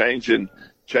 changing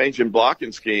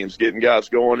blocking schemes, getting guys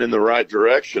going in the right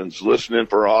directions, listening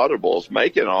for audibles,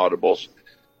 making audibles,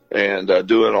 and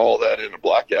doing all that in a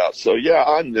blackout. So, yeah,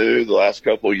 I knew the last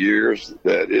couple of years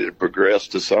that it had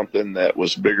progressed to something that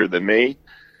was bigger than me,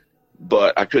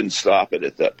 but I couldn't stop it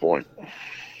at that point.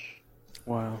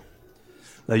 Wow.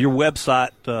 Now, your website,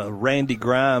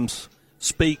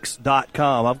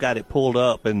 randygrimesspeaks.com, I've got it pulled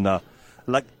up, and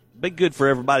be good for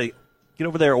everybody. Get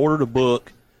over there, order the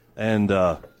book, and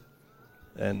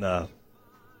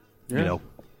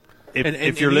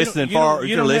if you're listening far, you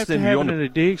you're don't listening, have to have an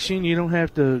addiction. You don't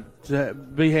have to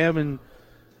be having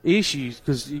issues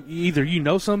because either you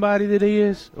know somebody that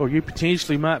is, or you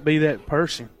potentially might be that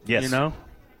person. Yes.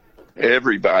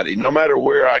 Everybody, no matter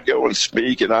where I go and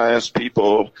speak, and I ask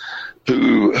people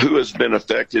who has been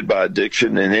affected by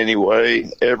addiction in any way,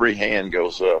 every hand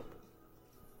goes up.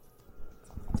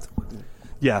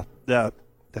 Yeah,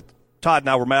 Todd and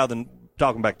I were mouthing,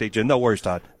 talking back to each other. No worries,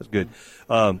 Todd. That's good.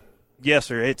 Yes,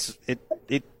 sir. It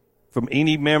from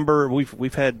any member.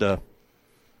 We've had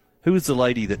who's the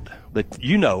lady that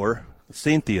you know her?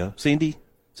 Cindy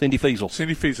Feasel.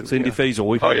 Cindy Feasel.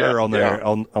 We've had her on there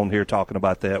on here talking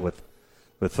about that with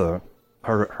her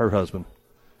husband.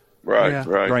 Right.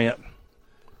 Grant.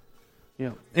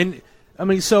 Yeah, and I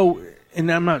mean,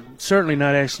 and I'm certainly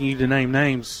not asking you to name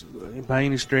names by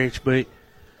any stretch, but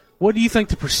what do you think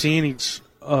the percentage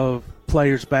of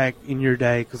players back in your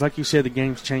day, because like you said, the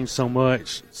game's changed so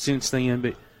much since then,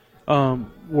 but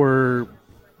were,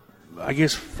 I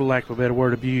guess for lack of a better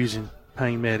word, abusing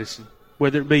pain medicine,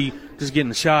 whether it be just getting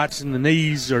the shots in the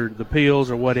knees or the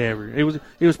pills or whatever? It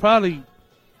was probably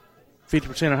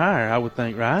 50% or higher, I would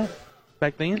think, right?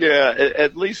 Back then? Yeah,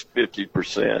 at least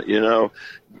 50%.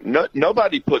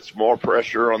 Nobody puts more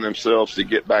pressure on themselves to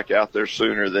get back out there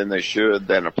sooner than they should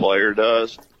than a player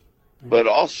does. But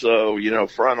also,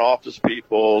 front office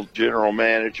people, general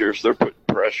managers, they're putting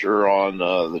pressure on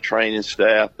the training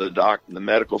staff, the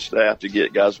medical staff to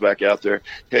get guys back out there.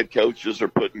 Head coaches are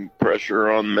putting pressure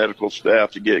on the medical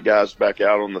staff to get guys back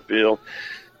out on the field.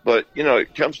 But,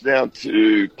 it comes down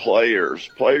to players.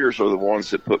 Players are the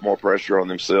ones that put more pressure on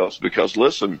themselves because,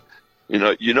 listen,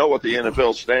 you know what the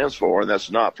NFL stands for, and that's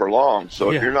not for long.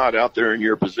 So if you're not out there in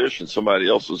your position, somebody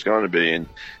else is going to be,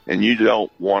 and you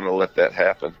don't want to let that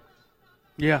happen.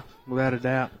 Yeah, without a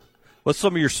doubt. What's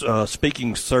some of your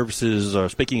speaking services or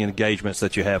speaking engagements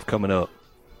that you have coming up?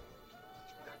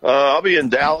 I'll be in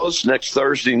Dallas next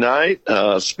Thursday night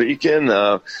speaking.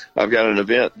 I've got an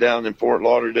event down in Fort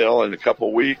Lauderdale in a couple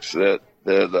of weeks that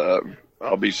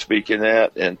I'll be speaking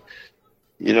at. And,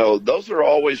 those are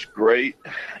always great.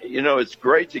 It's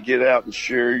great to get out and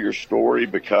share your story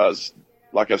because,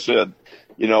 like I said,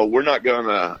 we're not going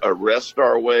to arrest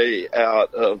our way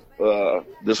out of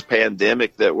this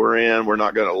pandemic that we're in. We're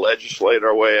not going to legislate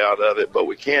our way out of it, but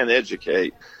we can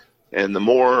educate. And the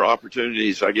more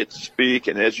opportunities I get to speak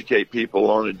and educate people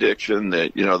on addiction,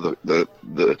 that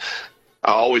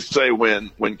I always say when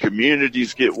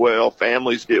communities get well,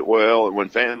 families get well, and when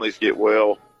families get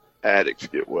well, addicts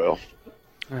get well.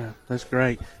 Yeah, that's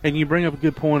great. And you bring up a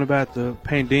good point about the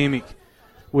pandemic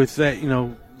with that,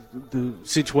 the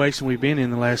situation we've been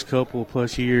in the last couple of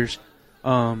plus years.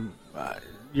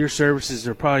 Your services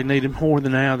are probably needed more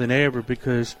now than ever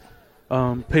because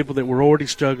people that were already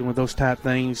struggling with those type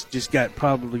things just got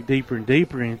probably deeper and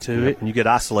deeper into it. And you get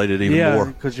isolated even more.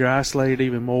 Yeah, because you're isolated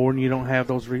even more and you don't have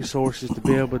those resources to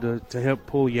be able to help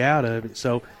pull you out of it.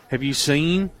 So have you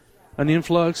seen an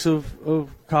influx of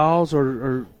calls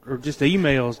or just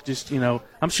emails? Just,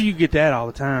 I'm sure you get that all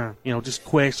the time, just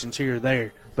questions here or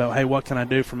there about, hey, what can I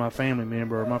do for my family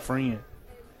member or my friend?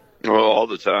 Well, all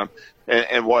the time.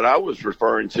 And what I was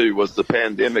referring to was the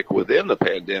pandemic within the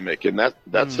pandemic, and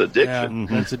that's addiction. Yeah,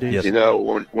 that's addiction.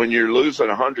 When you're losing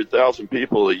 100,000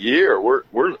 people a year,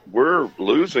 we're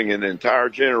losing an entire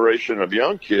generation of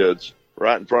young kids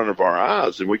right in front of our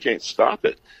eyes, and we can't stop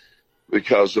it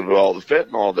because of all the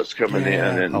fentanyl that's coming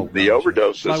in and the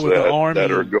overdoses like with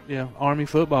that are Army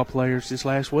football players this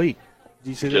last week. Did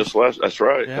you see that? That's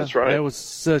right. Yeah, That's right. That was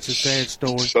such a sad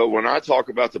story. So when I talk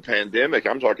about the pandemic,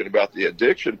 I'm talking about the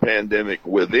addiction pandemic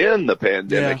within the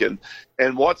pandemic. Yeah.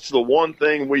 And what's the one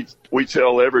thing we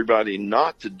tell everybody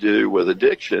not to do with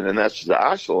addiction, and that's to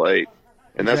isolate.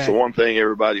 And that's the one thing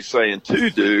everybody's saying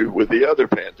to do with the other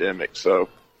pandemic. So,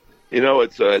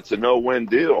 it's a no-win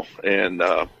deal. And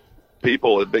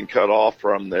people have been cut off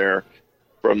from their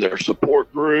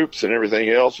support groups and everything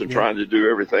else, and trying to do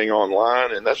everything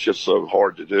online, and that's just so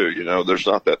hard to do. There's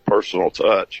not that personal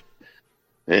touch,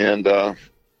 and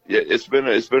it's been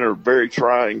a very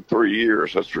trying 3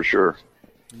 years, that's for sure.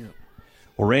 Yeah.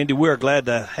 Well, Randy, we're glad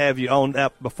to have you on.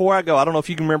 Now, before I go, I don't know if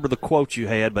you can remember the quote you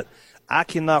had, but I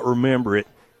cannot remember it.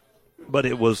 But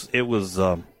it was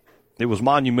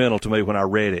monumental to me when I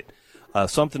read it.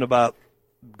 Something about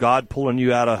God pulling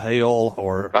you out of hell,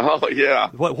 or tell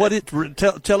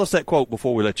us that quote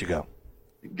before we let you go.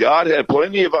 God had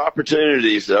plenty of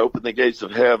opportunities to open the gates of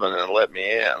heaven and let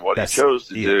me in. What he chose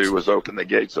to do was open the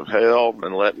gates of hell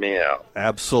and let me out.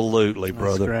 Absolutely,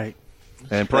 brother. That's great.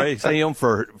 And praise him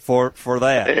for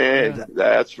that. And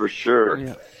that's for sure.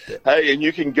 Yeah. Hey, and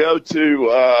you can go to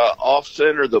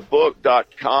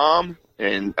offcenterthebook.com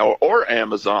or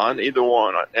Amazon, either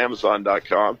one,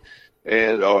 Amazon.com.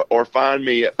 And or find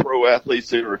me at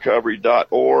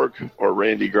proathletesinrecovery.org or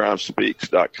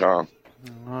randygrimespeaks.com.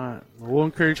 All right. We'll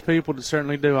encourage people to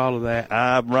certainly do all of that.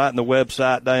 I'm writing the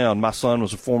website down. My son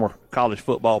was a former college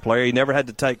football player. He never had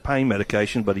to take pain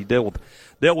medication, but he dealt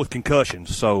with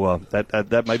concussions. So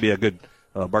that may be a good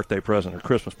birthday present or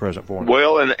Christmas present for him.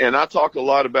 Well, and I talk a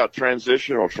lot about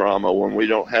transitional trauma when we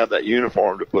don't have that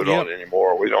uniform to put on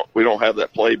anymore. We don't have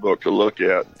that playbook to look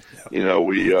at.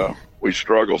 We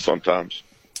struggle sometimes.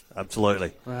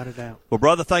 Absolutely. Without a doubt. Well,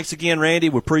 brother, thanks again, Randy.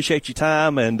 We appreciate your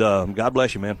time, and God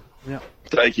bless you, man. Yeah.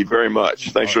 Thank you very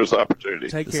much. Thanks for this opportunity.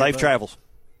 Take care, Safe travels.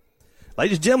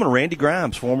 Ladies and gentlemen, Randy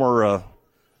Grimes, former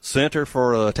center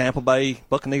for Tampa Bay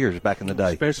Buccaneers back in the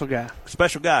day.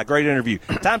 Special guy. Great interview.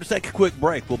 Time to take a quick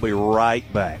break. We'll be right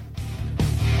back.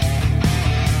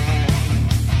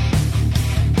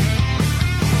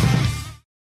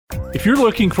 If you're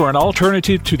looking for an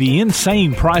alternative to the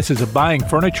insane prices of buying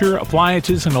furniture,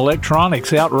 appliances, and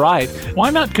electronics outright, why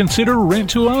not consider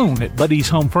rent-to-own at Buddy's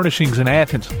Home Furnishings in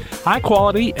Athens? High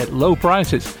quality at low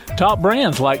prices. Top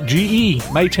brands like GE,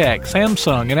 Maytag,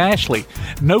 Samsung, and Ashley.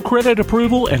 No credit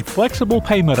approval and flexible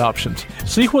payment options.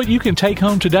 See what you can take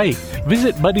home today.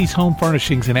 Visit Buddy's Home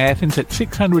Furnishings in Athens at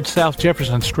 600 South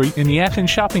Jefferson Street in the Athens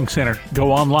Shopping Center.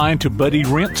 Go online to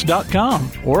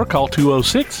buddyrents.com or call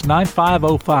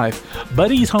 206-9505.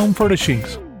 Buddy's Home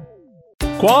Furnishings.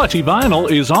 Quality Vinyl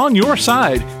is on your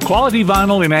side. Quality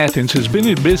Vinyl in Athens has been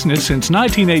in business since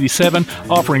 1987,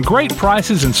 offering great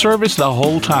prices and service the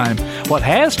whole time. What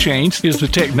has changed is the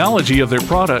technology of their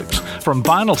products. From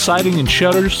vinyl siding and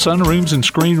shutters, sunrooms and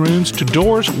screen rooms, to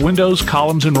doors, windows,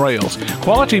 columns, and rails.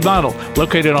 Quality Vinyl,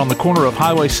 located on the corner of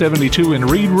Highway 72 and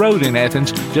Reed Road in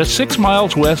Athens, just 6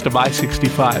 miles west of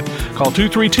I-65. Call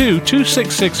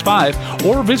 232-2665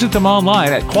 or visit them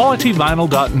online at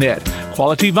qualityvinyl.net.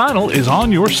 Quality Vinyl is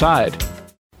on your side.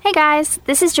 Hey guys,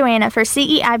 this is Joanna for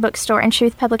CEI Bookstore and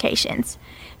Truth Publications.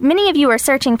 Many of you are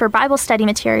searching for Bible study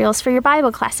materials for your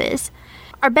Bible classes.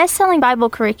 Our best-selling Bible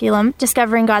curriculum,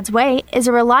 Discovering God's Way, is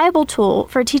a reliable tool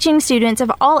for teaching students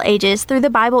of all ages through the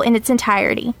Bible in its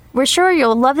entirety. We're sure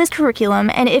you'll love this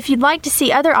curriculum, and if you'd like to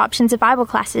see other options of Bible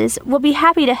classes, we'll be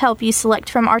happy to help you select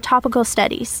from our topical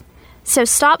studies. So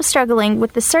stop struggling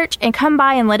with the search and come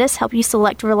by and let us help you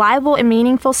select reliable and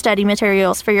meaningful study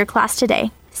materials for your class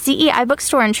today. CEI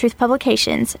Bookstore and Truth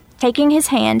Publications, taking his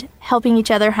hand, helping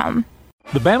each other home.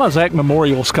 The Bama Zach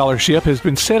Memorial Scholarship has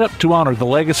been set up to honor the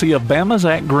legacy of Bama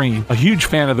Zach Green, a huge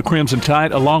fan of the Crimson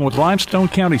Tide, along with Limestone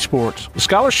County sports. The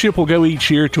scholarship will go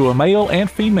each year to a male and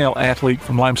female athlete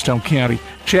from Limestone County.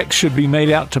 Checks should be made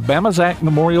out to Bama Zach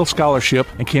Memorial Scholarship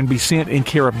and can be sent in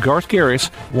care of Garth Garris,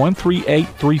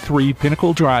 13833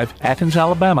 Pinnacle Drive, Athens,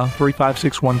 Alabama,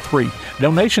 35613.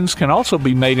 Donations can also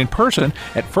be made in person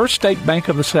at First State Bank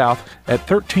of the South at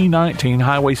 1319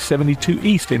 Highway 72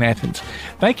 East in Athens.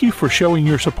 Thank you for showing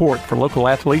your support for local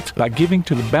athletes by giving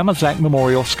to the Bama Zach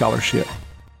Memorial Scholarship.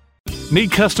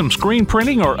 Need custom screen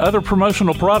printing or other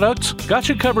promotional products? Got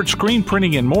You Covered Screen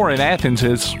Printing and More in Athens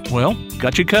is, well,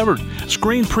 got you covered.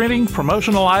 Screen printing,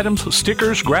 promotional items,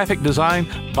 stickers, graphic design,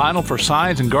 vinyl for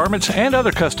signs and garments, and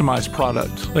other customized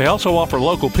products. They also offer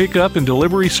local pickup and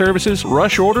delivery services,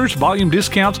 rush orders, volume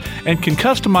discounts, and can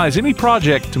customize any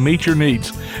project to meet your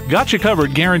needs. Got You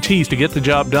Covered guarantees to get the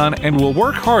job done and will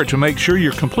work hard to make sure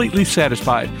you're completely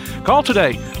satisfied. Call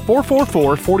today,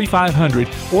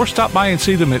 444-4500, or stop by and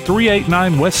see them at 38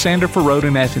 289 West Sandifer Road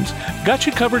in Athens. Got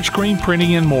you covered screen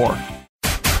printing and more.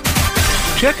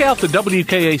 Check out the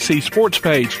WKAC sports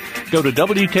page. Go to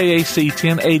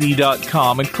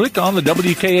WKAC1080.com and click on the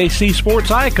WKAC sports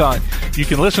icon. You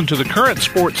can listen to the current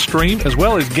sports stream as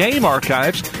well as game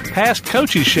archives, past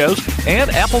coaches shows, and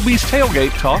Applebee's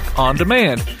Tailgate Talk on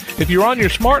demand. If you're on your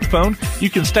smartphone, you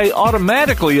can stay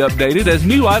automatically updated as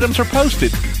new items are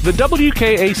posted. The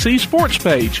WKAC sports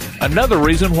page, another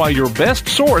reason why your best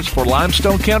source for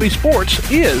Limestone County sports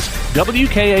is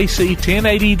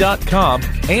WKAC1080.com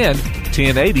and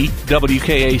 1080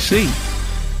 WKAC.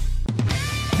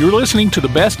 You're listening to the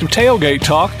best of Tailgate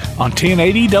Talk on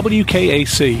 1080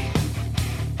 WKAC.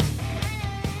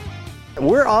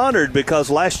 We're honored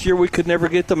because last year we could never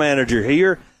get the manager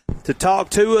here to talk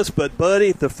to us, but,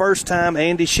 buddy, the first time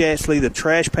Andy Shatsley, the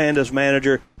Trash Pandas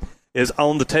manager, is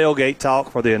on the Tailgate Talk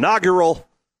for the inaugural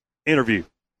interview.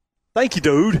 Thank you,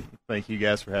 dude. Thank you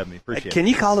guys for having me. Appreciate it. Can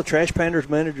you call the Trash Pandas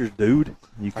managers dude?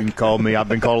 You can call me. I've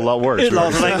been called a lot worse. As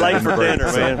long as it ain't late for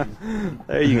dinner, man.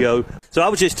 There you go. So I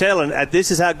was just telling,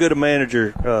 this is how good a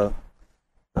manager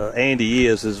Andy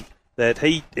is that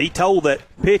he told that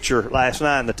pitcher last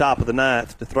night in the top of the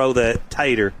ninth to throw that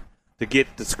tater to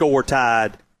get the score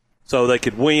tied so they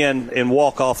could win in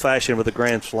walk-off fashion with a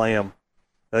grand slam.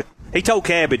 He told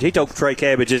Trey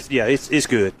Cabbage, it's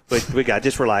good. We got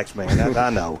just relax, man. I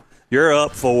know. You're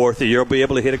up fourth. You'll be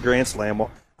able to hit a grand slam.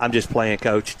 I'm just playing,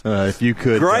 Coach. If you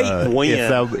could, great win.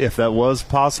 If that was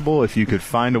possible, if you could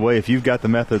find a way, if you've got the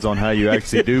methods on how you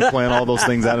actually do plan all those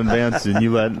things out in advance, and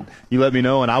you let me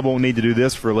know, and I won't need to do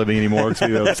this for a living anymore,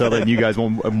 too, so that you guys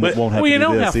won't have to do this. Well, you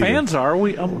know how fans are.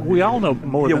 We all know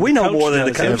more. Yeah, than we the know coach more than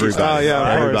the does. coaches.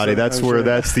 Everybody.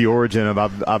 That's the origin of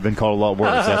I've been called a lot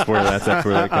worse. That's where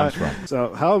that comes from.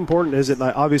 So, how important is it?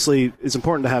 Like, obviously, it's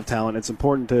important to have talent. It's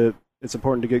important to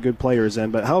get good players in,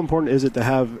 but how important is it to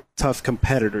have tough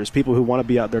competitors, people who want to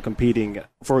be out there competing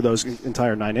for those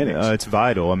entire 9 innings? It's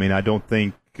vital. I mean, I don't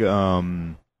think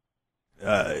the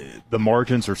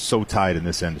margins are so tight in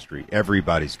this industry.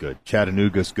 Everybody's good.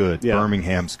 Chattanooga's good. Yeah.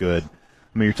 Birmingham's good. I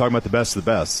mean, you're talking about the best of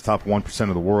the best, top 1%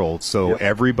 of the world. So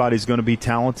everybody's going to be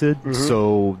talented. Mm-hmm.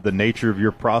 So the nature of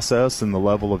your process and the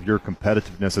level of your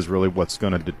competitiveness is really what's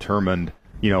going to determine,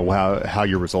 how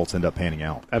your results end up panning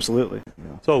out. Absolutely.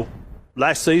 Yeah. So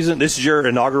last season, this is your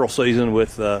inaugural season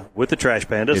with the Trash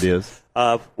Pandas. It is.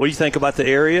 What do you think about the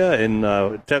area, and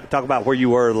talk about where you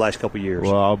were the last couple of years?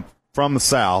 Well, I'm from the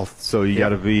South, so you got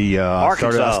to be. I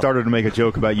started to make a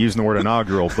joke about using the word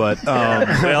inaugural, but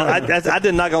well, I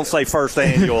did not going to say first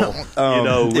annual.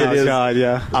 It is. God,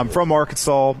 yeah. I'm from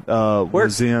Arkansas.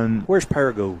 Where's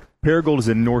Paragould? Paragould is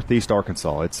in northeast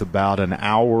Arkansas. It's about an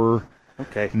hour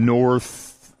north.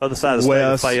 Other side of the state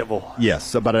of Fayetteville.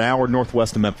 Yes, about an hour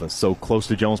northwest of Memphis, so close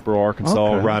to Jonesboro,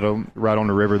 Arkansas, right on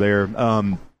the river there.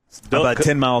 About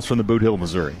 10 miles from the Boot Hill,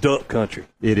 Missouri. Duck country.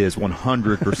 It is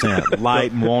 100%.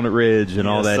 Light and Walnut Ridge and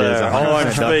all that is.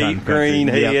 Orange feet, green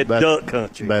head, duck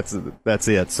country. That's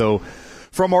it. So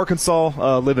from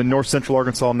Arkansas, live in north central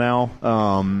Arkansas now,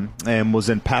 and was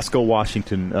in Pasco,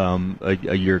 Washington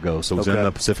a year ago. So was in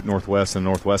the Pacific Northwest and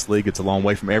Northwest League. It's a long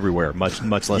way from everywhere, much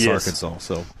less Arkansas.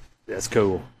 So that's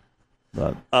cool.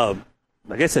 But I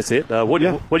guess that's it.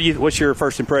 What's your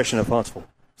first impression of Huntsville?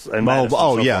 Sorry,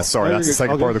 that's the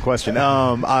second part of the question.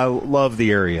 I love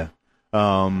the area.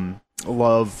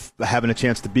 Love having a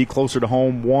chance to be closer to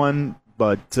home,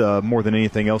 but more than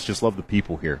anything else, just love the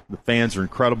people here. The fans are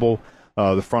incredible.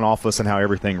 The front office and how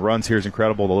everything runs here is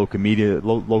incredible. The local media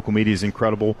is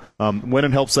incredible.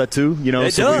 Winning helps that too.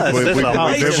 It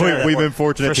does. We've been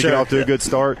fortunate to get off to a good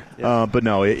start. But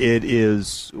no, it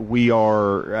is. We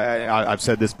are. I've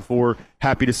said this before.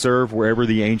 Happy to serve wherever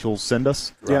the angels send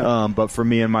us. Yeah. But for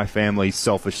me and my family,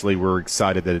 selfishly, we're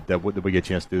excited that we get a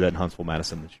chance to do that in Huntsville,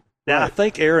 Madison this year. Now, I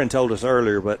think Aaron told us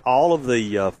earlier, but all of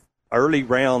the early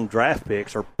round draft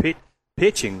picks are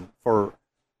pitching for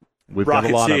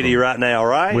Rocket City right now,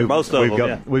 right? Most of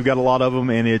them. We've got a lot of them,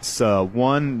 and it's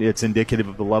it's indicative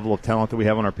of the level of talent that we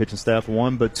have on our pitching staff.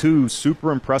 But two,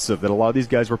 super impressive that a lot of these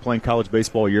guys were playing college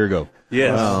baseball a year ago.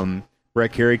 Yes.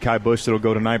 Brett Carey, Kai Bush that'll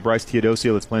go tonight, Bryce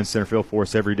Teodosio that's playing center field for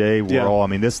us every day.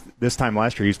 This time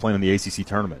last year he was playing in the ACC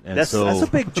tournament. And that's a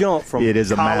big jump from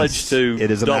college to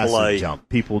it is a Double massive A. jump.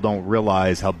 People don't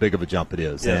realize how big of a jump it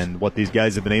is. Yes. And what these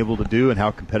guys have been able to do and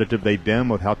how competitive they've been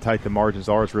with how tight the margins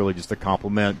are is really just a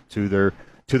compliment to their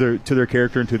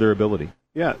character and to their ability.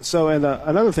 Yeah, so and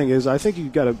another thing is I think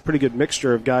you've got a pretty good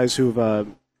mixture of guys who've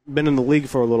been in the league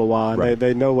for a little while, and Right.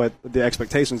 they know what the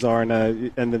expectations are, and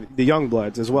the young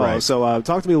bloods as well. Right. So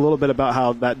talk to me a little bit about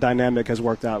how that dynamic has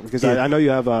worked out, because I know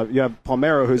you have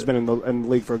Palmero, who's been in the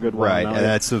league for a good while Right, now. and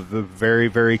that's a very,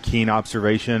 very keen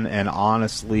observation, and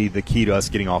honestly, the key to us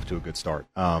getting off to a good start.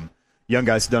 Young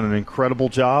guys have done an incredible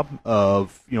job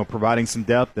of providing some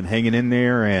depth and hanging in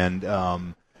there,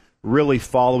 and really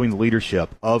following the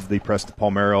leadership of the Preston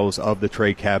Palmeros, of the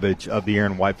Trey Cabbage, of the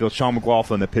Aaron Whitefield. Sean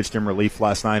McLaughlin, that pitched in relief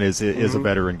last night, is a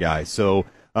veteran guy. So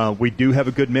we do have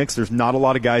a good mix. There's not a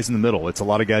lot of guys in the middle. It's a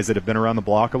lot of guys that have been around the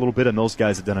block a little bit, and those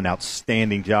guys have done an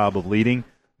outstanding job of leading.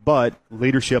 But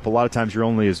leadership, a lot of times you're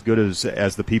only as good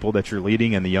as the people that you're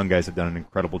leading, and the young guys have done an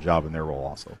incredible job in their role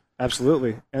also.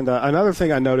 Absolutely. And another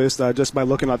thing I noticed just by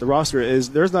looking at the roster is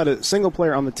there's not a single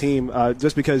player on the team,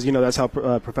 just because that's how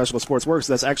professional sports works,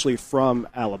 that's actually from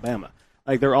Alabama.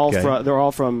 Like they're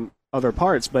all from other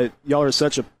parts, but y'all are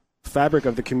such a fabric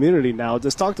of the community now.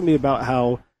 Just talk to me about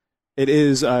how it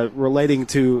is relating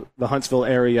to the Huntsville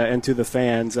area and to the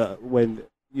fans when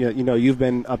you've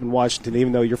been up in Washington,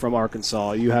 even though you're from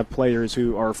Arkansas. You have players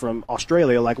who are from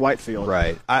Australia, like Whitefield.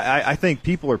 Right. I think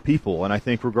people are people, and I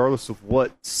think regardless of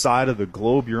what side of the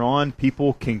globe you're on,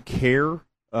 people can care,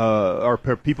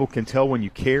 or people can tell when you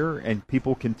care, and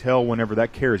people can tell whenever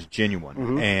that care is genuine.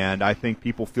 Mm-hmm. And I think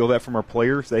people feel that from our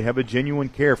players. They have a genuine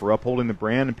care for upholding the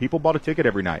brand, and people bought a ticket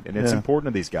every night, and it's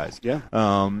important to these guys. Yeah.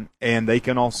 And they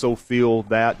can also feel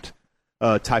that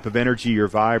type of energy or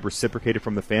vibe reciprocated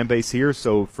from the fan base here.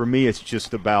 So for me, it's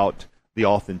just about the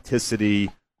authenticity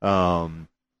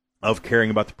of caring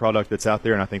about the product that's out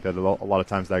there, and I think that a lot of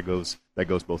times that goes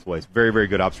both ways. Very, very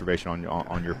good observation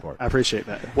on your part. I appreciate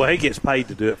that. Well, he gets paid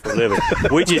to do it for a living.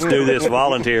 We just do this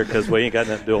volunteer because we ain't got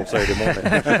nothing to do on Saturday morning.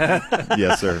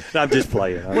 Yes, sir. I'm just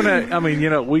playing.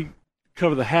 We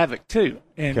cover the Havoc too,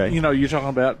 and you're talking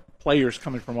about players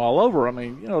coming from all over.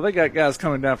 They got guys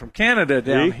coming down from Canada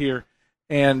down here.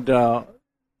 And,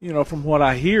 from what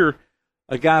I hear,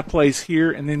 a guy plays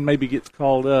here and then maybe gets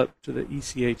called up to the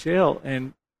ECHL,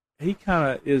 and he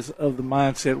kind of is of the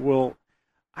mindset, well,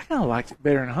 I kind of liked it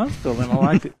better in Huntsville than I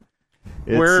liked it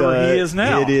wherever he is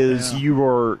now. It is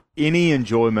any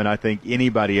enjoyment I think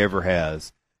anybody ever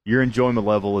has. Your enjoyment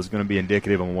level is going to be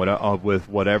indicative of with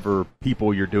whatever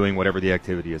people you're doing, whatever the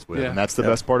activity is with, and that's the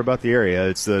best part about the area.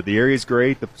 It's the area's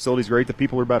great, the facility's great, the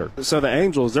people are better. So the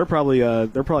Angels, they're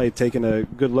probably taking a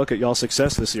good look at y'all's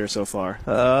success this year so far.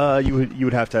 You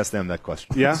would have to ask them that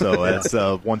question. Yeah. So that's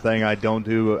one thing I don't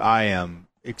do. I am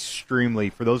extremely,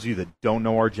 for those of you that don't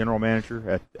know our general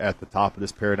manager at the top of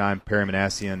this paradigm, Perry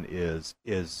Manassian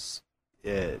is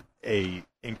a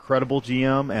incredible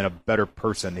GM and a better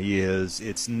person. He is.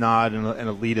 It's not an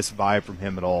elitist vibe from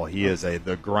him at all. He is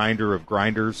the grinder of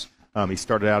grinders. He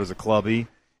started out as a clubby,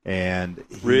 and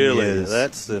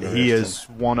that's interesting. He is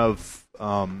one of.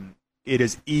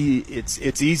 It's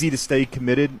easy to stay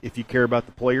committed if you care about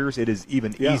the players. It is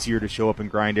even easier to show up and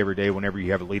grind every day whenever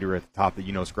you have a leader at the top that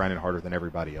is grinding harder than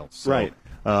everybody else. So, right.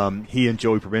 He and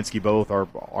Joey Probinski, both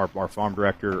our farm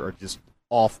director, are just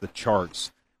off the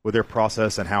charts with their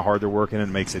process and how hard they're working, and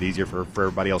it makes it easier for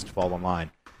everybody else to fall in line.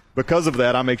 Because of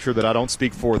that, I make sure that I don't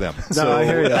speak for them. No, I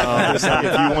hear you. If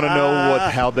you want to know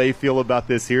how they feel about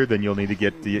this here, then you'll need to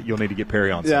get Perry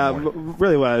on. Yeah,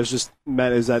 really, what I was just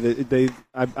meant is that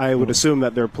I would assume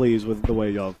that they're pleased with the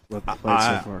way y'all played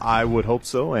so far. I would hope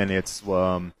so, and it's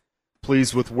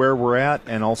pleased with where we're at,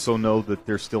 and also know that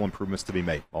there's still improvements to be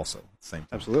made. Also, at the same time.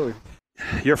 Absolutely.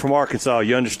 You're from Arkansas.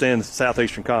 You understand the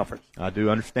Southeastern Conference. I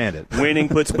do understand it. Winning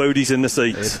puts booties in the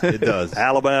seats. It does.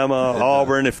 Alabama,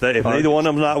 Auburn. If neither one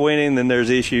of them's not winning, then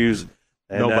there's issues.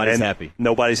 And, nobody's happy.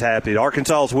 Nobody's happy.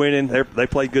 Arkansas's winning. They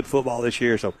played good football this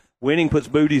year. So winning puts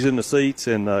booties in the seats.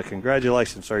 And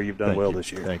congratulations, sir. You've done well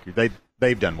this year. Thank you.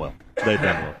 They've done well. They've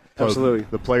done well. Absolutely.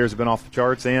 The players have been off the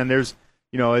charts, and there's.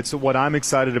 It's what I'm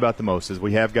excited about the most is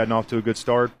we have gotten off to a good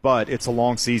start, but it's a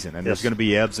long season, and there's going to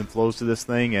be ebbs and flows to this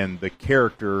thing, and the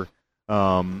character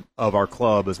of our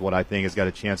club is what I think has got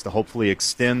a chance to hopefully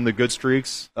extend the good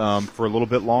streaks for a little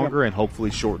bit longer and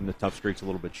hopefully shorten the tough streaks a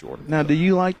little bit shorter. Now, do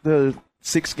you like the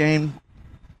 6-game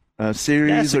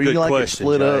series, or you like it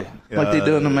split up like they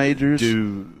do in the majors?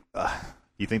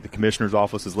 You think the commissioner's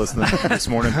office is listening this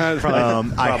morning?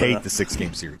 I hate the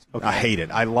 6-game series. Okay. I hate it.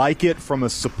 I like it from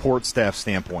a support staff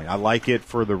standpoint. I like it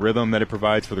for the rhythm that it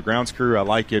provides for the grounds crew. I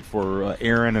like it for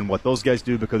Aaron and what those guys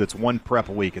do because it's one prep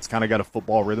a week. It's kind of got a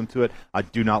football rhythm to it. I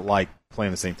do not like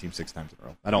playing the same team 6 times in a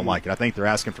row. I don't like it. I think they're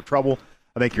asking for trouble.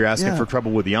 I think you're asking for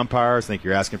trouble with the umpires. I think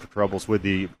you're asking for troubles with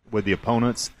the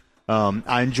opponents.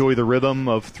 I enjoy the rhythm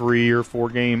of 3 or 4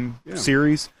 game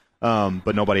series.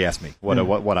 But nobody asked me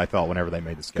what I thought whenever they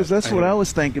made the schedule. Because that's what I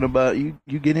was thinking about. You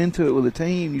get into it with a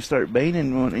team, you start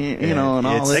baiting, and all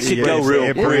that. It could go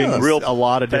real a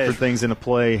lot of different things into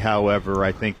play. However,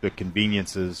 I think the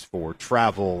conveniences for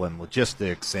travel and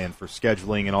logistics and for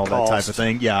scheduling and all that type of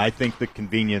thing. Yeah, I think the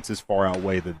conveniences far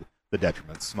outweigh the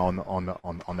detriments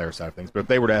on their side of things. But if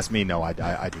they were to ask me, no, I do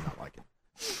not like it.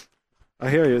 I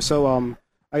hear you. So,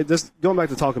 just going back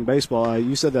to talking baseball,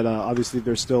 you said that obviously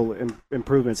there's still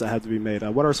improvements that have to be made.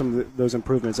 What are some of those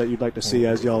improvements that you'd like to see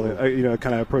as y'all,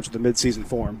 kind of approach the midseason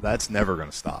form? That's never going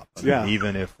to stop. I mean,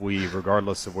 even if we,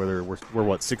 regardless of whether we're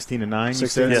 16-9, you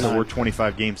said, so we're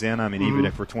 25 games in. I mean, even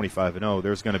if we're 25-0,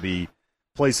 there's going to be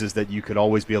places that you could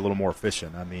always be a little more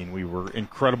efficient. I mean, we were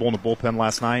incredible in the bullpen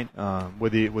last night,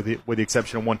 with the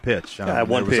exception of one pitch. There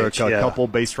was a couple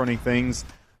base running things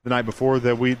the night before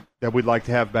that we'd like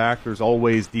to have back. There's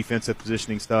always defensive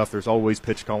positioning stuff. There's always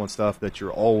pitch calling stuff that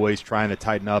you're always trying to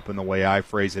tighten up. And the way I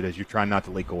phrase it is you're trying not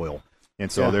to leak oil.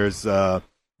 And so there's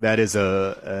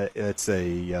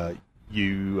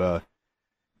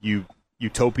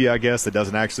utopia, I guess, that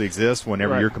doesn't actually exist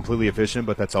whenever you're completely efficient,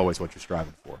 but that's always what you're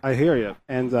striving for. I hear you.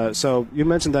 And so you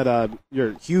mentioned that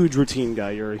you're a huge routine guy.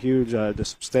 You're a huge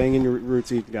just staying in your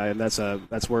routine guy, and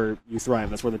that's where you thrive.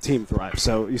 That's where the team thrives.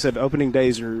 So you said opening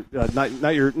days are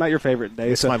not your favorite day.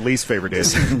 It's my least favorite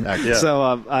days. So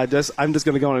I'm just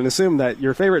going to go on and assume that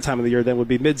your favorite time of the year then would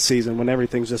be mid-season when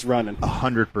everything's just running.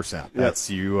 100%. That's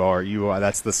you are.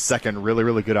 That's the second really,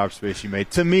 really good observation you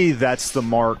made. To me, that's the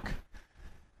mark.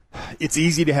 It's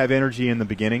easy to have energy in the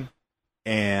beginning,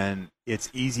 and it's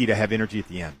easy to have energy at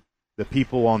the end. The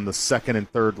people on the second and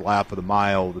third lap of the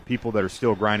mile, the people that are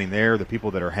still grinding there, the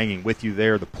people that are hanging with you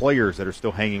there, the players that are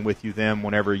still hanging with you them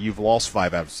whenever you've lost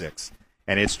 5 out of 6,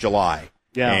 and it's July.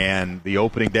 Yeah. And the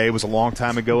opening day was a long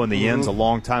time ago, and the end's a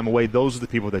long time away. Those are the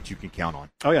people that you can count on.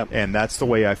 Oh, yeah. And that's the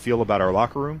way I feel about our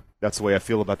locker room. That's the way I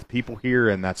feel about the people here,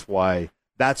 and that's why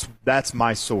that's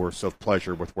my source of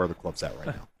pleasure with where the club's at right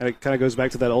now. And it kind of goes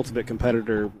back to that ultimate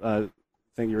competitor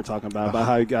thing you were talking about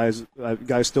how you guys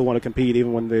still want to compete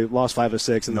even when they lost 5 or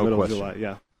 6 in the middle of July.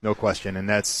 Yeah, no question. And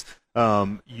that's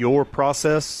your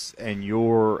process and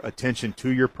your attention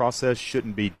to your process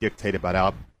shouldn't be dictated by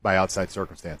outside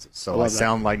circumstances. So I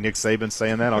sound like Nick Saban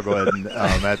saying that. I'll go ahead and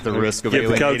at the risk of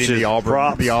alienating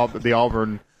the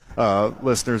Auburn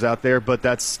listeners out there, but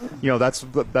that's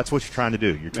what you're trying to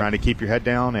do. You're trying to keep your head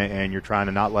down, and you're trying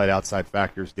to not let outside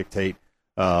factors dictate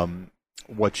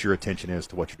what your attention is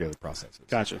to what your daily process is.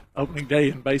 Gotcha. Opening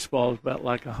day in baseball is about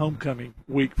like a homecoming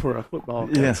week for a football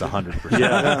coach. Yes, 100%.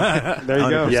 Yeah. There you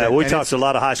go. Yeah, we talked to a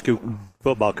lot of high school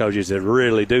football coaches that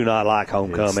really do not like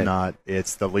homecoming.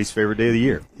 It's the least favorite day of the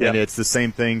year. Yep. And it's the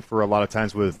same thing for a lot of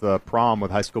times with prom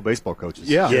with high school baseball coaches.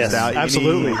 Yeah, yes,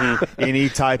 absolutely. Any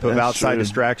type of outside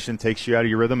distraction takes you out of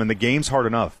your rhythm, and the game's hard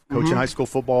enough. Coaching high school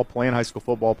football, playing high school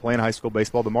football, playing high school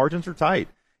baseball, the margins are tight.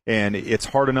 And it's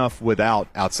hard enough without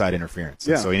outside interference.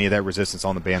 Yeah. So any of that resistance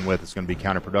on the bandwidth is going to be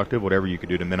counterproductive. Whatever you can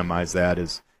do to minimize that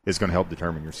is going to help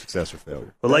determine your success or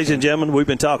failure. Well, ladies and gentlemen, we've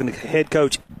been talking to head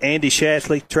coach Andy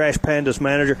Schatsley, Trash Pandas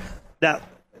manager. Now,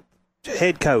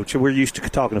 head coach, we're used to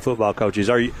talking to football coaches.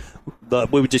 We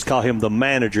would just call him the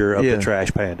manager of the Trash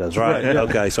Pandas, right? Yeah.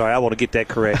 Okay, sorry, I want to get that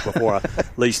correct before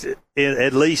at least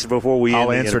before we end.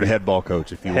 I'll answer to head ball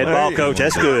coach if you want. Head ball coach,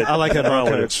 that's good. I like head ball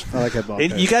coach.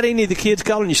 You got any of the kids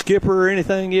calling you skipper or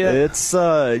anything yet? It's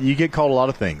you get called a lot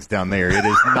of things down there. It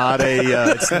is not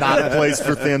it's not a place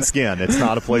for thin skin. It's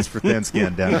not a place for thin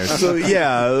skin down there.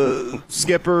 So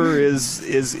skipper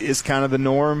is kind of the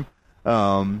norm.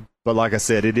 But like I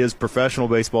said, it is professional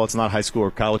baseball. It's not high school or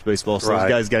college baseball. So those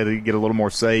guys got to get a little more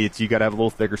say. You got to have a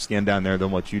little thicker skin down there than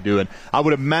what you do. And I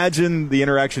would imagine the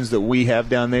interactions that we have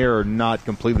down there are not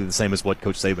completely the same as what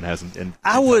Coach Saban has.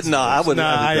 I would not.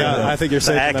 I think you're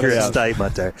saying an accurate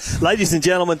statement there. Ladies and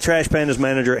gentlemen, Trash Pandas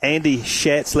manager Andy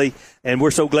Schatsley. And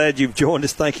we're so glad you've joined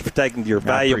us. Thank you for taking your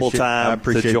valuable time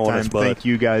to join us, bud. Thank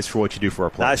you guys for what you do for our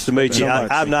players. Nice to meet you.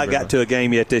 I've not got to a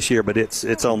game yet this year, but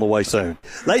it's on the way soon.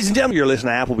 Ladies and gentlemen, you're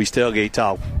listening to Applebee's Tailgate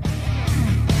Talk.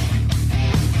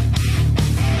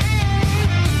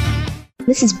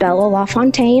 This is Bella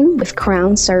LaFontaine with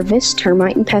Crown Service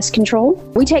Termite and Pest Control.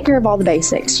 We take care of all the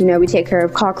basics. We take care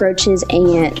of cockroaches,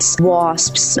 ants,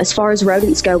 wasps. As far as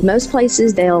rodents go, most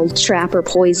places they'll trap or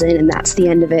poison, and that's the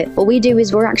end of it. What we do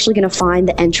is we're actually going to find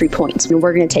the entry points, and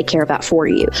we're going to take care of that for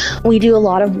you. We do a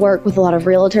lot of work with a lot of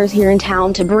realtors here in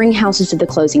town to bring houses to the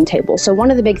closing table. So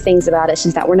one of the big things about us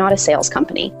is that we're not a sales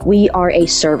company. We are a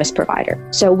service provider.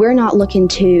 So we're not looking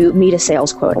to meet a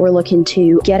sales quota. We're looking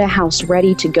to get a house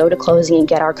ready to go to closing and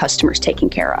get our customers taken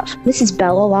care of. This is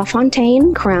Bella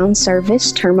LaFontaine, Crown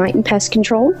Service Termite and Pest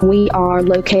Control. We are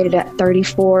located at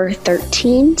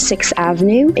 3413 6th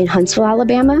Avenue in Huntsville,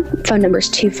 Alabama. Phone number is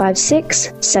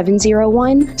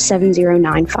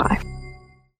 256-701-7095.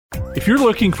 If you're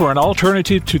looking for an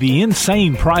alternative to the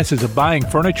insane prices of buying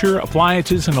furniture,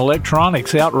 appliances, and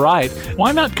electronics outright,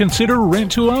 why not consider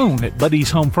rent-to-own at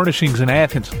Buddy's Home Furnishings in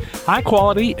Athens? High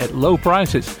quality at low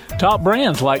prices. Top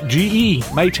brands like GE,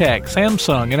 Maytag,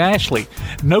 Samsung, and Ashley.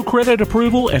 No credit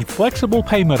approval and flexible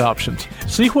payment options.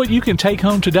 See what you can take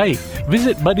home today.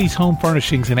 Visit Buddy's Home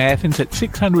Furnishings in Athens at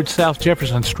 600 South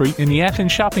Jefferson Street in the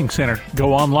Athens Shopping Center.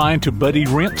 Go online to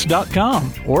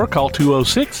buddyrents.com or call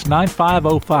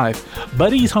 206-9505.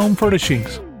 Buddy's Home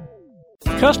Furnishings.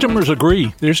 Customers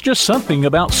agree there's just something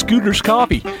about Scooter's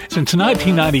Coffee. Since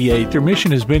 1998, their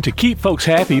mission has been to keep folks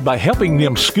happy by helping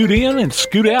them scoot in and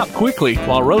scoot out quickly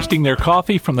while roasting their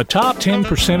coffee from the top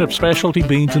 10% of specialty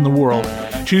beans in the world.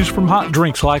 Choose from hot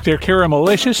drinks like their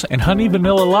Caramelicious and Honey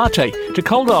Vanilla Latte to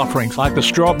cold offerings like the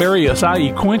Strawberry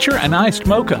Acai Quencher and Iced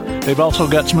Mocha. They've also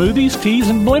got smoothies, teas,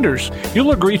 and blenders.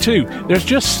 You'll agree, too. There's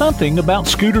just something about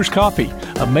Scooter's Coffee.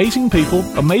 Amazing people,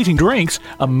 amazing drinks,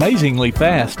 amazingly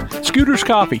fast. Scooter's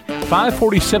Coffee,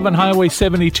 547 Highway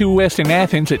 72 West in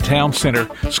Athens at Town Center.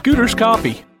 Scooter's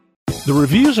Coffee. The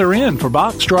reviews are in for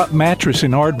Box Drop Mattress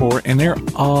in Ardmore, and they're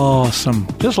awesome,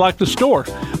 just like the store.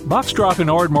 Box Drop in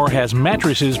Ardmore has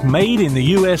mattresses made in the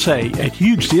USA at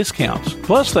huge discounts.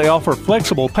 Plus, they offer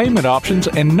flexible payment options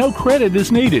and no credit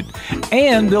is needed.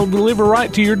 And they'll deliver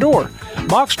right to your door.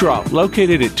 Box Drop,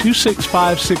 located at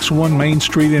 26561 Main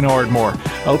Street in Ardmore.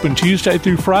 Open Tuesday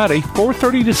through Friday,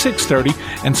 4:30 to 6:30,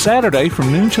 and Saturday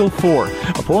from noon till 4.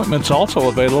 Appointments also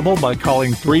available by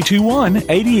calling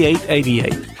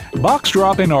 321-8888. Box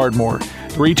Drop in Ardmore,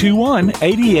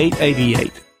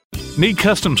 321-8888. Need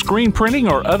custom screen printing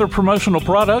or other promotional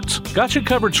products? Got You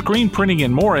Covered Screen Printing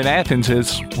and More in Athens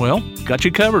is, well, got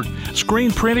you covered. Screen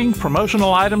printing,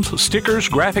 promotional items, stickers,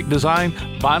 graphic design,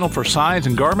 vinyl for signs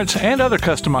and garments, and other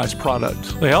customized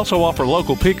products. They also offer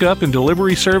local pickup and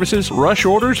delivery services, rush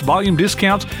orders, volume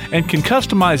discounts, and can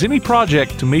customize any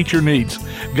project to meet your needs.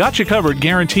 Got You Covered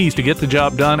guarantees to get the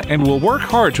job done and will work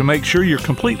hard to make sure you're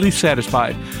completely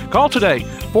satisfied. Call today,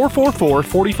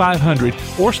 444-4500,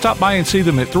 or stop by and see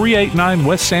them at 389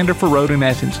 West Sanderford Road in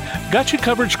Athens. Got You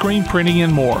Covered Screen Printing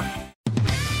and More.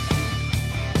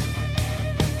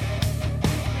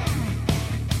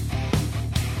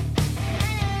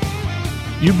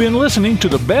 You've been listening to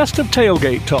the best of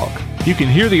Tailgate Talk. You can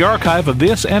hear the archive of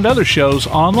this and other shows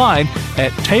online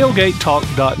at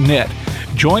tailgatetalk.net.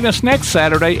 Join us next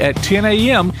Saturday at 10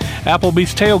 a.m.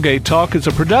 Applebee's Tailgate Talk is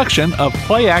a production of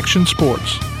Play Action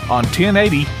Sports on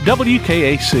 1080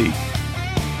 WKAC.